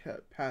destructive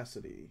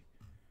capacity.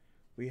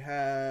 We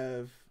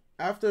have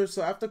after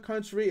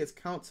country, it's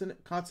continent.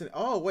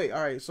 Oh wait,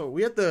 all right. So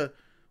we have to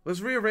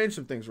let's rearrange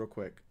some things real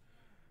quick.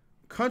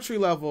 Country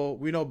level,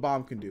 we know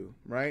bomb can do,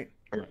 right?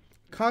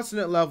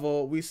 Continent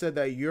level, we said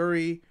that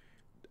Yuri,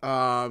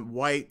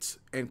 White,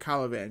 and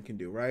Caliban can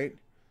do, right?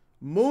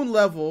 Moon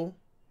level,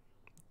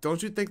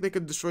 don't you think they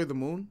could destroy the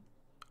moon?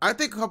 I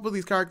think a couple of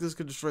these characters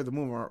could destroy the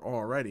moon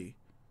already.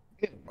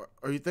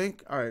 Or you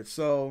think? All right,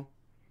 so.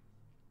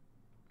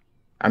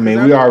 I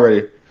mean, we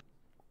already.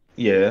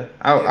 Yeah,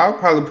 I'll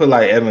probably put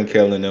like Evan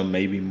Kell in them,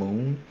 maybe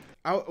Moon.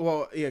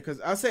 Because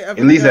I say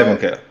Evan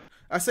Kell.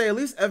 I say at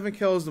least Evan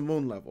Kell is the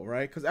moon level,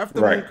 right? Because after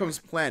the moon comes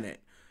planet,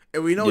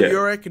 and we know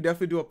Urek can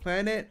definitely do a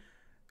planet.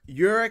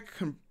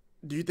 Urek,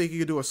 do you think he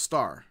could do a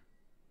star?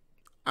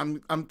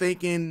 I'm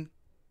thinking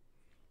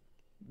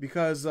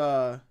because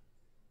yeah.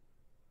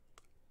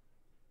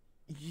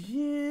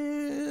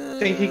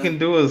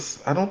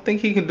 I don't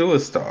think he can do a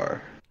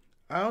star.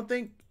 I don't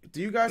think. Do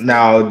you guys?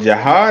 Now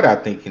Jihad, I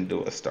think can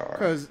do a star.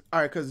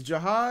 Because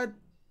Jihad,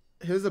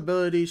 his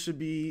ability should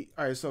be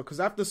So because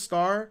after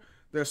star,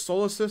 there's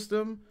solar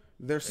system,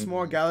 there's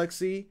small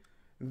galaxy,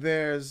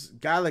 there's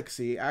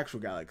actual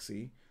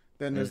galaxy.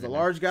 Then there's the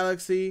large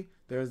galaxy.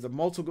 There's the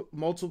multiple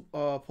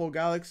pole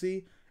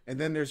galaxy, and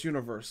then there's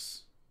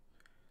universe.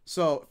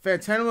 So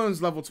Phantom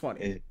is level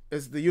 20.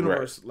 It's the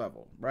universe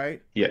level,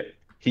 right? Yeah,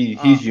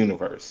 he's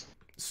universe.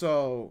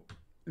 So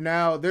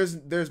now there's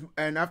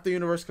and after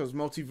universe comes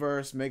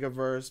multiverse,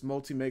 megaverse,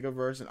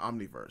 multi-megaverse, and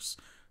omniverse.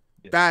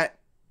 Yeah. That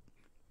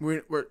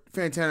we're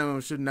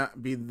Phantom should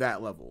not be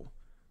that level.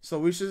 So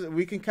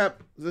we can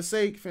cap. Let's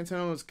say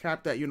Phantom is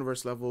capped at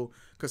universe level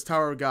because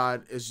Tower of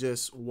God is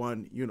just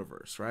one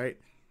universe, right?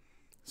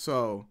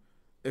 So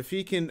if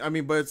he can, I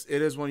mean, but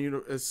it is one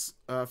universe.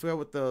 I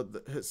forgot what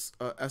his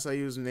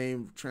SIU's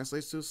name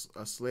translates to,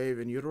 a slave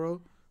in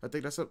utero. I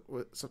think that's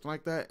something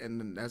like that, and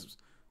then that's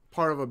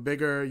part of a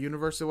bigger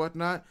universe and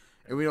whatnot.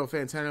 And we know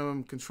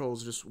Phantom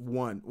controls just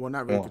one. Well,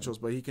 not really controls,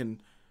 but he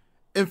can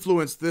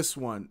influence this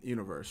one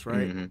universe,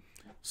 right? Mm-hmm.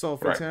 So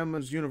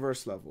Phantom's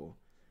universe level.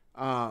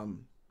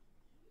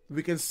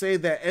 We can say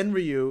that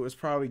Enryu is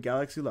probably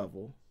galaxy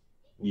level.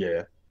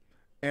 Yeah.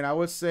 And I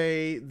would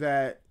say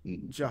that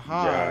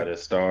Jihad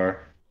is star.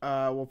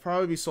 Will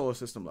probably be solar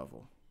system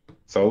level.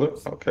 Solar?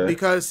 Okay.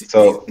 Because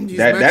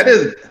that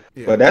is,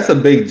 but that's a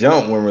big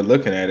jump when we're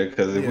looking at it.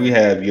 Because if we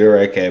have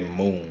Urek at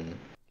moon,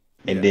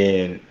 and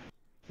then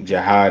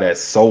Jihad at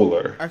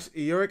solar.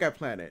 Actually, Urek at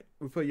planet.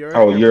 We put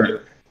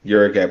Urek.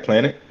 Urek at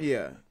planet.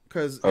 Yeah,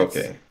 because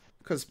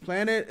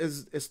planet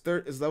is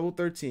level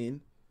 13.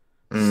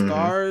 Mm-hmm.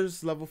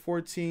 Stars level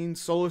 14.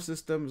 Solar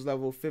systems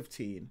level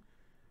 15.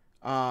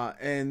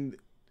 And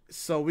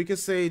so we could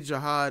say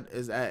Jihad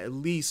is at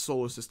least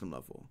solar system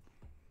level.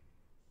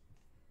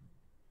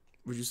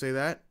 Would you say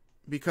that?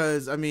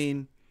 Because I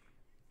mean,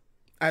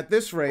 at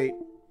this rate,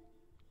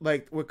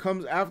 like what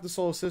comes after the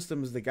solar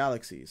system is the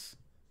galaxies.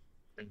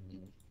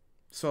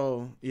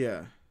 So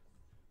yeah,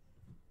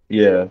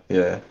 Yeah,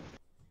 yeah.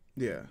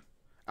 yeah.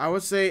 I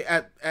would say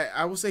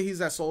I would say he's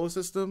that solar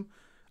system.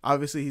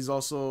 Obviously, he's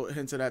also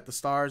hinted at the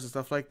stars and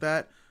stuff like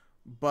that.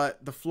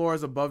 But the floor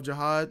is above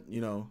Jihad.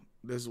 You know,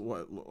 there's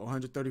what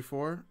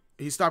 134.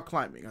 He stopped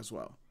climbing as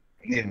well.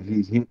 Yeah,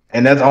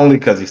 and that's only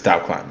because he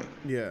stopped climbing.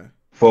 Yeah.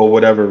 For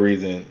whatever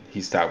reason,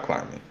 he stopped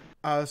climbing.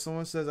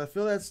 Someone says I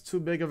feel that's too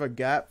big of a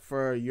gap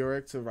for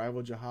Yurik to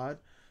rival Jihad.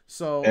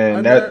 So And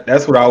under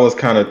that's what I was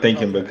kind of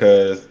thinking okay,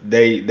 because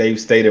they've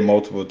stated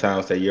multiple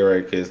times that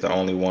Yurik is the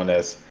only one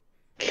that's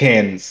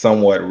can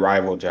somewhat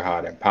rival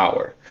Jihad in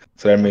power.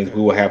 So that means we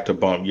okay. will have to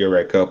bump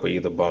Yurik up or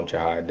either bump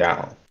Jihad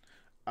down.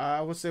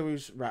 I would say we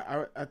should.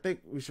 I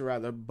think we should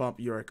rather bump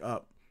Yurik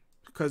up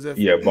because if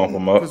Yeah, bump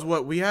him because up.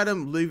 what we had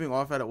him leaving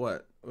off at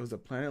what was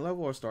it planet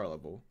level or star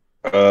level?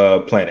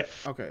 Planet.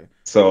 Okay,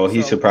 So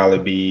he should so probably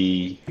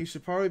be. he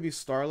should probably be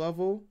star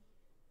level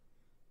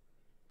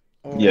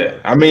Yeah,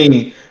 or I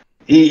mean,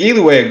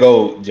 either way it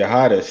go,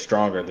 Jihad is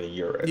stronger than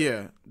Yurik.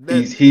 yeah, that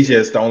He's yeah,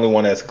 just the only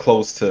one that's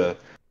close to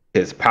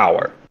his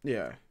power.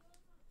 yeah,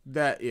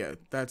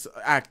 that's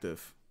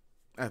active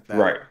at that.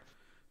 Right.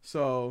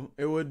 So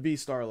it would be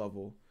star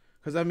level.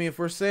 Because I mean, if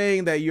we're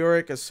saying that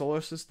Yurik is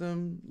solar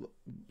system,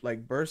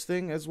 like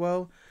bursting as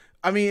well,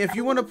 I mean, if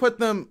you want to put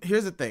them,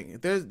 here's the thing: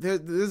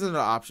 there's an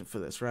option for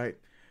this, right?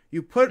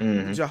 You put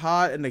Hmm.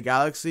 Jihad in the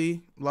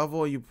galaxy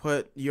level, you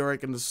put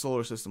Yurik in the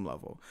solar system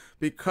level,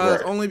 because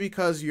Right. only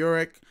because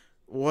Yurik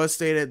was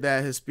stated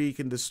that his speed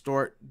can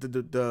distort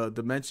the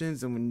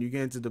dimensions, and when you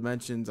get into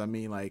dimensions, I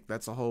mean, like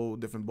that's a whole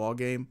different ball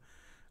game.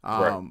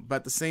 Right. But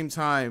at the same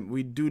time,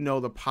 we do know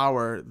the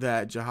power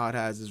that Jihad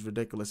has is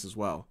ridiculous as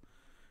well.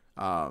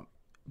 Um,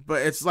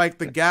 but it's like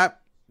the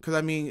gap because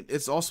I mean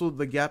it's also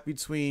the gap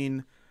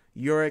between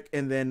Yurik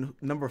and then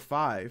number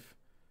 5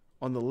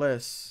 on the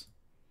list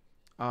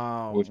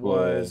Which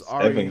was was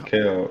Evan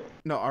Kell.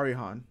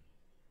 Arihan.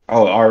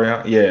 Oh,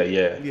 Ariana. Yeah,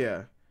 yeah.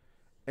 Yeah,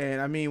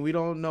 and I mean we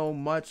don't know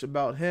much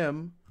about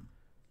him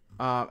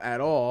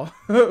at all.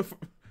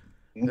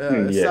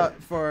 Yeah.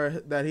 Except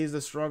for that he's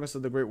the strongest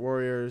of the great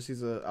warriors.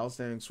 He's an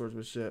outstanding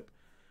swordsmanship.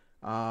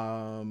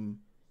 Um,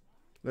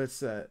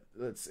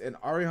 and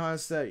Arihan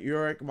said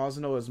Yurik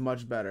Mazano is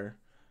much better.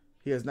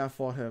 He has not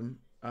fought him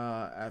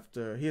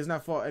he has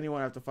not fought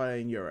anyone after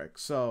fighting Yurik.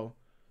 So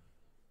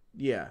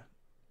yeah,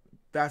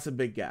 that's a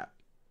big gap.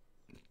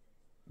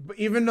 But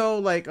even though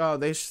like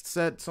they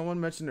said someone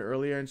mentioned it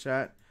earlier in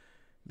chat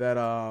that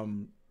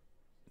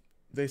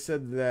they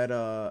said that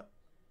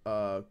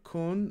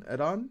Kun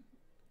Edan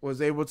was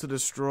able to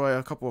destroy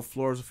a couple of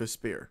floors with his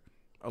spear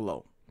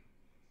alone.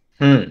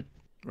 Hmm.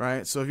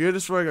 Right? So if you're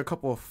destroying a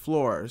couple of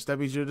floors, that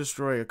means you're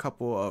destroying a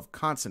couple of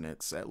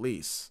continents at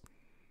least.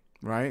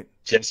 Right?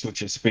 Just with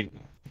your speaker,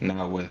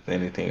 not with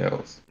anything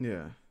else.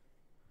 Yeah.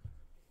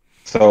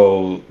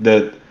 So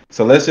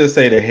let's just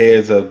say the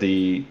heads of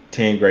the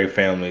 10 great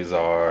families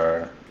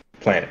are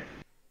planet.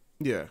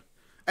 Yeah.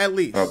 At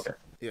least. Okay.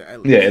 Yeah,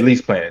 at Yeah, least. at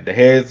least planet. The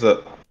heads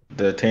of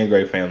the 10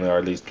 great family are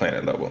at least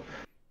planet level.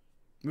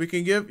 We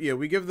give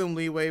them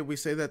leeway. We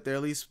say that they're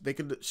at least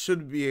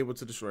should be able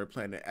to destroy a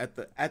planet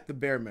at the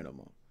bare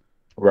minimum.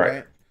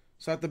 Right.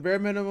 So at the bare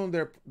minimum,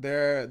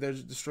 they're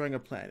destroying a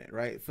planet,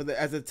 right?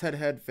 As the Ted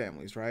Head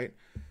families, right?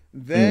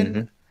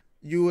 Then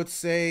you would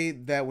say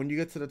that when you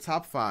get to the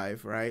top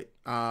 5, right?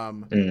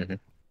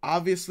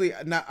 Obviously,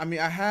 not. I mean,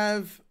 I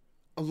have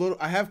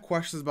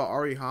questions about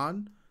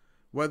Arihan,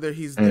 whether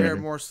he's there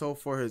more so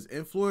for his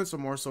influence or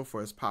more so for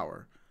his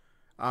power.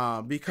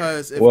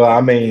 Because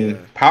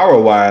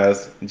power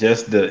wise,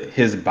 just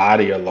his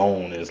body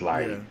alone is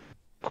like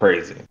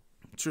crazy.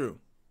 True,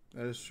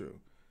 that is true.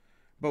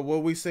 But would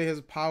we say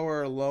his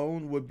power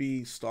alone would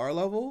be star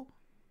level?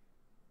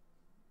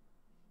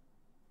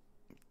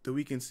 Do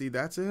we concede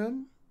that to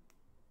him?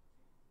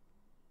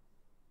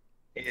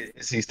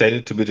 Is he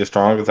stated to be the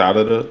strongest out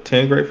of the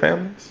 10 great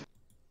families?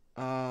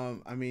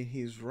 I mean,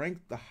 he's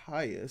ranked the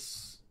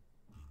highest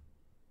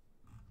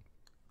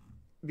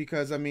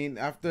because I mean,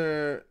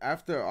 after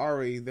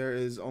Ari, there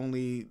is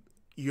only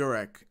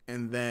Yurik,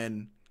 and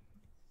then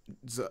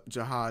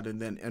Jihad,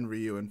 and then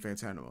Enryu and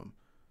Phantanimum.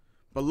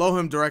 Below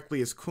him directly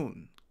is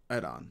Kun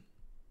Edan.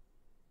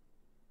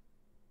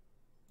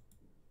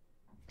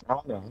 I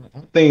don't know.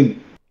 I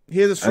think he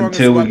has the strongest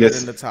weapon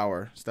in the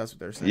tower. So that's what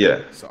they're saying.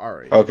 Yeah. So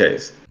Ari. Okay.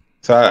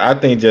 So I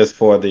think just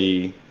for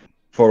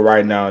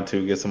right now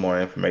to get some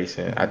more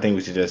information, I think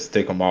we should just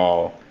stick them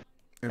all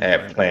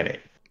at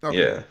planet. Okay.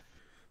 Yeah.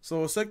 So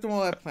we'll stick them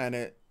all at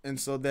planet, and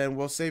so then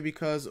we'll say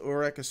because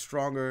Urek is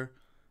stronger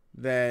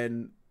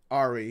than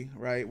Ari,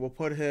 right? We'll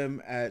put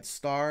him at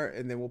star,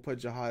 and then we'll put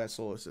Jihad at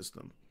solar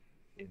system.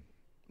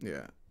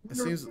 Yeah. It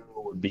seems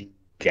would be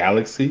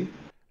galaxy.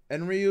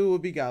 And Ryu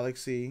would be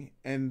galaxy,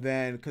 and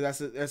then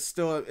because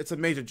it's a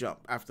major jump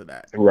after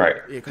that, right?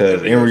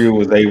 Because Enryu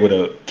was able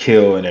to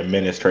kill an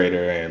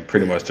administrator and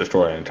pretty much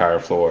destroy an entire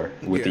floor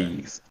with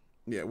ease.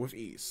 Yeah, with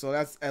ease. So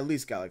that's at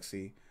least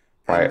galaxy,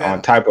 and Right, that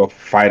on top of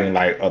fighting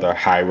like other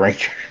high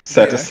rankers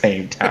at the yeah,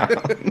 same time.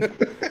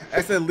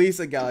 that's at least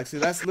a galaxy.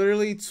 That's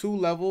literally 2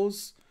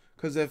 levels.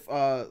 Because if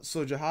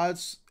so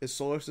Jihad's is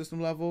solar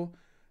system level,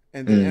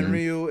 and then Hmm.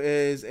 Enryu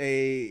is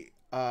a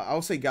I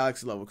would say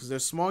galaxy level because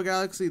there's small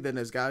galaxy, then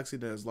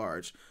there's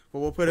large. But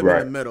we'll put him in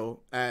the Right.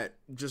 middle at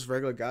just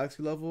regular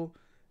galaxy level,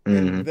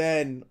 and Hmm.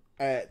 then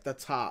at the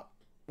top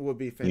would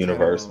be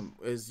Universal. Phantanum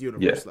is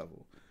Yeah. universe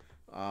level.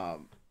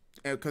 Um,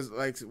 and because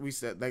like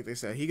they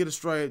said, he could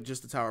destroy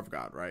just the Tower of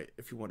God, right?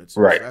 If he wanted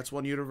to. So Right. that's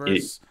one He,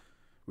 universe.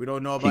 We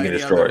don't know he about can any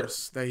destroy it.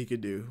 others that he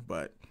could do,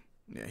 but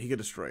yeah, he could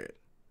destroy it.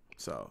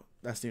 So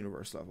that's the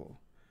universe level.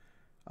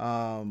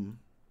 Um,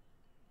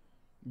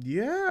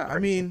 yeah, I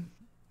mean,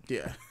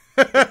 yeah.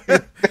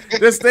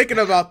 Just thinking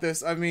about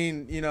this, I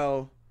mean,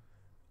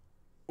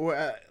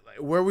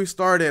 where we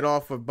started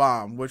off with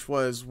Bomb, which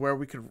was where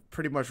we could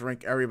pretty much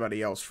rank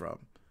everybody else from.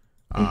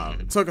 It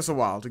Hmm. took us a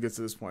while to get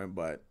to this point,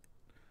 but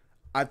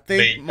I I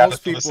think mean, you gotta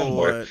most start people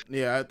somewhere. would,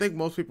 yeah, I think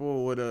most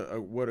people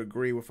would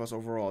agree with us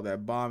overall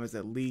that Bomb is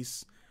at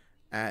least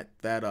at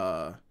that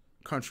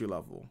country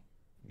level.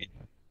 Yeah.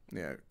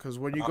 Yeah, because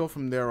when you Uh, go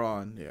from there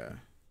on, yeah,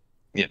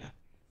 yeah.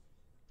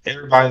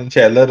 Everybody in the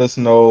chat, let us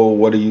know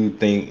what do you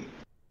think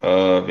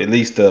of at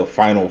least the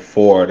final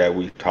four that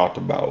we talked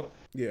about.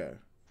 yeah,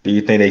 Do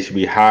you think they should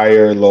be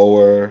higher,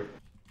 lower?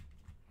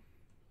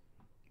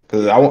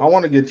 Because I yeah,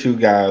 want to get you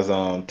guys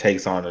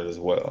takes on it as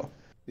well.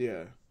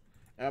 yeah.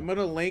 I'm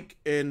gonna link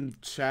in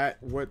chat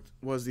what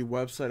was the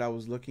website I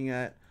was looking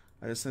at.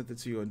 I just sent it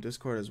to you on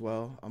Discord as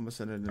well. I'm gonna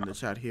send it in the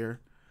chat here,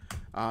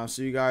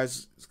 so you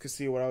guys can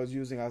see what I was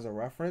using as a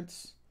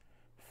reference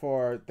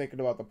for thinking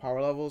about the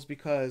power levels.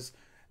 Because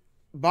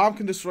Bomb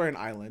can destroy an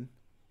island,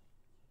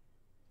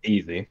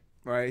 Easy.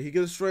 right? He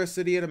can destroy a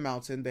city and a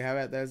mountain. They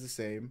have that as the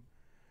same.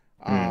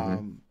 Hmm.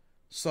 Um,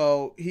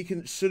 so he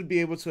should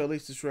be able to at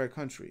least destroy a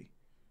country.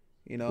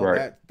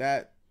 Right.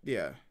 That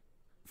yeah.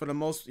 For the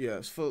most,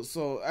 yes.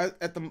 So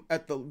at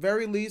the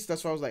very least,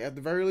 that's what I was like. At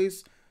the very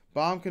least,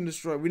 Bomb can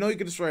destroy. We know he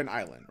can destroy an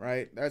island,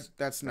 right?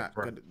 That's not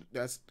Right. good.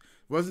 That's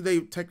wasn't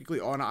they technically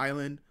on an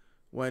island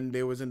when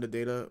they was in the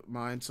data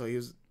mine? So he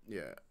was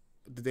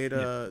the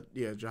Yeah.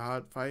 data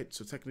Jihad fight.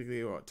 So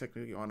technically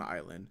on an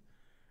island,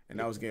 and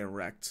that was getting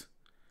wrecked.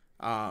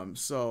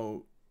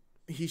 So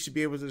he should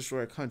be able to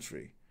destroy a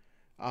country.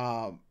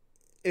 Um,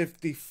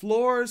 if the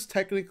floors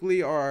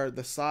technically are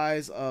the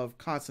size of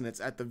continents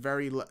at the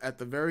very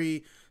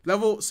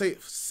level,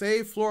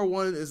 say floor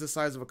 1 is the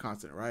size of a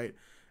continent, right?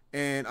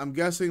 And I'm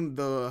guessing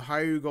the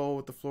higher you go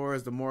with the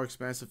floors, the more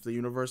expansive the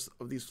universe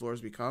of these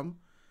floors become.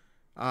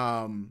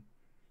 Um,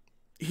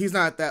 he's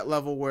not at that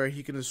level where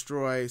he can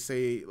destroy,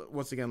 say,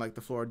 once again, like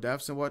the floor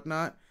depths and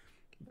whatnot.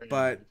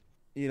 But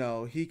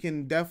he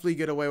can definitely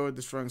get away with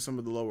destroying some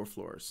of the lower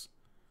floors.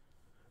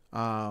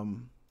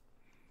 Um,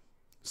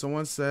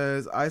 Someone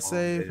says I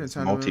say It's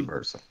Phantom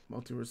multiversal.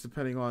 multiverse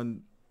depending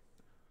on.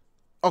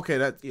 Okay,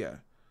 that yeah.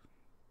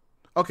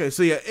 Okay,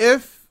 so yeah,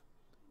 if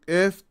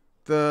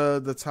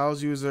the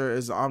Tao's user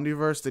is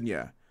Omniverse, then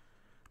yeah,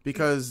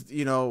 because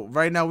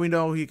right now we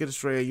know he could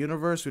destroy a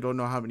universe. We don't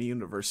know how many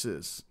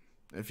universes.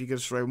 If he could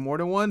destroy more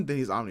than one, then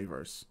he's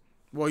Omniverse.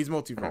 Well, he's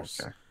multiverse,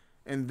 Okay.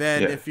 and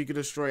then Yeah. if he could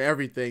destroy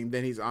everything,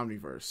 then he's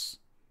Omniverse.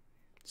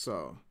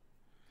 So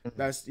Mhm.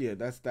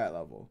 that's that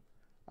level.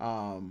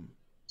 Um,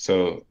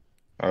 So,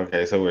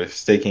 okay, so we're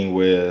sticking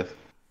with.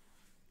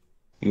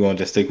 You want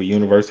to just stick with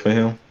universe for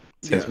him,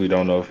 since yeah, we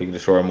don't know if he can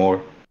destroy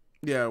more.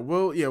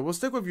 we'll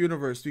stick with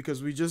universe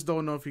because we just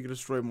don't know if he can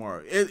destroy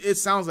more. It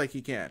sounds like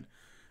he can.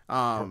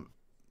 Um,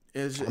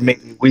 I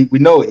mean, we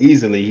know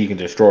easily he can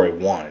destroy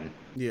one,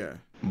 yeah,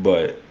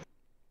 but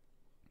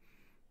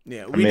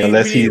yeah. I mean,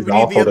 unless he's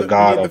also the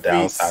We god need the of the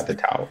feats. outside the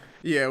tower.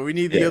 Yeah, we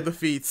need the Yeah, other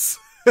feats.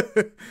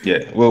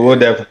 yeah. We'll Yeah,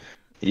 definitely.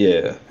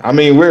 Yeah, I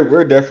mean,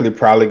 we're definitely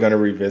probably gonna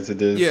revisit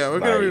yeah. this,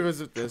 We're gonna like,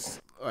 revisit this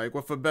like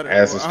with a better.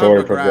 as Well, the I have story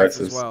a graph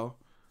as progresses. well.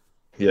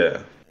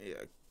 Yeah,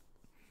 Yeah.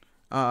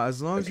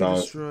 As long as as he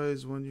long as.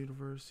 destroys one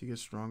universe, he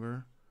gets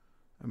stronger.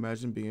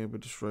 Imagine being able to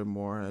destroy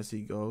more as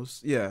he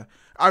goes. Yeah,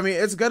 I mean,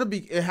 it's gotta be.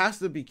 It has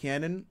to be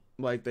canon,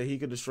 like that he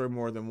could destroy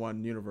more than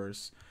one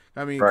universe.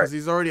 I mean, Right. because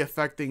he's already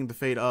affecting the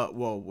fate up.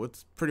 Well,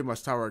 what's pretty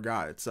much Tower of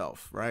God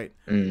itself, right?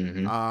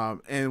 Hmm.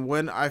 And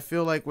when I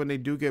feel like when they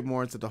do get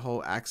more into the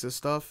whole Axis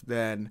stuff,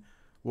 then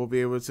we'll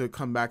be able to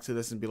come back to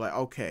this and be like,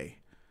 okay,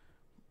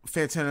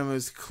 Phantom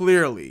is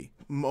clearly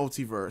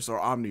multiverse or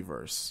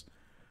omniverse,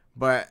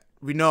 but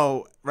we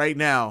know right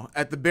now,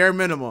 at the bare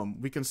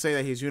minimum, we can say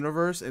that he's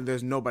universe, and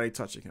there's nobody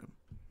touching him.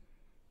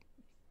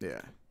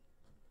 Yeah.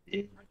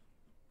 Yeah.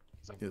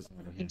 Yes.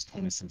 His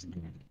 26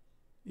 million.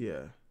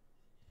 Yeah.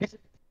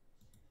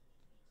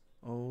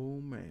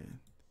 Oh man.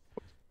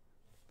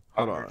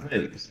 Hold Oh, on.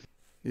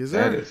 Is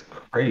that there? is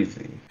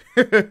crazy.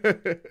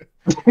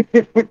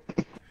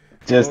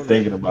 Oh Just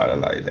thinking man. about it,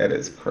 like that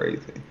is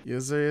crazy.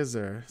 Yes, there is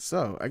there.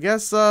 So I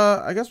guess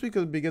we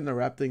could begin to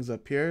wrap things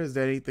up here. Is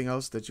there anything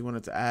else that you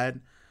wanted to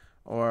add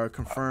or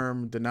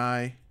confirm,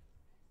 deny?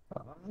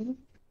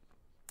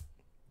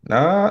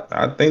 Nah,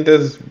 I think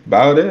that's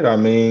about it. I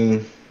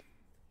mean,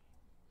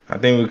 I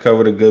think we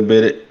covered a good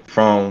bit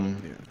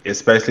from, Yeah.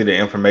 especially the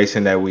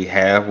information that we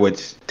have,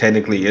 which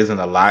technically isn't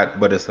a lot,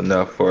 but it's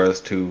enough for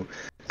us to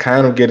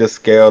kind of get a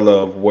scale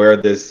of where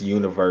this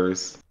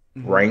universe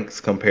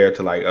ranks compared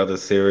to like other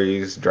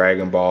series,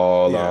 Dragon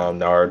Ball, Yeah.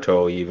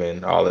 Naruto,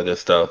 even all of this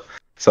stuff.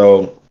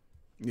 So,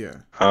 Yeah.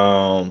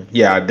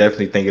 yeah, I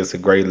definitely think it's a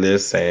great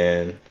list,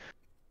 and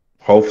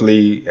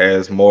hopefully,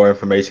 as more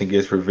information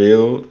gets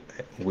revealed,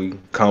 we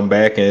come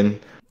back and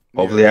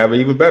hopefully Yeah. have an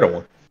even better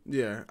one.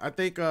 Yeah. I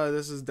think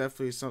this is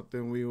definitely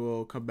something we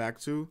will come back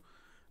to.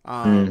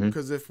 Hmm.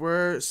 Because if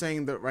we're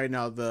saying that right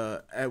now,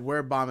 at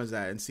where Bomb is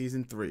at in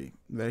season 3,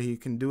 that he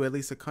can do at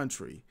least a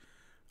country,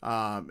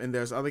 and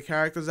there's other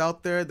characters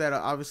out there that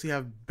obviously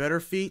have better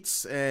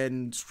feats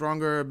and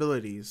stronger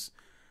abilities.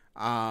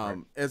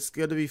 It's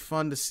going to be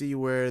fun to see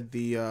where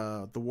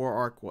the war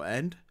arc will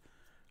end.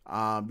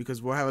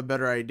 Because we'll have a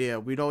better idea.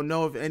 We don't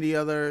know if any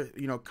other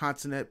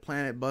continent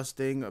planet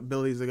busting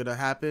abilities are gonna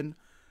happen.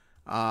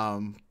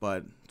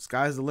 But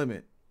sky's the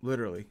limit,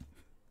 literally,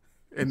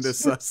 in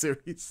this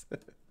series.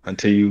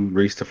 Until you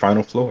reach the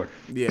final floor.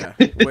 Yeah,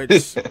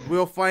 which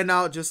we'll find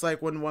out just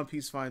like when One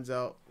Piece finds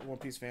out. One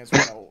Piece fans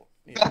find out.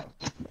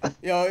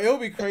 It'll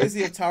be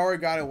crazy if Tower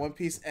God and One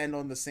Piece end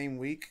on the same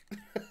week.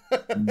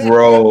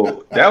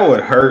 Bro, that would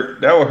hurt.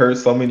 That would hurt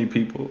so many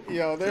people.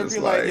 They'll Just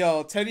be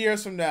like, 10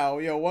 years from now,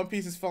 One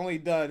Piece is finally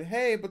done.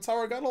 Hey, but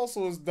Tower God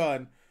also is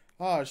done.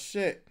 Oh,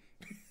 shit.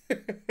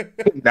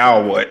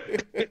 Now what?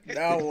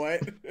 Now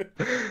what?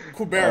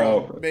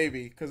 Kubera,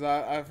 maybe, because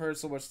I've heard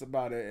so much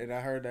about it, and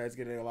I heard that it's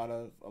getting a lot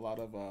of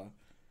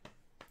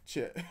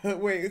shit.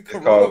 Wait,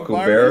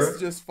 coronavirus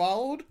just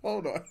followed?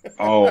 Hold on.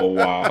 Oh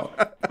wow.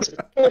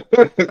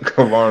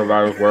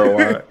 Coronavirus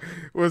worldwide.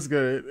 What's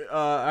good?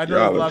 I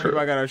know a lot of people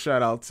I got a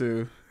shout out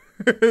to.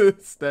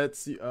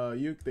 That's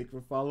you. Thank you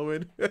for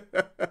following.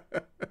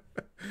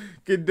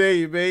 Good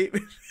day, mate.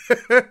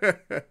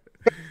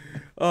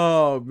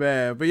 Oh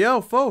man,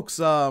 but folks.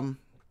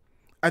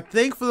 I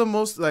think for the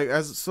most, like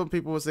as some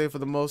people would say, for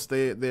the most,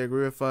 they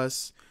agree with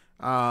us.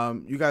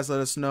 You guys let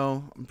us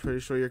know. I'm pretty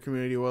sure your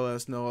community will let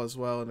us know as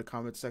well in the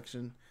comment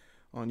section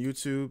on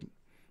YouTube.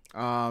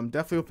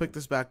 Definitely will pick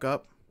this back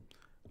up.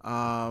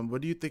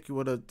 What do you think you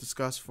want to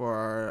discuss for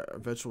our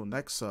eventual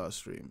next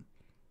stream?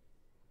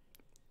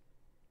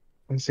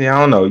 See, I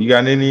don't know. You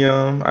got any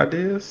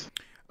ideas?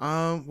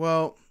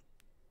 Well,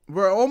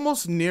 we're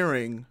almost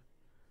nearing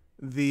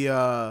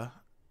the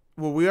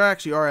we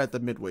are at the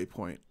midway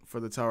point for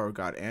the Tower of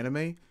God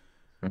anime.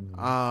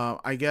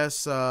 I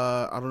guess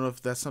I don't know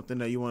if that's something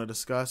that you want to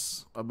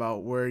discuss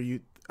about where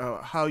you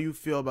how you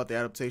feel about the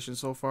adaptation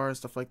so far and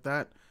stuff like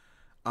that.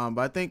 But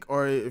I think,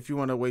 or if you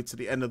want to wait to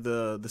the end of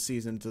the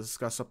season to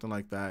discuss something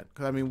like that,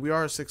 because I mean we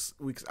are 6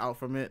 weeks out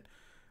from it.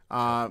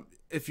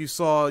 If you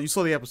saw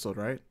the episode,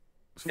 right?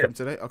 From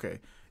today, okay,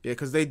 yeah,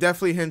 because they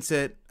definitely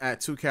hinted at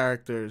 2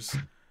 characters,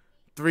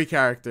 3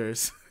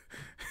 characters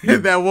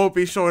that won't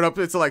be showing up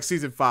until like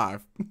season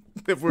 5.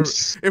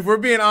 If we're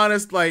being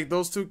honest, like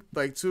those two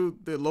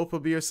the Lopa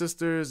Beer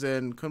sisters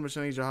and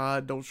Kunmashani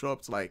Jihad don't show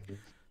up to like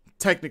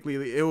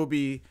technically it will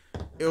be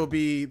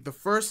the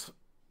first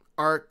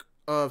arc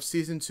of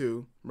season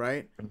 2,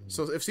 right?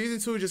 So if season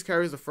 2 just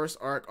carries the first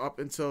arc up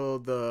until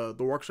the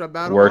workshop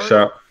battle arc,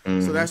 so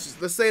that's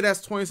just, let's say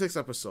that's 26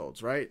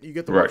 episodes, right? You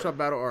get the workshop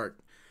battle arc,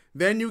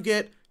 then you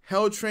get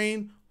Hell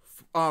Train,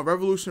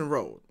 Revolution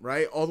Road,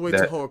 right, all the way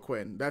to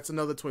Hoenn. That's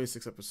another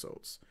 26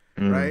 episodes,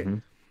 right?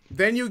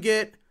 Then you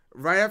get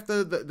right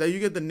after you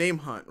get the name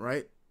hunt,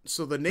 right?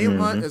 So the name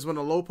hunt is when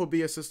the Lopa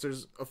Bia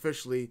sisters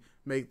officially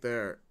make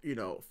their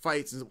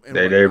fights and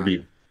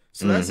whatnot.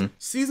 So that's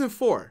season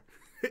 4.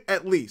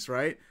 At least,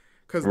 right?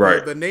 Because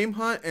the name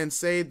hunt and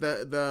say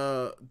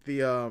the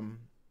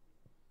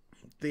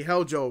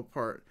Helljo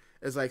part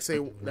is like say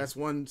that's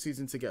one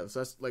season together, so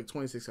that's like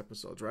 26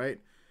 episodes, right?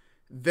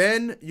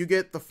 Then you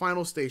get the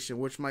final station,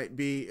 which might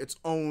be its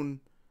own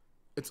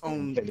thing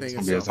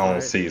itself, its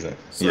own season.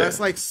 So that's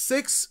like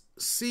 6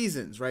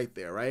 seasons right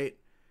there, right?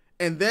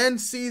 And then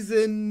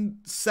season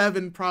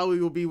 7 probably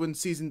will be when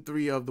season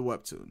 3 of the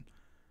webtoon.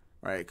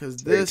 Right, because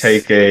they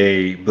take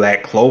a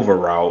Black Clover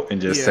route and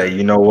just say,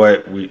 you know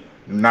what, we're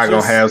not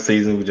gonna have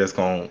season. We're just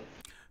gonna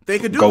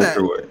go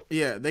through it.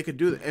 Yeah, they could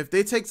do that if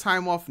they take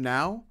time off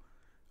now.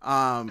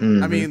 I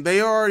mean,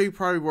 they are already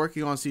probably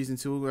working on season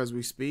 2 as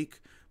we speak,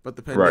 but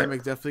the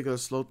pandemic definitely gonna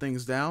slow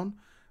things down.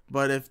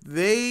 But if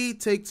they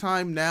take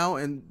time now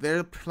and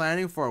they're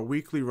planning for a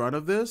weekly run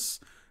of this,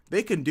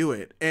 they can do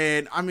it.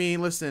 And I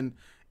mean, listen,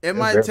 it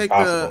might take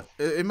the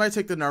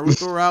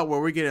Naruto route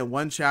where we're getting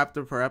 1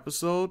 chapter per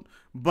episode.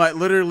 But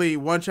literally,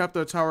 1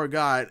 chapter of Tower of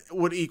God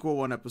would equal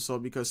 1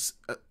 episode because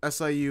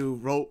SIU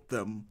wrote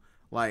them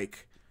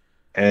like.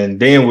 And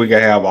then we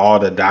can have all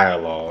the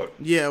dialogue.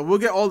 Yeah, we'll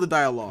get all the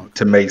dialogue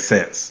to make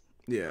sense.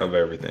 Yeah. Of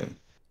everything.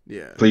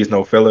 Yeah. Please,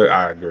 no filler.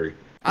 I agree.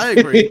 I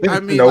agree.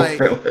 I mean, no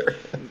filler.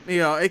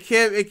 I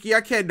can't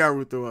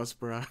Naruto us,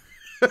 bro.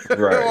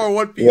 Right. Or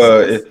One Piece.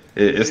 Well,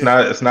 it's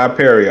not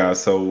Period,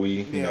 so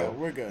we.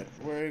 We're good.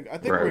 I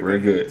think we're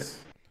good.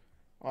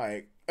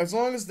 Like. as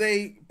long as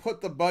they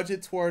put the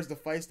budget towards the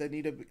fights that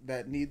need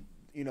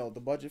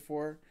the budget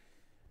for.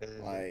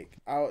 Like,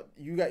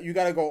 you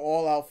got to go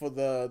all out for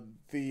the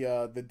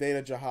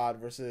Data Jihad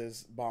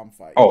versus Bomb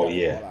fight. Oh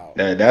yeah,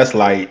 that's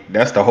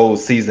the whole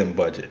season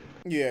budget.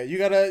 Yeah, you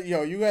gotta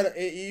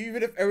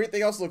even if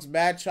everything else looks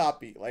mad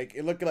choppy, like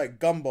it looking like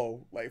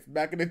gumbo, like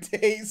back in the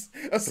days.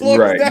 As long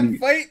as that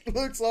fight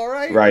looks all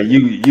right. Right,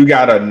 you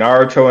got a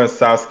Naruto and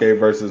Sasuke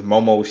versus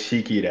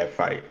Momoshiki that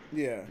fight.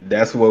 Yeah,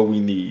 that's what we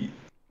need.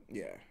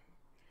 Yeah.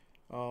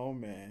 Oh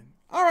man.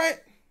 All right.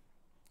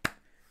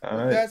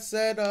 With that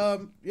said,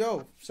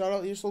 shout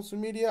out your social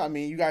media. I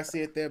mean, you guys see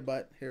it there,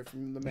 but hear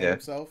from the man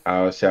himself.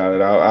 I'll shout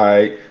it out. All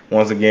right.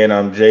 Once again,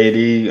 I'm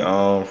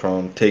JD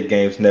from Tick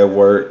Games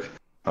Network.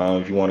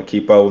 If you want to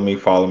keep up with me,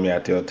 follow me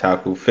at the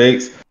Otaku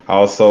Fix.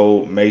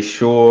 Also, make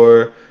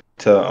sure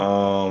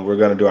to we're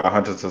gonna do our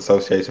Hunters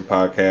Association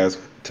podcast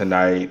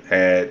tonight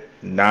at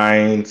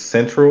 9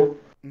 Central.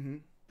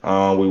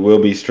 Mm-hmm. We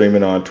will be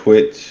streaming on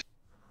Twitch.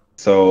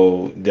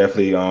 So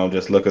definitely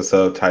just look us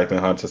up, type in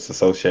Hunters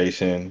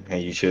Association,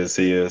 and you should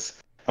see us.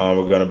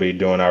 We're going to be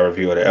doing our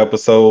review of the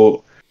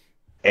episode.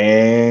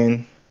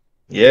 And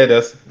yeah,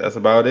 that's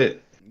about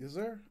it. Yes,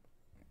 sir.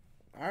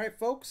 All right,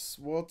 folks.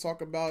 We'll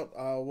talk about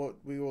what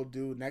we will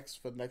do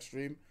next for the next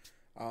stream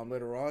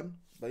later on.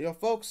 But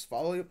folks,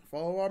 follow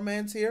our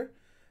mans here.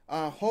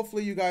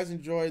 Hopefully you guys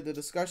enjoyed the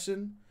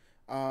discussion.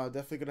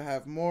 Definitely going to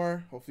have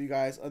more. Hopefully you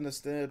guys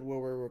understood where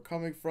we were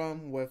coming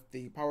from with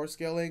the power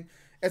scaling.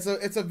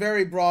 It's a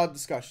very broad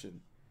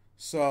discussion,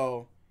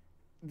 so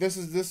this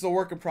is a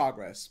work in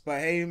progress. But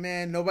hey,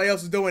 man, nobody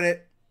else is doing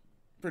it,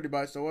 pretty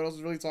much. So what else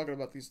is really talking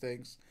about these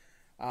things?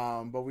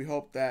 But we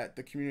hope that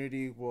the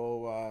community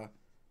will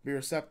be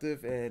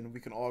receptive and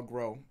we can all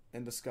grow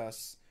and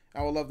discuss.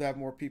 I would love to have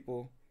more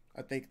people.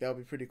 I think that would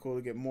be pretty cool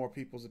to get more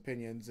people's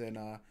opinions and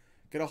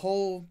get a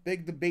whole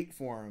big debate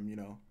forum.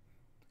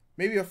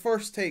 Maybe a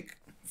first take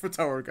for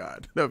Tower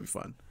God. That would be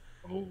fun.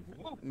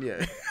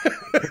 Yeah.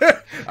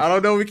 I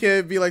don't know. We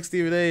can't be like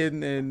Stephen A.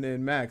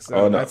 and Max.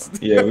 So no.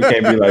 Yeah, we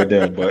can't be like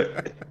them,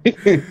 but.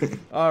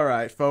 All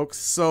right, folks.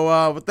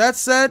 So with that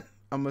said,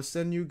 I'm going to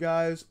send you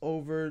guys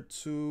over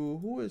to...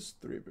 Who is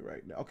 3B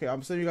right now? Okay, I'm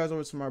going to send you guys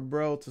over to my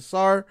bro,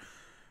 Tassar.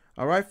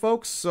 All right,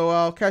 folks. So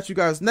I'll catch you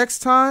guys next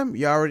time.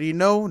 You already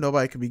know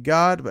nobody can be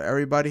God, but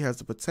everybody has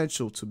the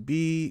potential to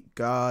be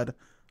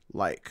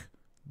God-like.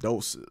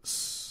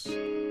 Doses.